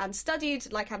PhD and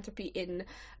studied lycanthropy in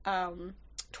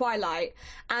Twilight.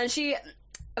 And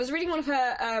I was reading one of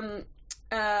her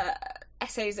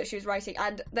essays that she was writing,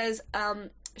 and there's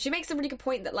she makes a really good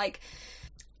point that like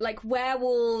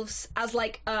werewolves as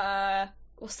like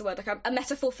what's the word, like a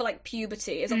metaphor for like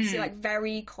puberty is obviously like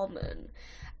very common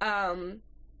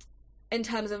in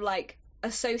terms of like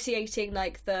associating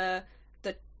like the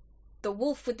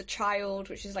wolf with the child,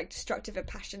 which is like destructive and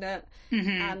passionate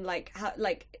and like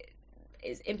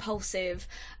is impulsive,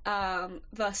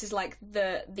 versus like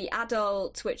the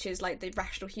adult, which is like the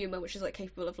rational humour, which is like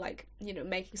capable of like,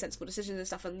 making sensible decisions and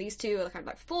stuff, and these two are kind of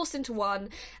like forced into one,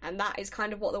 and that is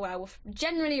kind of what the werewolf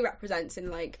generally represents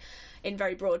in like in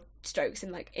very broad strokes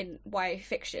in YA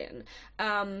fiction.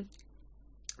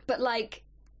 But like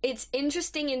it's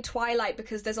interesting in Twilight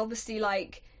because there's obviously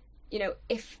like,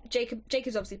 if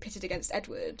Jacob's obviously pitted against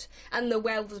Edward, and the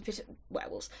wolves are pitted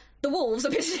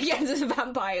against the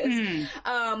vampires.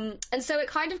 And so it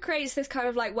kind of creates this kind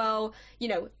of like, well,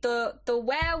 the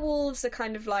werewolves are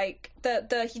kind of like,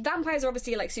 the vampires are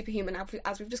obviously like superhuman,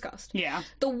 as we've discussed. Yeah.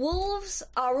 The wolves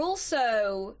are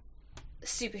also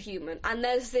superhuman, and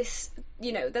there's this,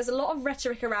 there's a lot of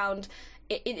rhetoric around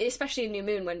it, especially in New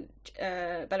Moon, when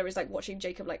Bella is like watching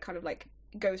Jacob like kind of like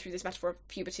go through this metaphor of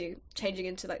puberty changing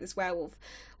into like this werewolf,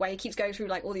 where he keeps going through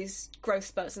like all these growth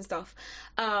spurts and stuff,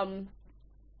 and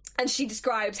she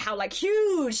describes how like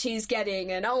huge he's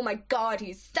getting, and oh my god,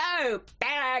 he's so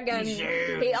big, and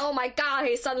oh my god,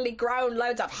 he's suddenly grown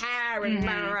loads of hair,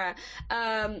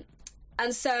 and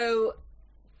and so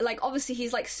like obviously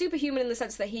he's like superhuman in the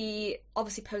sense that he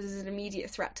obviously poses an immediate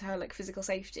threat to her like physical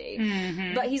safety,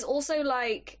 but he's also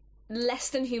like less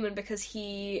than human because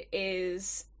he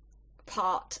is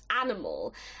part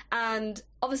animal. And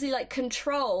obviously like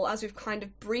control, as we've kind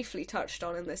of briefly touched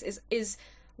on in this, is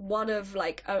one of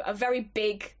like a very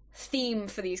big theme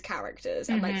for these characters,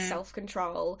 and like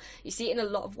self-control. You see it in a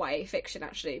lot of YA fiction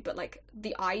actually, but like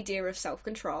the idea of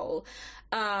self-control,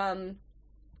 and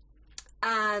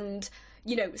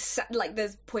like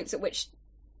there's points at which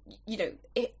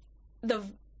Edward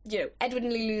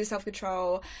and Lee lose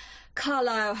self-control.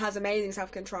 Carlisle has amazing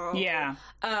self-control. Yeah.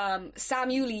 Sam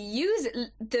Yulee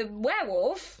the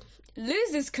werewolf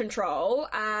loses control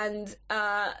and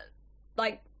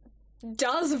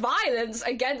does violence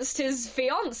against his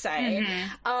fiancée.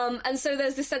 And so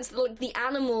there's this sense that like the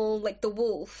animal, like the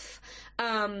wolf,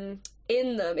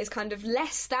 in them is kind of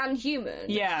less than human.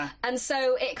 Yeah. And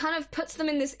so it kind of puts them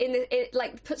it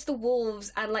like puts the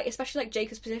wolves and like especially like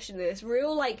Jacob's position in this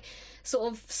real like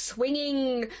sort of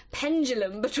swinging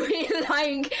pendulum between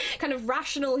like kind of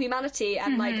rational humanity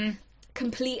and like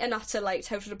complete and utter like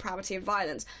total depravity and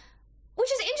violence. Which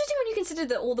is interesting when you consider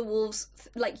that all the wolves,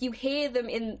 like, you hear them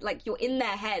in, like, you're in their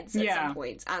heads at some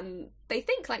points, and they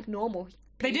think like normal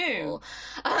people. They do.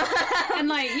 And,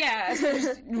 like, yeah, I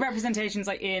suppose representations,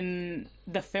 like, in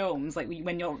the films, like,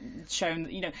 when you're shown,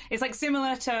 it's, like,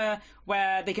 similar to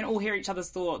where they can all hear each other's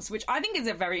thoughts, which I think is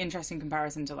a very interesting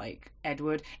comparison to, like,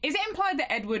 Edward. Is it implied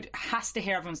that Edward has to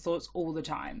hear everyone's thoughts all the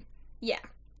time? Yeah.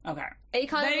 Okay. There you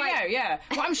go, yeah.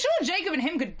 Well, I'm sure Jacob and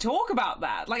him could talk about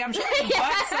that. Like, I'm sure they could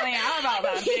work something out about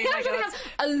that. Being like, have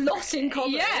a lot in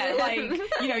common. Yeah, like,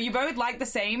 you both like the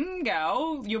same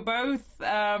girl. You're both,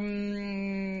 why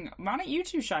don't you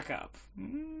two shack up?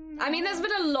 I mean, there's been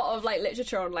a lot of, like,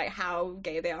 literature on, like, how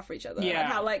gay they are for each other. Yeah.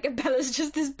 And how, like, Bella's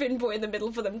just this pinpoint in the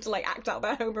middle for them to, like, act out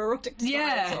their homoerotic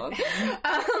desires on.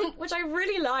 Which I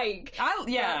really like.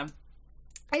 Yeah.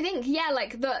 I think,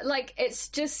 it's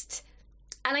just...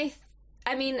 And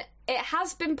I mean, it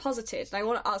has been posited, and I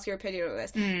want to ask your opinion on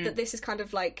this, that this is kind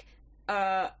of like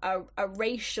a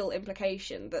racial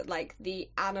implication, that like the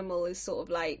animal is sort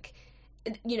of like,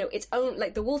 its own,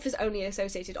 like the wolf is only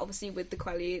associated obviously with the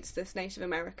Quileutes, this Native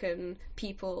American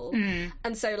people,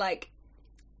 and so like,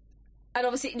 and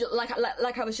obviously like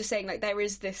I was just saying, like there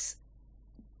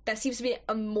seems to be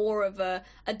a more of a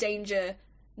danger,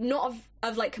 not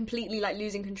of like completely like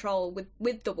losing control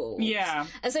with the wolves. Yeah.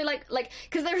 And so like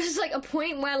because there is like a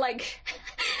point where like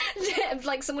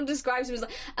like someone describes him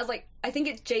as like I think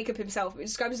it's Jacob himself, who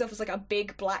describes himself as like a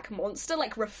big black monster,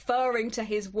 like referring to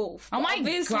his wolf. Oh my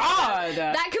god!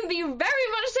 That can be very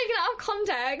much taken out of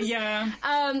context. Yeah.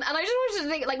 And I just wanted to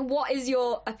think, like, what is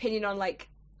your opinion on like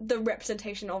the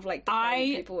representation of like the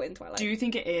people in Twilight? I do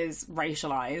think it is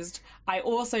racialized. I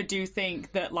also do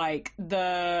think that like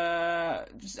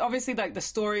obviously like the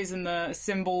stories and the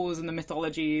symbols and the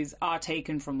mythologies are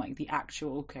taken from like the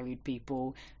actual Coed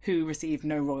people who receive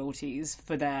no royalties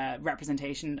for their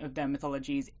representation of their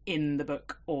mythologies in the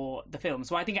book or the film.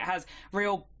 So I think it has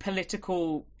real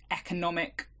political,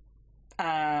 economic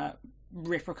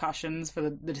repercussions for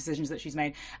the decisions that she's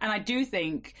made. And I do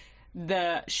think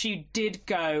that she did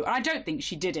go, and I don't think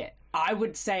she did it, I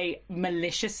would say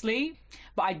maliciously,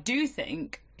 but I do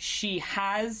think she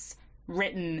has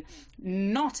written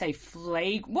not a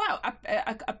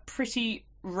pretty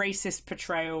racist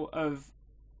portrayal of,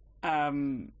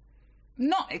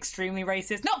 not extremely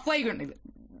racist, not flagrantly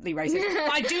racist, but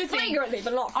I do think flagrantly,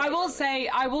 but not flagrantly.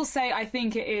 I will say I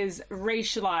think it is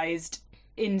racialized,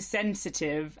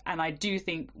 insensitive, and I do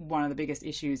think one of the biggest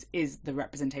issues is the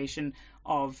representation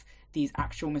of these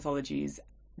actual mythologies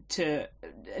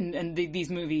these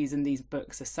movies and these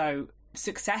books are so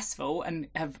successful and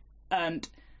have earned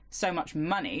so much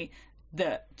money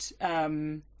that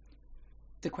the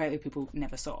Quaalude people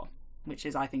never saw, which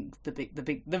is I think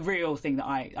the real thing that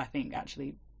I think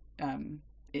actually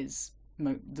is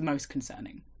the most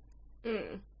concerning.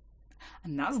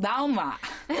 And that's down that.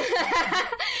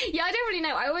 Yeah, I don't really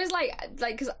know. I always like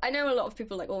because I know a lot of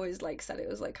people like always like said it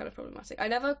was like kind of problematic. I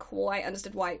never quite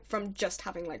understood why from just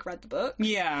having like read the book.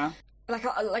 Yeah. Like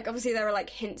obviously there are like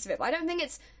hints of it, but I don't think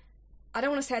it's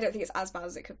as bad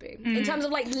as it could be. In terms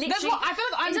of like literally, that's what I feel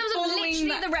like I'm in terms of following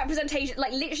literally the representation,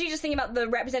 like literally just thinking about the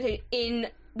representation in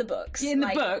the books. Yeah, in the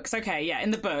books, okay, yeah,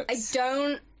 in the books.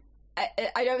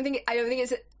 I don't think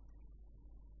it's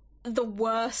the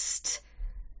worst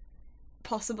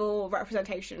possible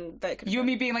representation that could. You and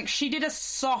me being like, she did a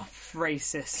soft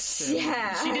racist.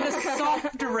 Yeah. She did a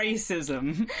soft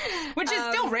racism, which is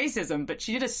still racism, but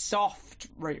she did a soft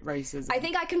racism. I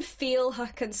think I can feel her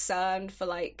concern for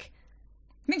like.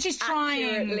 I think she's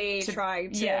trying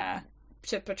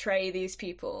to portray these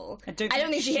people. I don't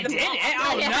think she hit them.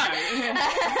 Oh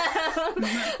no!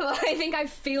 Well, I think I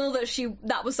feel that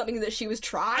that was something that she was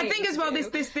trying. I think as well do.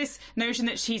 this notion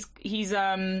that he's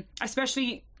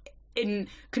especially in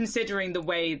considering the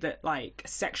way that like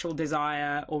sexual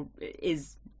desire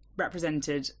is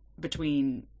represented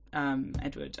between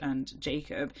Edward and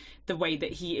Jacob, the way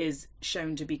that he is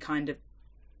shown to be kind of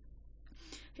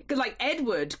like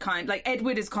Edward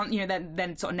is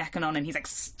then sort of necking on and he's like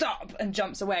stop and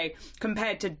jumps away,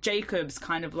 compared to Jacob's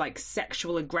kind of like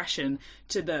sexual aggression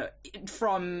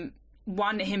from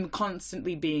one, him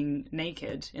constantly being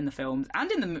naked in the films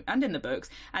and in the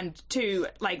books, and two,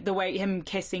 like the way him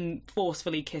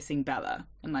forcefully kissing Bella,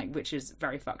 and like which is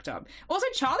very fucked up. Also,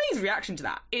 Charlie's reaction to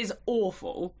that is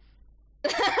awful.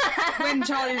 When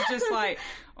Charlie's just like,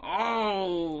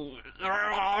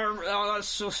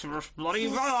 that's just bloody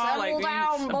Bella, like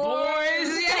down,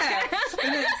 boys. Yeah.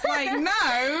 And it's like,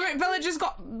 no, Bella just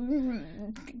got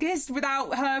kissed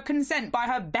without her consent by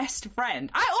her best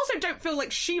friend. I also don't feel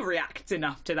like she reacts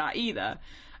enough to that either.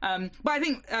 But I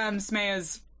think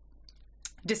Smayer's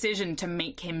decision to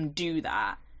make him do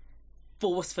that,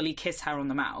 forcefully kiss her on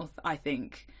the mouth, I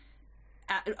think,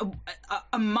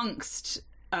 amongst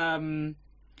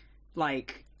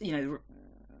like, you know,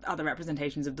 other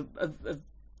representations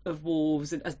of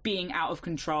wolves as being out of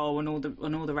control and all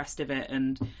the rest of it,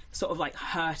 and sort of like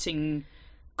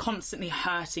constantly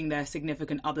hurting their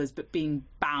significant others, but being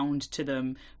bound to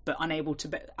them, but unable to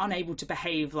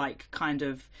behave like kind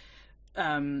of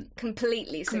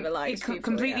completely civilized people,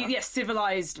 completely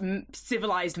civilized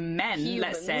men. Humans,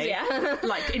 let's say,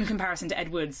 like in comparison to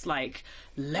Edward's, like,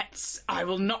 I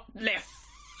will not lay a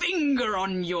finger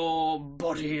on your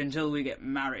body until we get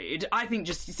married. I think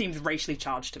just seems racially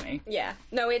charged to me. Yeah,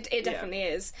 no, it definitely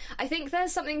is. I think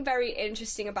there's something very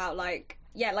interesting about like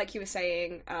you were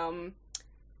saying,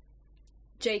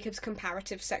 Jacob's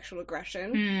comparative sexual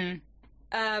aggression.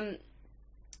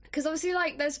 Because obviously,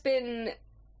 like, there's been,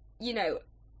 you know,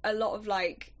 a lot of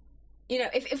like, you know,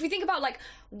 if we think about like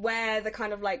where the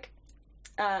kind of like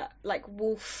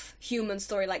wolf human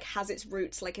story like has its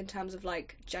roots, like in terms of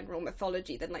like general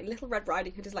mythology, then like Little Red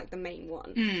Riding Hood is like the main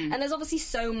one. And there's obviously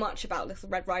so much about Little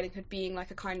Red Riding Hood being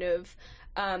like a kind of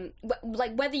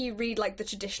like whether you read like the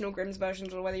traditional Grimm's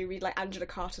versions or whether you read like Angela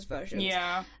Carter's versions,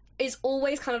 it's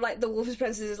always kind of like the Wolf's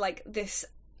Princess is like this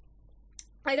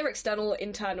either external or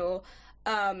internal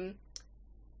kind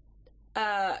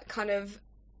of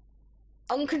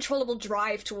uncontrollable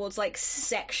drive towards like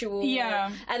sexual,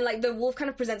 and like the wolf kind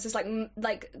of presents this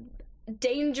like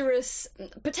dangerous,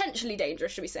 potentially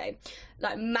dangerous, should we say,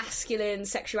 like masculine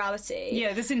sexuality.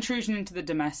 Yeah, this intrusion into the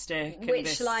domestic,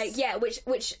 which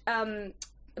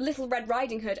Little Red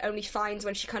Riding Hood only finds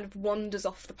when she kind of wanders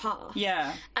off the path.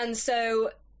 Yeah, and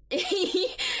so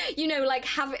you know, like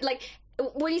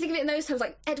when you think of it in those terms,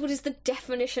 like Edward is the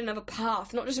definition of a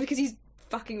path, not just because he's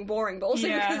fucking boring, but also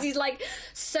because he's like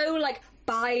so like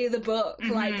by the book,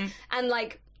 like, and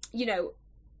like, you know,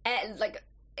 like,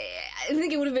 I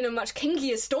think it would have been a much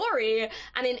kinkier story,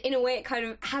 and in a way it kind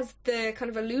of has the kind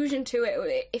of allusion to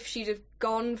it if she'd have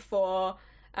gone for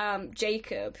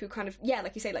Jacob, who kind of,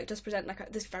 like you say, like does present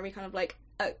like this very kind of like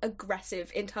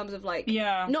aggressive in terms of like,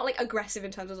 not like aggressive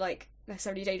in terms of like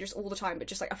necessarily dangerous all the time, but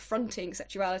just like affronting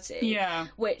sexuality,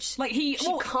 which like he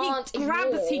grabs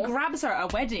her at a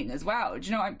wedding as well. Do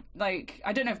you know,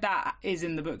 I don't know if that is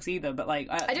in the books either, but like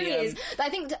I don't think it is.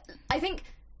 I think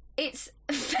it's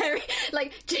very,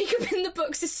 like, Jacob in the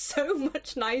books is so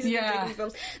much nicer than Jacob in the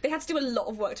films. They had to do a lot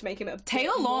of work to make him a bit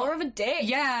more of a dick.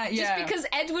 Just because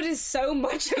Edward is so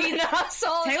much of an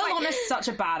asshole. Taylor Lautner's such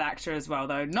a bad actor as well,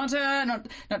 though. Not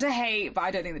to hate, but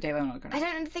I don't think that Taylor Lautner. I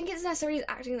don't think it's necessarily his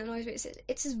acting that annoys me.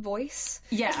 It's his voice.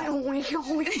 Yeah. It's like, oh my god.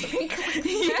 Well, that's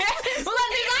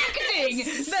his acting.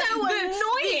 So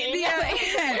annoying.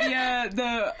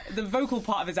 The vocal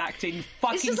part of his acting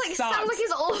fucking it's just like sucks. Sounds like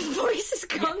his old voice is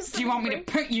constantly. Do you want me to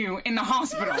put you in the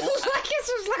hospital? Like it's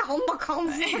just like, oh my god,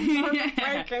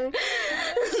 breaking.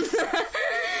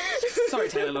 Sorry,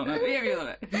 Taylor Lautner.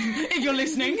 If you're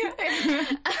listening,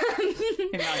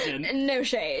 imagine. No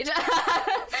shade.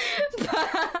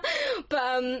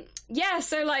 but yeah.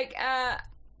 So like,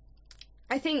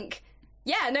 I think,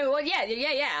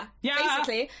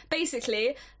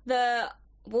 Basically, the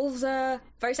wolves are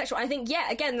very sexual. I think,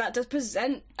 again, that does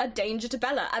present a danger to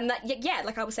Bella, and that,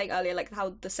 like I was saying earlier, like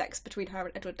how the sex between her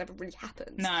and Edward never really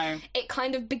happens. No. It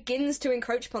kind of begins to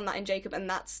encroach upon that in Jacob, and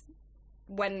that's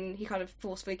when he kind of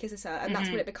forcefully kisses her, and that's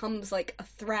when it becomes like a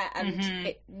threat,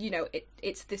 and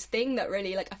it's this thing that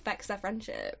really like affects their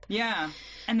friendship. Yeah.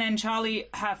 And then Charlie,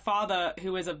 her father,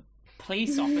 who is a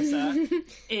police officer, which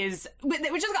is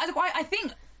I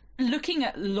think. Looking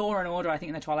at Law and Order, I think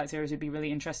in the Twilight series would be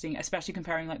really interesting, especially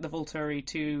comparing like the Volturi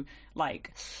to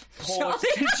like Charlie.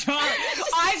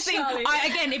 I think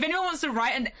again, if anyone wants to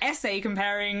write an essay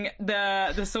comparing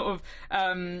the sort of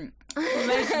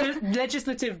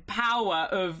legislative power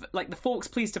of like the Forks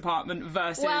Police Department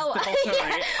versus the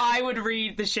Volturi, I would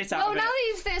read the shit out of it. Well, now that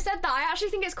you've said that, I actually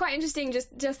think it's quite interesting just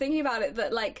thinking about it,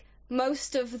 that like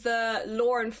most of the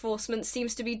law enforcement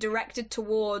seems to be directed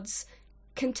towards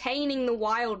containing the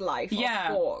wildlife of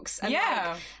Forks, and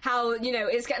like how, you know,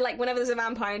 it's like whenever there's a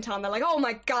vampire in town, they're like, oh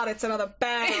my god, it's another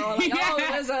bear, or like, oh,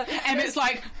 there's a Emmett's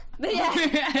like,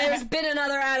 there's been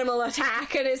another animal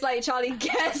attack, and it's like Charlie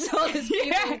gets all his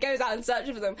people and goes out in search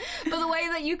of them. But the way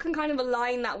that you can kind of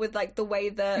align that with like the way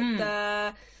that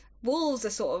the wolves are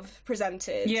sort of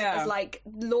presented as like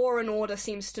Law and Order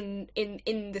seems to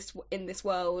in this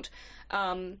world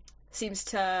seems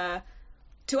to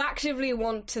actively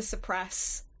want to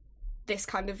suppress this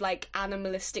kind of like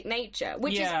animalistic nature,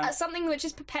 which is something which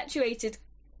is perpetuated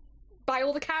by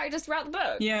all the characters throughout the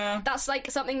book. Yeah, that's like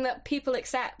something that people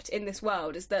accept in this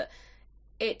world, is that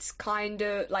it's kind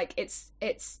of like it's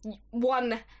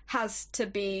one has to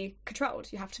be controlled.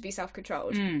 You have to be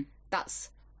self-controlled. That's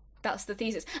the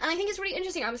thesis, and I think it's really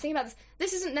interesting. I was thinking about this.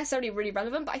 This isn't necessarily really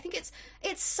relevant, but I think it's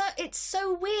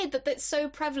so weird that that's so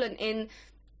prevalent in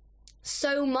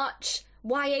so much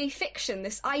YA fiction,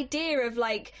 this idea of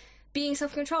like being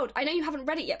self-controlled. I know you haven't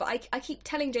read it yet, but I keep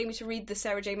telling Jamie to read the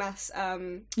Sarah J Maas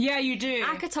you do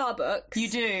ACOTAR books. You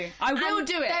do. I will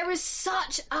do it. There is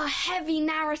such a heavy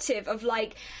narrative of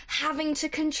like having to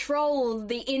control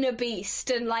the inner beast,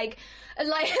 and like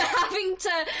having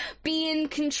to be in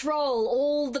control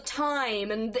all the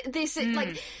time, and this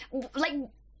like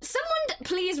someone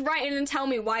please write in and tell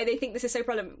me why they think this is so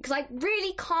prevalent, because I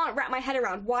really can't wrap my head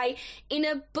around why in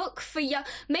a book for young...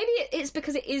 Maybe it's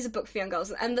because it is a book for young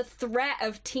girls, and the threat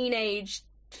of teenage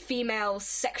female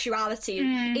sexuality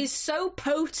is so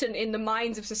potent in the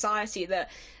minds of society that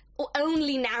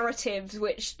only narratives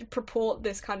which purport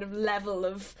this kind of level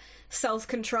of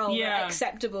self-control are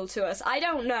acceptable to us. I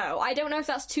don't know if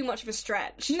that's too much of a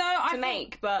stretch to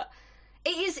make, but...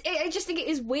 I just think it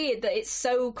is weird that it's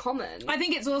so common. I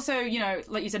think it's also, you know,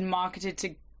 like you said,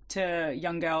 marketed to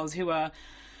young girls who are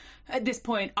at this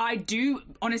point, I do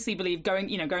honestly believe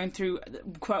going through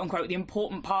quote unquote the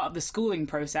important part of the schooling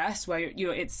process, where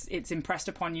it's impressed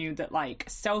upon you that like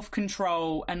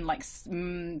self-control and like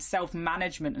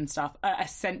self-management and stuff are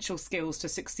essential skills to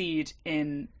succeed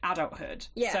in adulthood.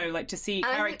 Yeah. So like to see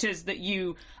characters that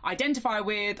you identify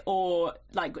with or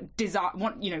like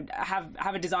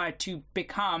have a desire to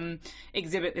become,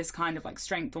 exhibit this kind of like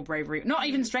strength or bravery. Not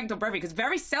even strength or bravery, because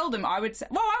very seldom I would say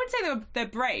they're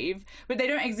brave, but they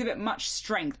don't exhibit much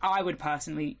strength, I would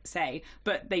personally say,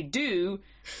 but they do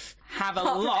have a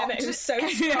lot. It was so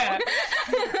strong.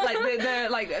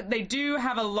 They do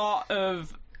have a lot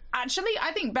of. Actually,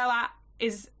 I think Bella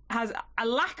has a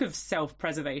lack of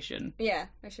self-preservation. Yeah,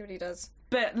 she really does.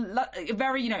 But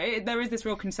very, there is this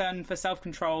real concern for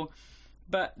self-control.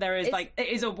 But there is it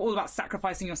is all about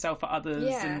sacrificing yourself for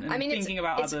others and thinking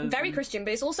about others. It's very Christian,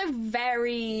 but it's also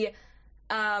very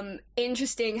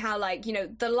interesting how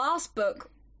the last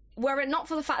book, were it not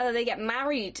for the fact that they get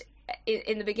married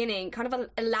in the beginning, kind of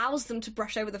allows them to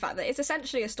brush over the fact that it's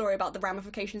essentially a story about the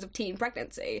ramifications of teen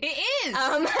pregnancy. It is.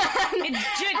 It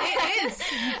is.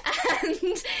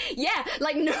 And yeah,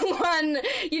 no one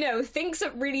thinks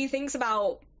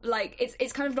about.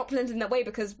 It's kind of not presented in that way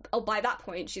because by that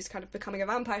point she's kind of becoming a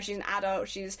vampire. She's an adult.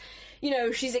 She's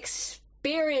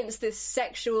experienced this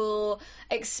sexual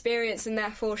experience, and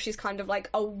therefore she's kind of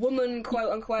like a woman,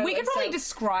 quote unquote. We could probably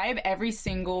describe every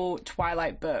single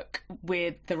Twilight book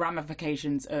with the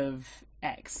ramifications of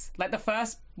X. Like the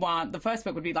first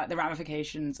book would be like the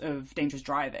ramifications of dangerous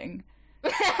driving.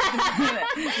 The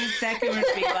second would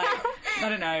be like, I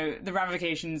don't know, the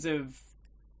ramifications of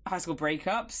high school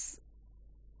breakups.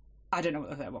 I don't know what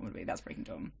the third one would be. That's Breaking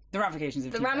Dawn. The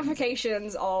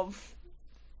ramifications of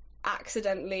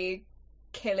accidentally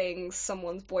killing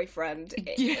someone's boyfriend,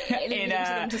 leading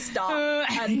them to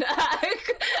start an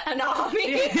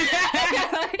army.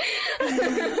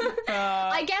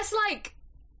 I guess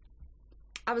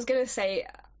I was gonna say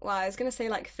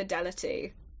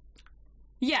fidelity.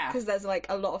 Yeah, because there's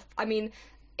a lot of. I mean,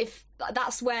 if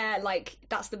that's where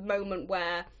that's the moment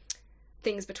where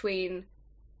things between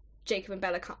Jacob and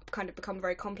Bella kind of become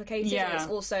very complicated. Yeah.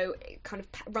 And it kind of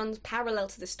runs parallel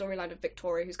to the storyline of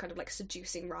Victoria, who's kind of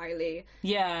seducing Riley.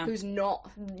 Yeah. Who's not,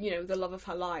 the love of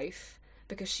her life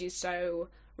because she's so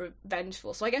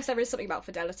revengeful. So I guess there is something about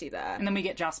fidelity there. And then we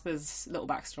get Jasper's little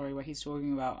backstory where he's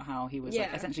talking about how he was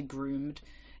essentially groomed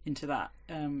into that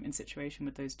in situation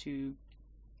with those two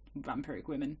vampiric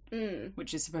women,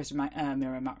 which is supposed to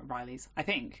mirror Riley's, I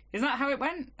think. Isn't that how it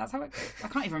went? That's how it... I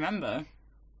can't even remember.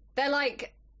 They're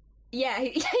yeah, he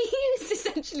is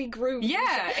essentially groomed.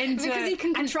 Yeah, because he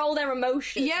can control their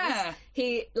emotions. Yeah.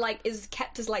 He, is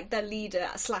kept as, their leader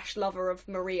 / lover of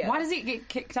Maria. Why does he get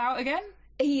kicked out again?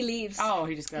 He leaves. Oh,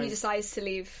 he just goes. He decides to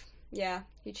leave. Yeah,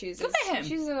 he chooses. Good for him. He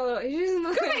chooses another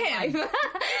Good for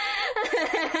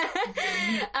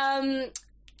him.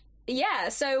 Yeah,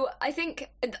 so I think...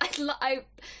 I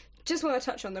just want to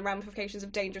touch on the ramifications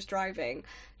of dangerous driving.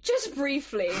 Just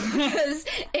briefly, because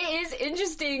it is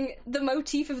interesting, the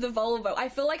motif of the Volvo. I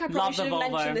feel like I probably should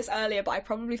have mentioned this earlier, but I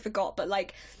probably forgot. But,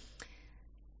 the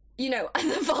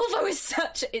Volvo is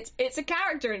such... It's a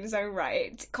character in its own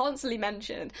right. It's constantly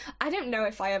mentioned. I don't know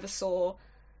if I ever saw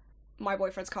my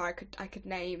boyfriend's car I could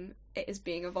name it as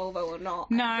being a Volvo or not.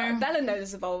 No. Bella knows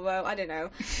it's a Volvo, I don't know.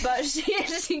 But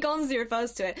she constantly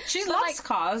refers to it. She loves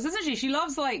cars, doesn't she? She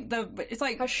loves, it's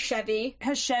like... Her Chevy.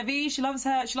 She loves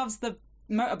the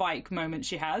motorbike moment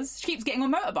she has. She keeps getting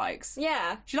on motorbikes.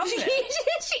 Yeah. She loves it.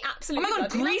 She absolutely does. Oh my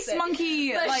god, grease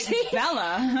monkey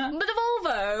Bella. But the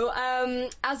Volvo,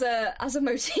 as a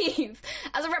motif,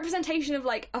 as a representation of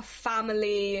a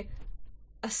family,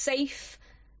 a safe,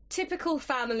 typical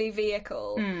family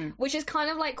vehicle, which is kind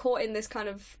of caught in this kind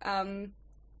of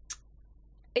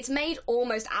it's made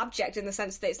almost abject in the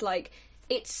sense that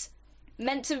it's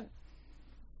meant to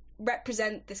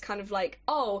represent this kind of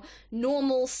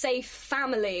normal, safe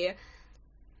family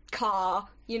car,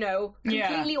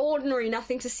 completely ordinary,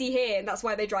 nothing to see here, and that's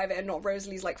why they drive it and not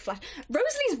Rosalie's flash.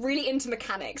 Rosalie's really into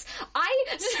mechanics. I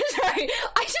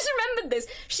just remembered this.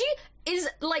 She is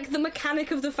the mechanic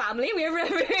of the family. She goes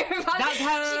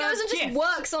and just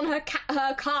works on her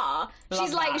car.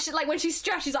 She's when she's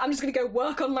stressed, she's like, I'm just gonna go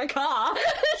work on my car.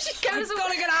 She goes, I've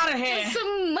gotta get out of here.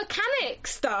 Some mechanic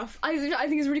stuff. I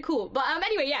think it's really cool. But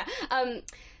anyway,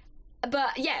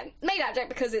 made abject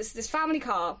because it's this family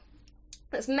car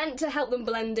that's meant to help them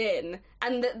blend in,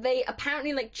 and that they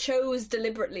apparently chose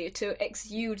deliberately to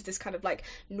exude this kind of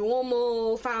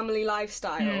normal family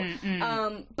lifestyle.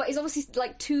 But it's obviously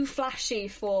too flashy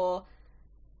for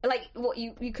what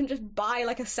you couldn't just buy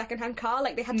a secondhand car.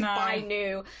 They had to buy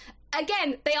new.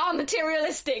 again, they are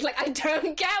materialistic. Like, I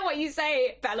don't care what you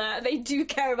say, Bella. They do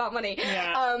care about money.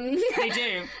 Yeah, they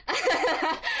do.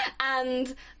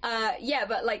 And,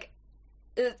 but, like,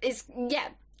 it's,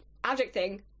 abject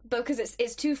thing, because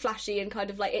it's too flashy and kind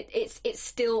of, like, it's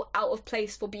still out of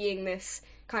place for being this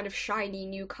kind of shiny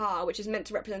new car, which is meant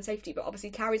to represent safety, but obviously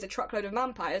carries a truckload of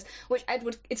vampires, which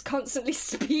Edward is constantly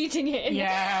speeding in.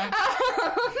 Yeah.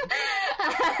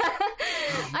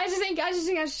 I just think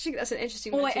that's an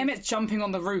interesting. Or like Emmett's jumping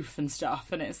on the roof and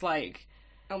stuff, and it's like,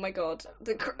 oh my god,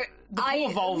 the poor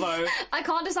Volvo. I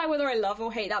can't decide whether I love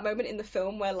or hate that moment in the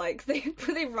film where like they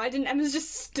ride and Emma's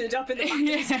just stood up in the back of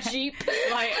his Jeep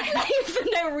like for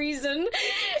no reason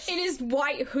in his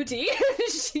white hoodie,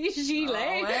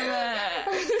 gilet.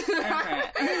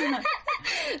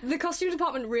 The costume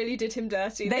department really did him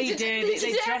dirty. They did.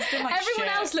 They dressed him like everyone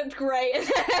shit. else looked great,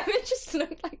 and Emma just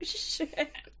looked like shit.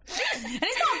 And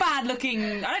it's not bad looking.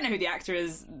 I don't know who the actor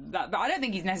is, but I don't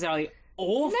think he's necessarily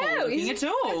awful looking at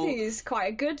all. I think he's quite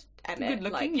a good Emmett. Good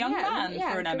looking young man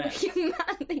for an Emmett. Young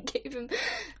man. They gave him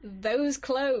those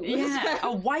clothes. Yeah,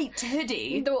 a white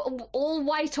hoodie. The all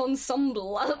white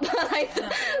ensemble. Like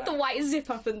the white zip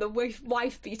up and the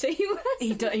wife beater he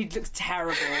wears. He looks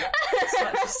terrible.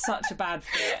 such a bad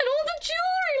fit. And all the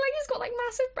jewellery. Like he's got like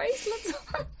massive bracelets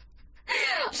on.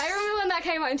 I remember when that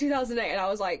came out in 2008 and I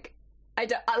was like,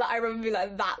 I remember being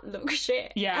like, that looks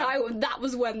shit. Yeah. And that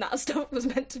was when that stuff was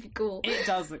meant to be cool. It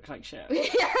does look like shit.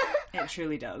 Yeah. It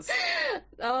truly does.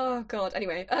 Oh, God.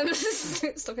 Anyway,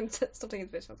 stop taking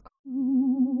the bitch.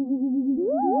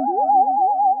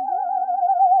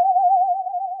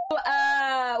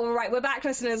 Right, we're back,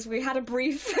 listeners. We had a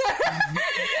brief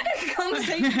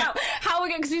conversation about how we're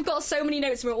going, because we've got so many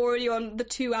notes and we're already on the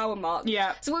 2-hour mark.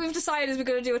 Yeah. So what we've decided is we're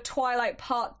going to do a Twilight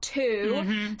Part 2.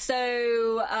 Mm-hmm.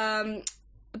 So,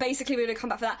 basically we're going to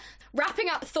come back for that. Wrapping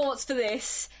up thoughts for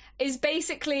this is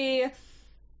basically...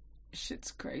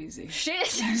 Shit's crazy.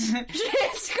 Shit's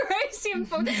crazy and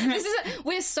fun.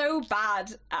 We're so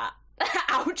bad at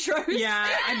outros. Yeah,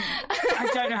 I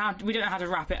don't know how... We don't know how to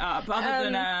wrap it up, other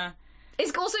than...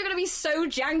 It's also going to be so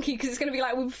janky because it's going to be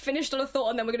like we've finished on a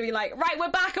thought and then we're going to be like, right, we're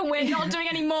back and we're not doing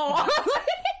any more. I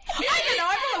don't know.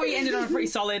 I feel like we ended on a pretty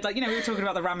solid. Like, you know, we were talking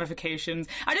about the ramifications.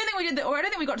 I don't think we did, I don't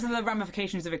think we got to the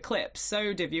ramifications of Eclipse.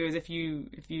 So, did viewers, if you.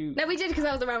 No, we did because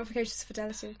that was the ramifications of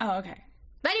Fidelity. Oh, okay.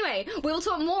 But anyway, we will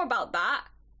talk more about that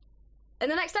in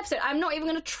the next episode. I'm not even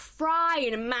going to try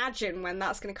and imagine when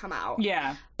that's going to come out.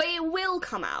 Yeah, but it will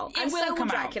come out. It will come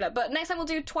Dracula. out. But next time we'll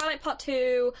do Twilight Part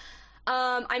 2.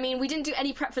 I mean, we didn't do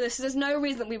any prep for this, so there's no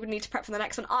reason that we would need to prep for the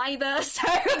next one either. So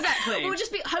exactly,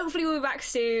 hopefully we'll be back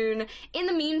soon. In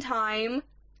the meantime,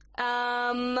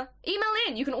 email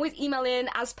in. You can always email in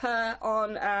as per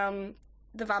on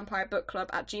the Vampire Book Club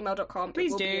at gmail.com.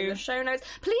 Please do. Be in the show notes.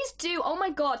 Please do. Oh my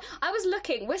god, I was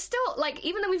looking. We're still like,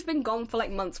 even though we've been gone for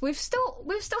like months, we've still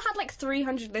had like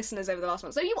 300 listeners over the last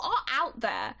month. So you are out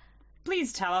there.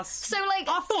 Please tell us. So, like,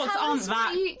 our thoughts aren't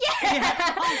that.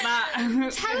 Aren't that.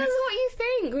 Tell us what you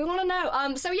think. We want to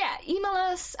know. So yeah, email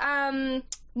us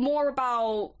more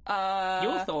about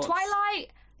your thoughts, Twilight,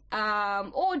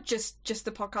 or just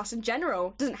the podcast in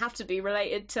general. Doesn't have to be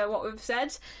related to what we've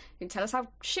said. You can tell us how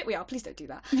shit we are. Please don't do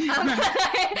that.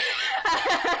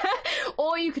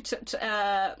 Or you could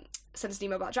send us an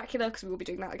email about Dracula, because we will be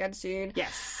doing that again soon.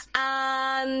 Yes.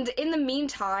 And in the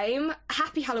meantime,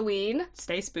 happy Halloween.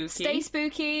 Stay spooky. Stay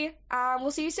spooky.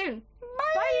 We'll see you soon.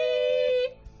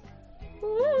 Bye.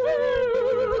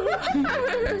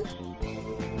 Bye.